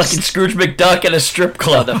Fucking first, Scrooge McDuck at a strip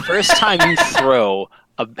club. the first time you throw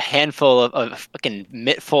a handful of a fucking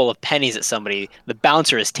mitt full of pennies at somebody, the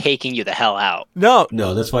bouncer is taking you the hell out. No,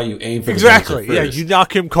 No, that's why you aim for exactly. the Yeah, bouncer you first.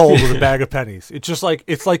 knock him cold with a bag of pennies. It's just like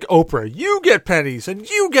Oprah. You get pennies and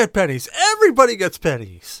you get pennies. Everybody gets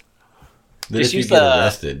pennies. Then Just if you use get the-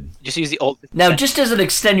 arrested, Just use the old. Now, just as an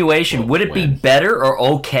extenuation, would it be when? better or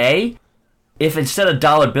okay if instead of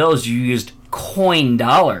dollar bills you used coin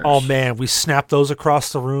dollars? Oh man, we snap those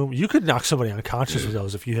across the room. You could knock somebody unconscious with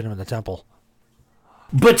those if you hit him in the temple.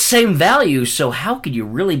 But same value, so how could you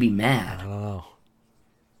really be mad? I don't know.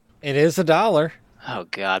 It is $1. Oh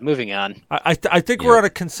God, moving on. I think we're on a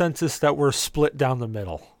consensus that we're split down the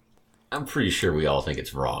middle. I'm pretty sure we all think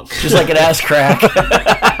it's wrong. Just like an ass crack.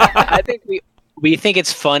 I think we think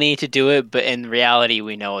it's funny to do it, but in reality,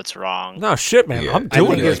 we know it's wrong. No shit, man. Yeah. I'm I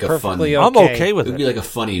doing think it. it's perfectly I'm okay with It'd it. be like a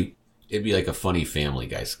funny. It'd be like a funny Family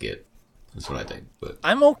Guy skit. That's what I think. But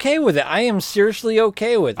I'm okay with it. I am seriously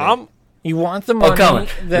okay with it. You want the Oh, money, come on.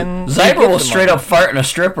 then you Zyber get will the straight money. up fart in a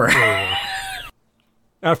stripper.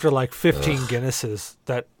 After like 15 Guinnesses,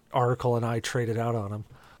 that article and I traded out on him.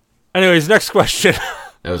 Anyways, next question.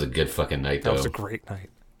 that was a good fucking night, though. That was a great night.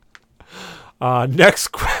 Next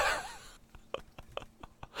question.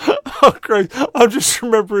 Oh, Christ. I'm just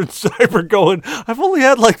remembering Cyber going, I've only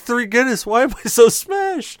had like 3 Guinness. Why am I so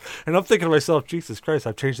smashed? And I'm thinking to myself, Jesus Christ,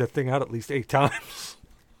 I've changed that thing out at least 8 times.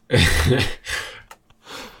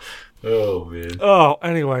 Oh, man. Oh,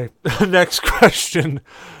 anyway. Next question.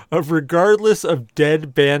 Regardless of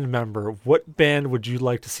dead band member, what band would you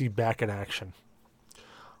like to see back in action?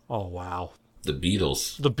 Oh, wow. The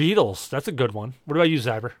Beatles. The Beatles. That's a good one. What about you,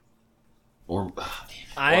 Cyber? Or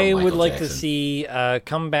I would Michael like to Jackson. see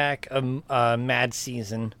comeback Mad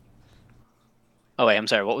Season. Oh wait, I'm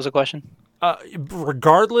sorry. What was the question?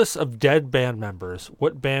 Regardless of dead band members,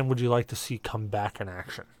 what band would you like to see come back in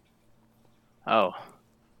action? Oh,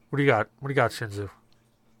 What do you got? What do you got, Shinzu?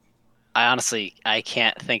 I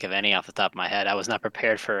can't think of any off the top of my head. I was not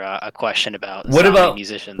prepared for a question about What zombie about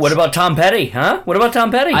musicians. What about Tom Petty? Huh? What about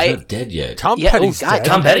Tom Petty? He's not dead yet. Tom Yeah, Petty's oh God, dead.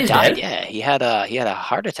 Tom Petty's died. dead. Yeah, he had a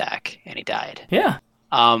heart attack and he died. Yeah.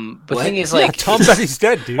 But the What? thing is, Yeah, like, Tom Petty's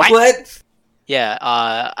dead, dude. What? yeah.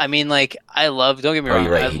 I mean, like, I love. Don't get me Oh, wrong.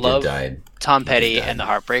 you're right. I He love did die. Tom He Petty did die. and the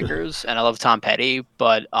Heartbreakers, and I love Tom Petty,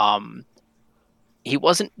 but he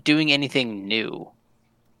wasn't doing anything new.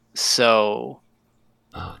 So,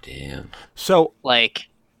 Oh, damn. So, like,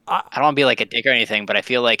 I don't want to be like a dick or anything, but I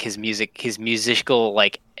feel like his musical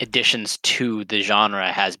like additions to the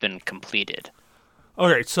genre has been completed.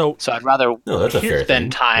 okay, so So I'd rather No, that's a fair thing.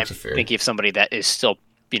 spend time That's a fair. thinking of somebody that is still,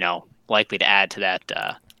 likely to add to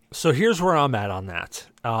that. So here's where I'm at on that.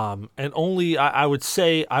 And only I would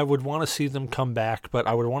say I would want to see them come back, but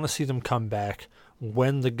I would want to see them come back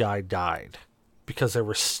when the guy died, because they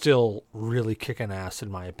were still really kicking ass,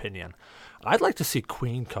 in my opinion. I'd like to see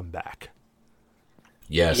Queen come back.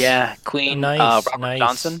 Yes. Yeah, Queen, Nice, Robert nice.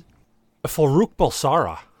 Johnson, Farouk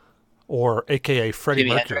Balsara, or AKA Freddie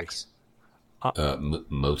Jimi Mercury. Hendrix.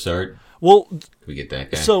 Mozart. Well, Can we get that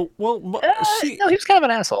guy? see, No, he was kind of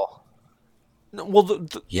an asshole. well,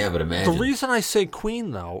 yeah, but imagine. the reason I say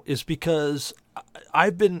Queen though is because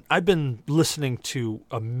I've been listening to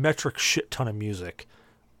a metric shit ton of music,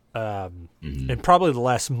 and probably the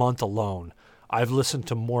last month alone, I've listened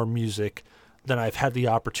to more music than I've had the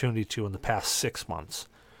opportunity to in the past 6 months,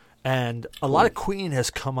 and a lot of Queen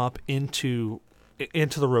has come up into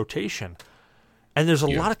the rotation, and there's a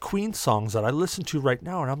lot of Queen songs that I listen to right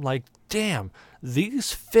now, and I'm like, damn,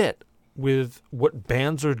 these fit with what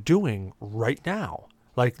bands are doing right now.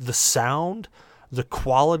 Like the sound, the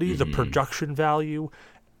quality, the production value,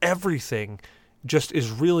 everything just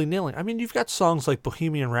is really nailing. I mean, you've got songs like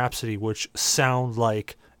Bohemian Rhapsody, which sound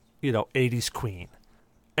like, 80s Queen.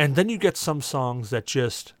 And then you get some songs that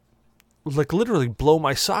just, like, literally blow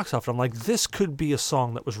my socks off. And I'm like, this could be a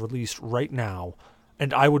song that was released right now,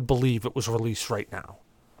 and I would believe it was released right now.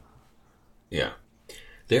 Yeah.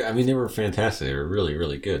 They were fantastic. They were really,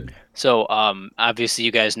 really good. So, obviously,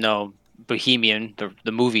 you guys know Bohemian,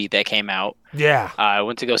 the movie that came out. Yeah. I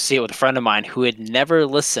went to go see it with a friend of mine who had never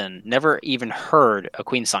even heard a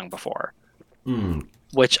Queen song before.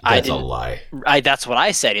 Which I That's a didn't. lie. That's what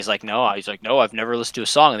I said. He's like, no. I've never listened to a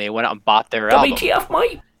song. And they went out and bought their album, WTF,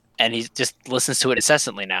 mate? and he just listens to it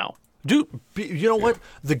incessantly now. Dude, you know what?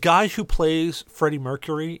 The guy who plays Freddie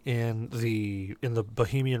Mercury in the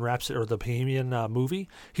Bohemian Rhapsody or the Bohemian movie,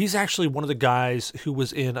 he's actually one of the guys who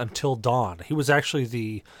was in Until Dawn. He was actually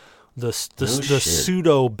the shit.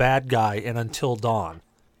 pseudo bad guy in Until Dawn.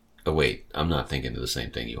 Oh, wait. I'm not thinking of the same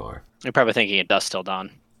thing you are. You're probably thinking it does still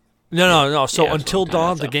dawn. No. So Yeah, that's Until what I'm kinda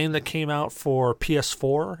Dawn, the thought. game that came out for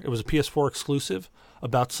PS4, it was a PS4 exclusive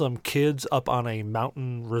about some kids up on a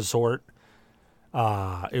mountain resort.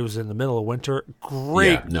 It was in the middle of winter.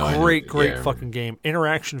 Great Yeah, fucking game.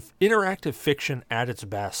 Interactive fiction at its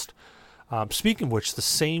best. Speaking of which, the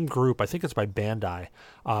same group, I think it's by Bandai,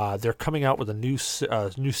 they're coming out with a new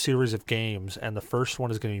series of games, and the first one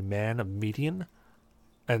is going to be Man of Median,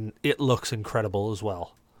 and it looks incredible as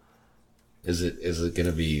well. Is it going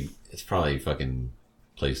to be... It's probably fucking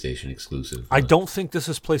PlayStation exclusive. I don't think this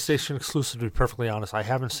is PlayStation exclusive, to be perfectly honest. I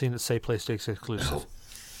haven't seen it say PlayStation exclusive.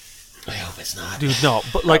 I hope it's not. Dude, no.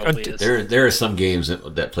 But like, Probably is. There are some games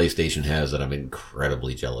that PlayStation has that I'm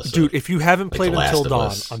incredibly jealous of. dude, if you haven't Like played The Last Until of Dawn,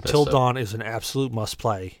 Us, that Until stuff. Dawn is an absolute must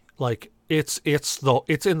play. Like it's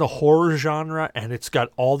in the horror genre, and it's got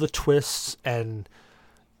all the twists, and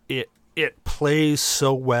it plays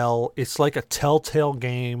so well. It's like a Telltale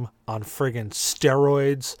game on friggin'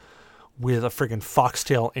 steroids with a friggin'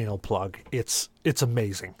 foxtail anal plug. It's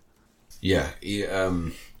amazing. Yeah,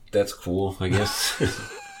 that's cool, I guess.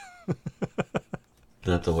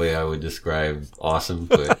 Not the way I would describe awesome,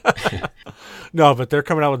 but No, but they're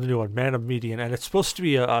coming out with a new one, Man of Median, and it's supposed to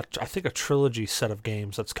be I think a trilogy set of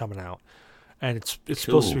games that's coming out, and it's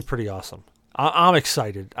supposed to be pretty awesome. I'm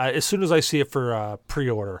excited. As soon as I see it for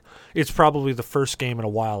pre-order, it's probably the first game in a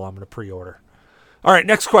while I'm going to pre-order. All right,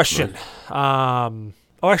 next question.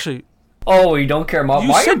 Actually, Oh, you don't care about you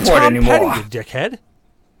my said report Tom anymore. Petty, you dickhead.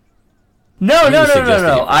 No. suggested it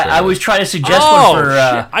for I was trying to suggest Oh, one for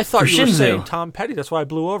shit. I thought for you were Shinzu. saying Tom Petty. That's why I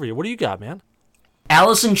blew over you. What do you got, man?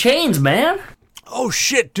 Alice in Chains, man. Oh,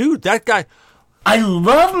 shit, dude. That guy. I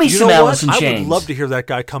love me You some know Alice what? in Chains. I would love to hear that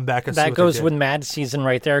guy come back and see That what goes they did. with Mad Season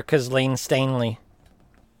right there, because Lane Stanley.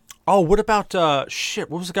 Oh, what about, what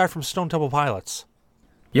was the guy from Stone Temple Pilots?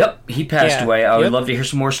 Yep, he passed Yeah, away. I would yep. love to hear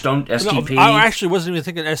some more Stone STP. No, I actually wasn't even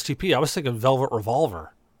thinking STP. I was thinking Velvet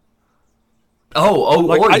Revolver. Yeah. Don't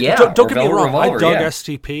or get me Velvet wrong. Revolver, I dug yeah.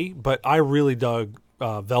 STP, but I really dug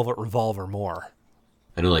Velvet Revolver more.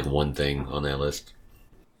 I know like one thing on that list.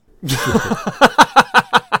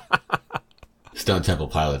 Stone Temple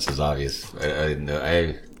Pilots is obvious. I didn't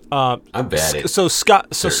know. I'm bad at So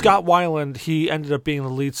Scott certain- Weiland, he ended up being the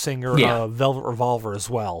lead singer Yeah. of Velvet Revolver as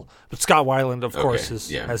well. But Scott Weiland, of course,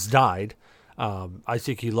 has died. I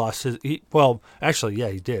think he lost his. He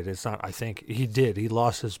did. It's not. I think he did. He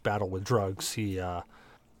lost his battle with drugs. Well,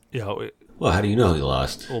 how do you know he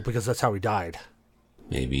lost? Because that's how he died.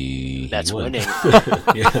 Maybe That's he won. winning.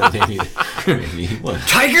 Yeah, maybe he won.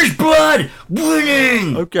 Tiger's Blood!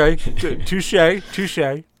 Winning! Okay, touche.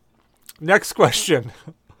 Next question.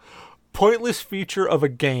 Pointless feature of a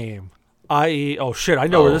game, i.e., I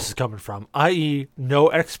know where this is coming from, i.e., no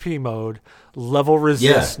XP mode, level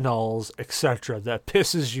resist nulls, etc. That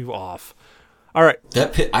pisses you off. All right,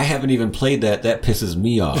 I haven't even played that. That pisses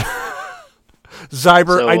me off.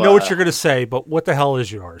 Zyber, So, I know what you're going to say, but what the hell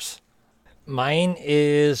is yours? Mine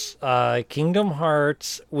is Kingdom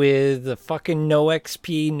Hearts with the fucking no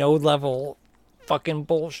XP, no level fucking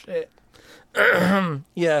bullshit. Yeah.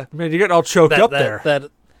 Man, you're getting all choked up there.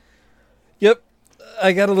 Yep.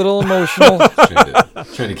 I got a little emotional.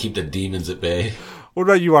 trying to keep the demons at bay. What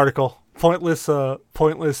about you, Article?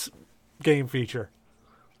 Pointless game feature.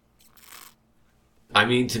 I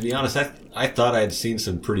mean, to be honest, I thought I'd seen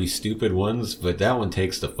some pretty stupid ones, but that one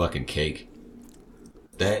takes the fucking cake.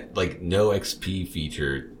 That, like, no XP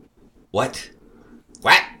feature. What?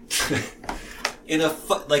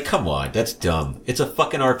 Come on, that's dumb. It's a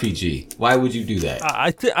fucking RPG. Why would you do that?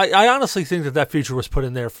 I honestly think that feature was put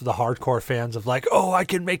in there for the hardcore fans of like, oh, I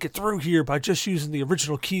can make it through here by just using the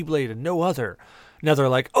original Keyblade and no other. Now they're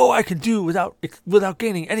like, oh, I can do without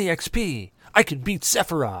gaining any XP. I can beat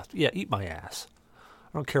Sephiroth. Yeah, eat my ass.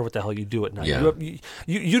 I don't care what the hell you do at night. Yeah.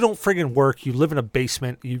 You don't friggin' work. You live in a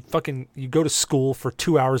basement. You go to school for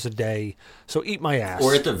 2 hours a day. So eat my ass.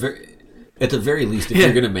 Or at the very least, if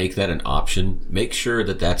you're going to make that an option, make sure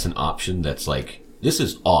that that's an option that's like, this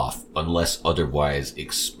is off unless otherwise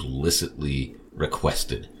explicitly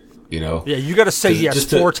requested. You know? Yeah, you got to say yes just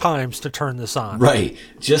 4 times to turn this on. Right.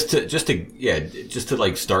 Just to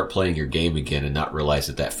like start playing your game again and not realize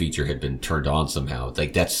that feature had been turned on somehow.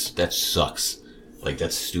 Like that sucks. Like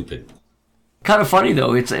that's stupid. Kind of funny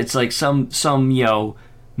though. It's like some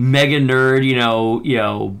mega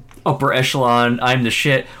nerd, upper echelon. I'm the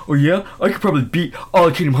shit. Oh yeah, I could probably beat all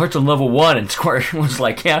of Kingdom Hearts on level 1. And Square was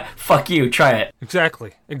like, yeah, fuck you, try it.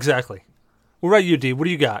 Exactly. What about you, D? What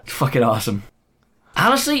do you got? Fucking awesome.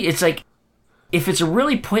 Honestly, it's like, if it's a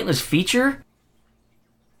really pointless feature,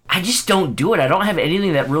 I just don't do it. I don't have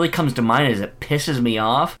anything that really comes to mind as it pisses me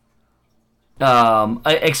off.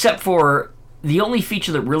 Except for the only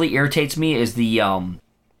feature that really irritates me is the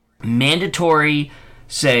mandatory,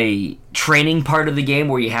 say, training part of the game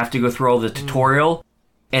where you have to go through all the tutorial,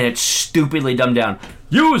 and it's stupidly dumbed down.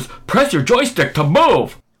 Press your joystick to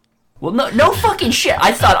move! Well, no fucking shit.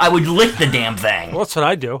 I thought I would lick the damn thing. Well, that's what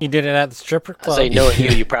I do. You did it at the stripper I club. say, knowing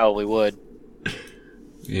you probably would.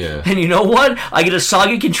 Yeah. And you know what? I get a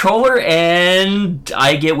soggy controller, and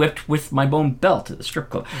I get whipped with my bone belt at the strip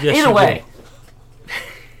club. Yes, Either you way.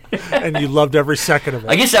 And you loved every second of it.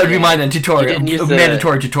 I guess that would be mine then, tutorial.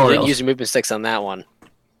 Mandatory You tutorials. didn't use your movement sticks on that one.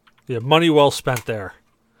 Yeah, money well spent there.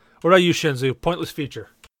 What about you, Shinzu? Pointless feature.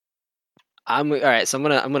 all right. So I'm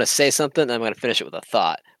gonna say something, and I'm gonna finish it with a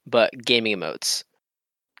thought. But gaming emotes,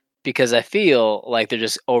 because I feel like they're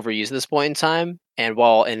just overused at this point in time. And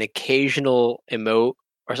while an occasional emote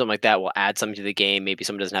or something like that will add something to the game, maybe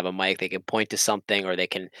someone doesn't have a mic, they can point to something or they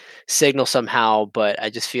can signal somehow. But I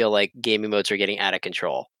just feel like game emotes are getting out of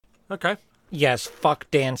control. Okay. Yes, fuck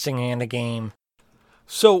dancing in a game.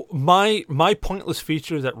 So my pointless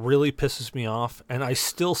feature that really pisses me off, and I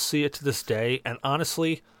still see it to this day, and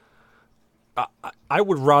honestly, I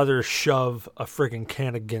would rather shove a friggin'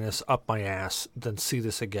 can of Guinness up my ass than see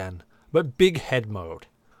this again. But big head mode.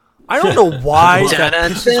 I don't know why that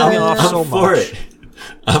pisses me off so much.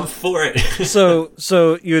 I'm for it.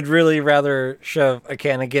 So you'd really rather shove a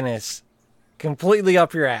can of Guinness completely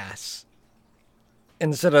up your ass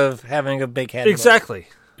instead of having a big head? Exactly.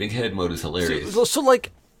 Big head mode is hilarious. So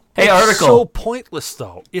like, Hey, it's article. so pointless,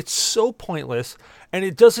 though. It's so pointless, and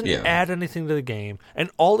it doesn't Yeah. add anything to the game. And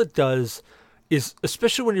all it does is,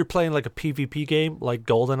 especially when you're playing like a PvP game like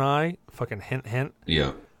GoldenEye, fucking hint, hint.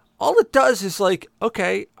 Yeah. All it does is like,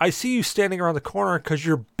 okay, I see you standing around the corner because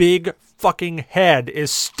your big fucking head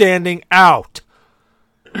is standing out.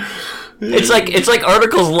 It's like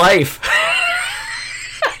Article's life.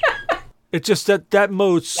 It's just that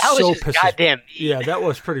mode's That was so just pissed. goddamn mean. Yeah, that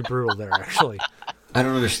was pretty brutal there, actually. I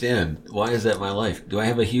don't understand. Why is that my life? Do I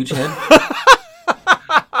have a huge head?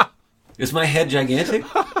 Is my head gigantic?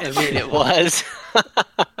 I mean, it was.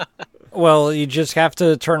 Well, you just have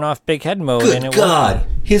to turn off big head mode and Good it God.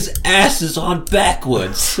 His ass is on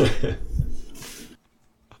backwards.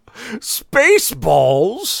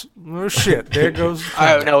 Spaceballs? Oh, shit. There goes.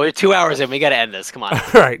 All right, no, we're 2 hours in. We got to end this. Come on.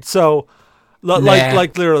 All right, so like Nah.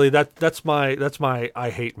 like literally that's my I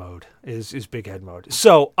hate mode is big head mode.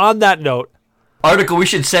 So on that note, Article, we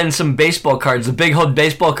should send some baseball cards, the big old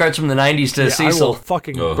baseball cards from the 90s to yeah, I Cecil. will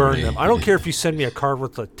fucking Oh, burn man. them. I don't care if you send me a card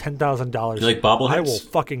worth like $10,000. You like bobbleheads? I will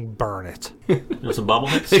fucking burn it. You know some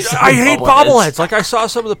bobbleheads? I hate bobbleheads. Like I saw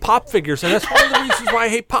some of the pop figures, and that's one of the reasons why I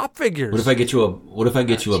hate pop figures. What if I get you a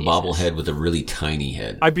bobblehead with a really tiny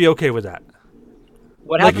head? I'd be okay with that.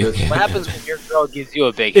 What happens? okay. What happens when your girl gives you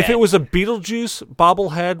a big If head? it was a Beetlejuice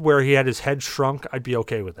bobblehead where he had his head shrunk, I'd be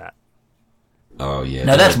okay with that. Oh yeah.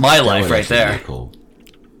 Now that's my that life would right actually there. be Cool.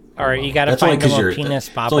 All right, you got to That's only find them because a your penis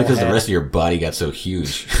It's only because the bobblehead. rest of your body got so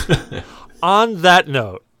huge. On that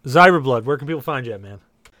note, Zyberblood, where can people find you at, man?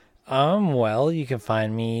 Well, you can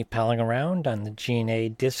find me palling around on the G.N.A.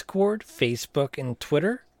 Discord, Facebook, and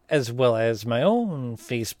Twitter, as well as my own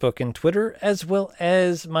Facebook and Twitter, as well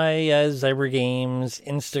as my Zyber Games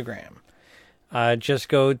Instagram. Just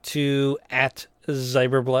go to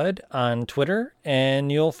 @Zyberblood on Twitter,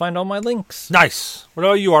 and you'll find all my links. Nice. What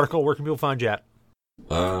about you, Article? Where can people find you at?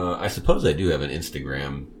 I suppose I do have an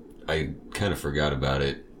Instagram. I kind of forgot about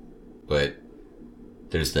it, but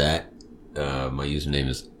there's that. My username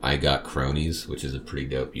is I Got Cronies, which is a pretty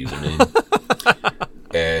dope username.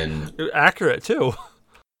 And Accurate, too.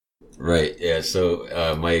 right, yeah.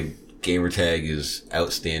 So my gamer tag is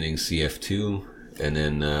Outstanding CF2, and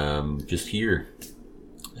then just here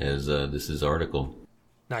as this is Article.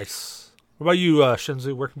 Nice. What about you,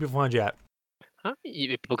 Shinzu? Where can people find you at?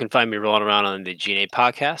 People can find me rolling around on the G.N.A.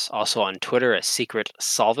 podcast, also on Twitter as Secret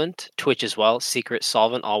Solvent, Twitch as well, Secret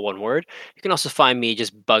Solvent, all one word. You can also find me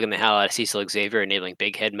just bugging the hell out of Cecil Xavier, enabling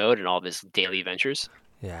big head mode and all of his daily ventures.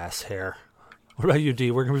 Yes, hair. What about you, D?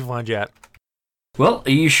 Where can we find you at? Well,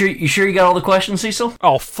 are you sure you got all the questions, Cecil?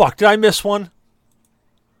 Oh, fuck. Did I miss one?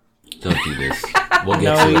 Don't do this. We'll get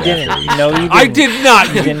No, to you it didn't. after we No, you didn't. I did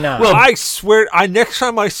not. You did not. Well, I swear, next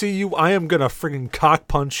time I see you, I am going to friggin' cock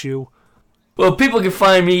punch you. Well, people can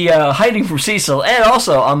find me hiding from Cecil, and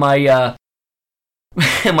also on my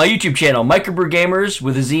my YouTube channel, Microbrew Gamers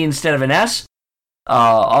with a Z instead of an S.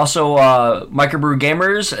 Also,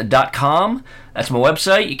 microbrewgamers.com. That's my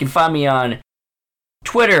website. You can find me on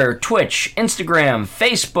Twitter, Twitch, Instagram,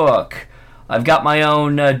 Facebook. I've got my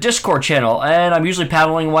own Discord channel, and I'm usually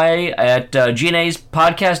paddling away at G.N.A's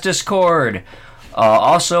podcast Discord.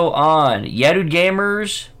 Also on Yadude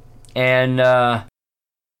Gamers, and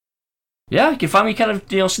yeah, you can find me kind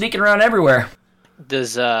of sneaking around everywhere.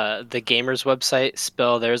 Does the gamers website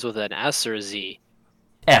spell theirs with an S or a Z?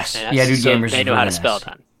 S. An S? Yeah, dude, So gamers. they is know how to with an spell S.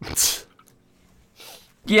 it then.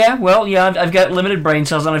 Yeah, well, yeah, I've got limited brain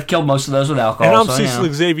cells, and I've killed most of those with alcohol. And I'm so,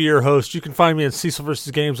 Cecil Xavier, your host. You can find me at Cecil vs.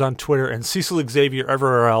 Games on Twitter and Cecil Xavier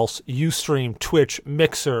everywhere else. Ustream, Twitch,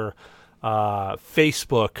 Mixer,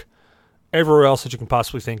 Facebook, everywhere else that you can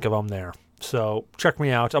possibly think of, I'm there. So check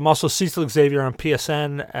me out. I'm also Cecil Xavier on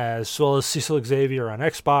PSN as well as Cecil Xavier on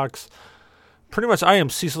Xbox. Pretty much I am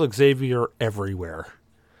Cecil Xavier everywhere.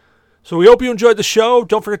 So we hope you enjoyed the show.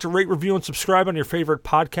 Don't forget to rate, review, and subscribe on your favorite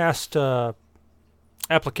podcast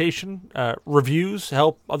application. Reviews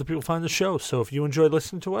help other people find the show. So if you enjoy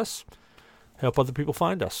listening to us, help other people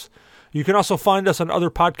find us. You can also find us on other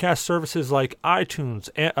podcast services like iTunes,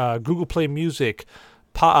 Google Play Music,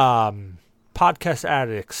 Podcast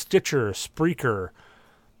Addict, Stitcher, Spreaker,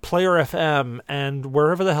 Player FM, and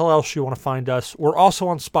wherever the hell else you want to find us. We're also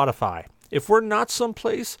on Spotify. If we're not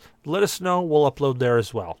someplace, let us know. We'll upload there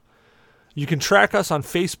as well. You can track us on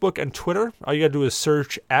Facebook and Twitter. All you got to do is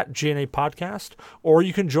search at G.N.A. Podcast, or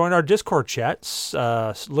you can join our Discord chats.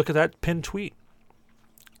 Look at that pinned tweet.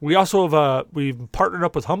 We also have we've partnered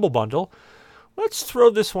up with Humble Bundle. Let's throw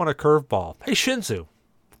this one a curveball. Hey, Shinzu,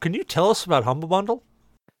 can you tell us about Humble Bundle?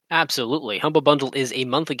 Absolutely. Humble Bundle is a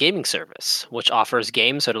monthly gaming service, which offers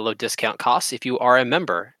games at a low discount cost if you are a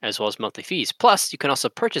member, as well as monthly fees. Plus, you can also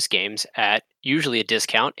purchase games at usually a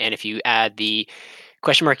discount, and if you add the !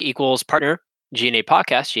 partner, G.N.A.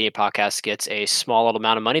 Podcast, G.N.A. Podcast gets a small little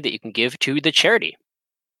amount of money that you can give to the charity.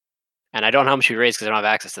 And I don't know how much we raise because I don't have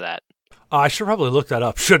access to that. I should probably look that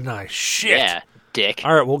up, shouldn't I? Shit. Yeah, dick.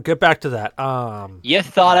 All right, we'll get back to that. You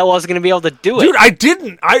thought I wasn't going to be able to do it. Dude, I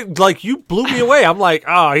didn't. You blew me away. I'm like,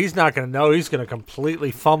 oh, he's not going to know. He's going to completely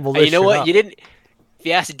fumble this. You know what? Up. You didn't. If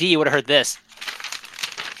you asked D, you would have heard this.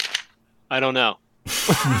 I don't know.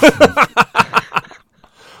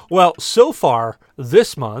 Well, so far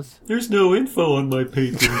this month, There's no info on my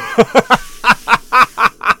paper.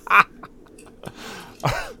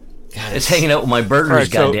 God, It's hanging out with my burgers,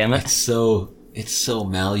 Alright, so- goddammit. it's so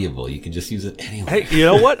malleable. You can just use it anywhere. hey, you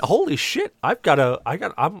know what? Holy shit!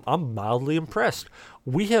 I'm mildly impressed.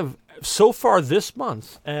 We have so far this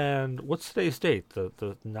month, and what's today's date? The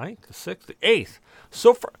 9th, the 6th, the 8th.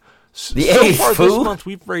 So far, The so 8th, far this fool. month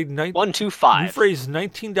we've raised $125. We've raised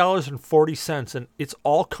 $19.40, and it's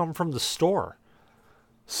all come from the store.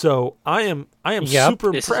 So I am Yep.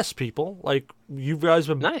 super This is- impressed, people. Like you guys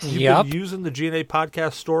have Nice. you've Yep. been using the G.N.A.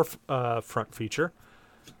 Podcast store front feature.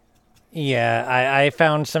 Yeah, I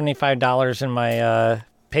found $75 in my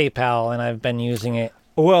PayPal, and I've been using it.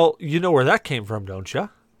 Well, you know where that came from, don't you?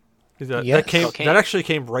 Yes. Okay. That actually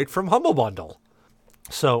came right from Humble Bundle.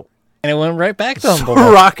 So And it went right back to Humble.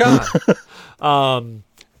 rock on.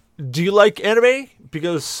 Do you like anime?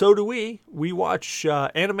 Because so do we. We watch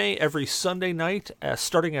anime every Sunday night,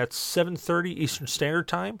 starting at 7:30 Eastern Standard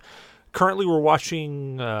Time. Currently, we're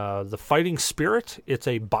watching The Fighting Spirit. It's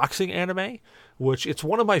a boxing anime, which it's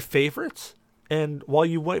one of my favorites. And while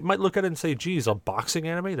you might look at it and say, geez, a boxing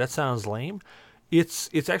anime? That sounds lame. It's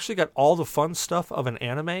actually got all the fun stuff of an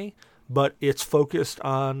anime, but it's focused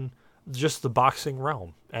on just the boxing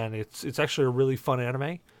realm. And it's actually a really fun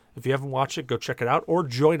anime. If you haven't watched it, go check it out. Or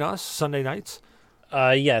join us Sunday nights.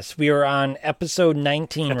 Yes, we are on episode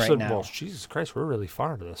 19 right now. Well, Jesus Christ, we're really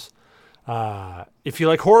far into this. If you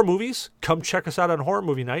like horror movies, come check us out on Horror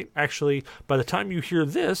Movie Night. Actually, by the time you hear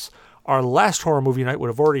this, our last Horror Movie Night would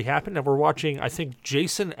have already happened, and we're watching, I think,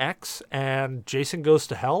 Jason X and Jason Goes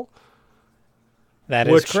to Hell. That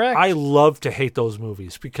is Which correct. I love to hate those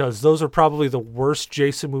movies because those are probably the worst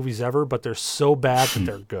Jason movies ever, but they're so bad that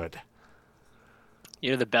they're good.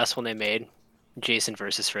 You know the best one they made? Jason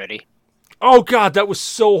versus Freddy. Oh God, that was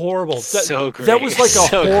so horrible. So great. That was like a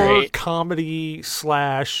So horror great. comedy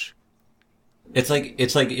slash. It's like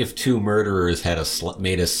if two murderers had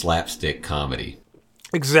made a slapstick comedy.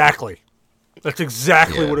 Exactly. That's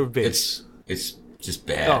exactly what it would be. It's just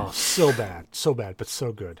bad. Oh, so bad, but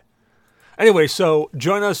so good. Anyway, so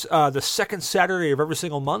join us the second Saturday of every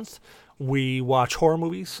single month. We watch horror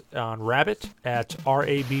movies on Rabbit at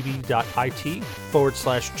rabb.it/G.N.A.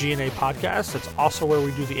 podcast. That's also where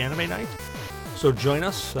we do the anime night. So join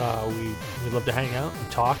us. We love to hang out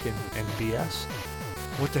and talk and BS.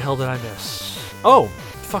 What the hell did I miss? Oh,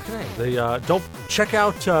 fucking A. Don't check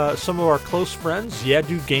out some of our close friends, Yeah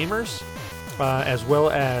Dude Gamers, as well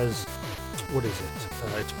as, what is it?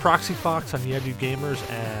 It's Proxy Fox on Yeah Dude Gamers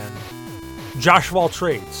and Josh Wall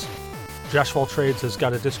Trades. Josh Wall Trades has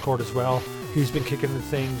got a Discord as well. He's been kicking into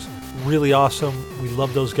things. Really awesome. We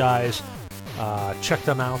love those guys. Check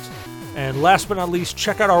them out. And last but not least,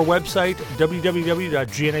 check out our website,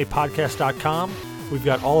 www.gnapodcast.com. We've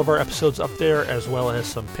got all of our episodes up there, as well as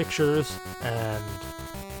some pictures and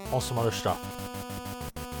all some other stuff.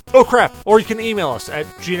 Oh, crap. Or you can email us at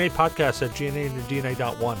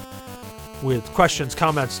gnapodcast@gna.one with questions,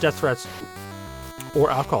 comments, death threats, or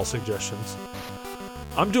alcohol suggestions.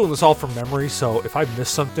 I'm doing this all from memory, so if I miss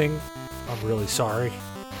something, I'm really sorry.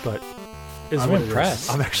 But I'm what it is.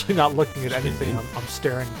 impressed. I'm actually not looking at anything. I'm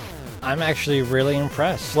staring. I'm actually really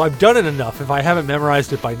impressed. Well, I've done it enough. If I haven't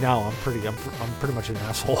memorized it by now, I'm pretty much an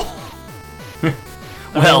asshole.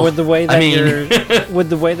 Well, with the way that I mean- you're with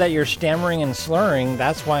the way that you're stammering and slurring,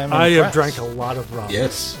 that's why I'm I have impressed. drank a lot of rum.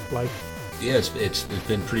 Yes. Like, It's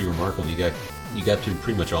been pretty remarkable. You got through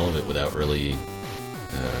pretty much all of it without really,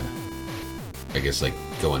 I guess, like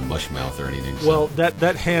going mush mouth or anything. So. well,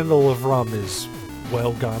 that handle of rum is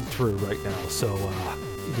well gone through right now. So,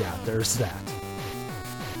 yeah, there's that.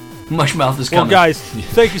 Mushmouth is Well, coming. guys,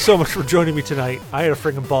 thank you so much for joining me tonight. I had a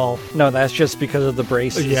friggin' ball. No, that's just because of the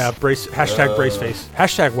braces. Yeah, brace. Hashtag brace face.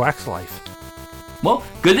 Hashtag wax life. Well,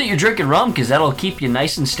 good that you're drinking rum, because that'll keep you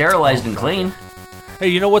nice and sterilized and clean. Hey,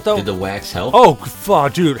 you know what though? Did the wax help? Oh,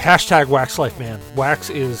 dude! Hashtag wax life, man. Wax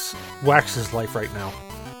is life right now,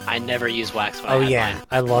 I never used wax when Oh I had yeah, mine.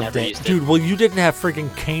 I loved Never it. used dude. Well, you didn't have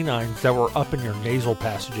friggin' canines that were up in your nasal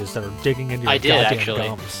passages that are digging into your I did, goddamn actually.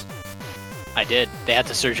 gums. I did. They had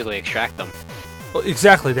to surgically extract them. Well,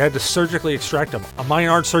 exactly. They had to surgically extract them. Mine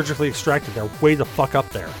aren't surgically extracted. They're way the fuck up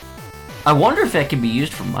there. I wonder if that can be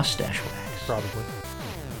used for mustache wax. Probably.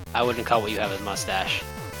 I wouldn't call what you have a mustache.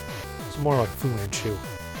 It's more like Fu Manchu.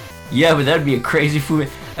 Yeah, but that'd be a crazy Fu.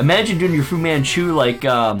 Imagine doing your Fu Manchu like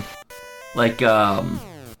one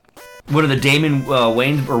of the Damon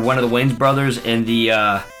Wayans or one of the Wayans brothers and the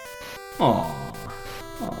oh.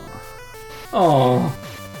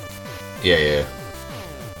 Yeah.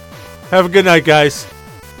 Have a good night, guys.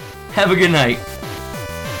 Have a good night.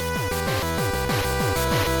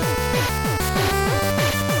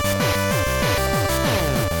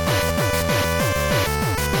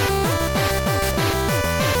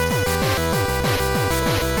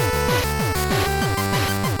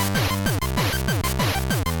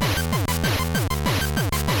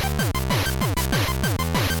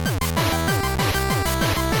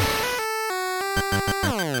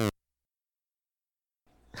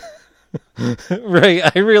 Right,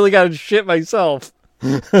 I really got to shit myself.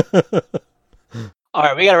 All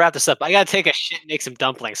right, we gotta wrap this up. I gotta take a shit and make some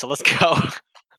dumplings, so let's go.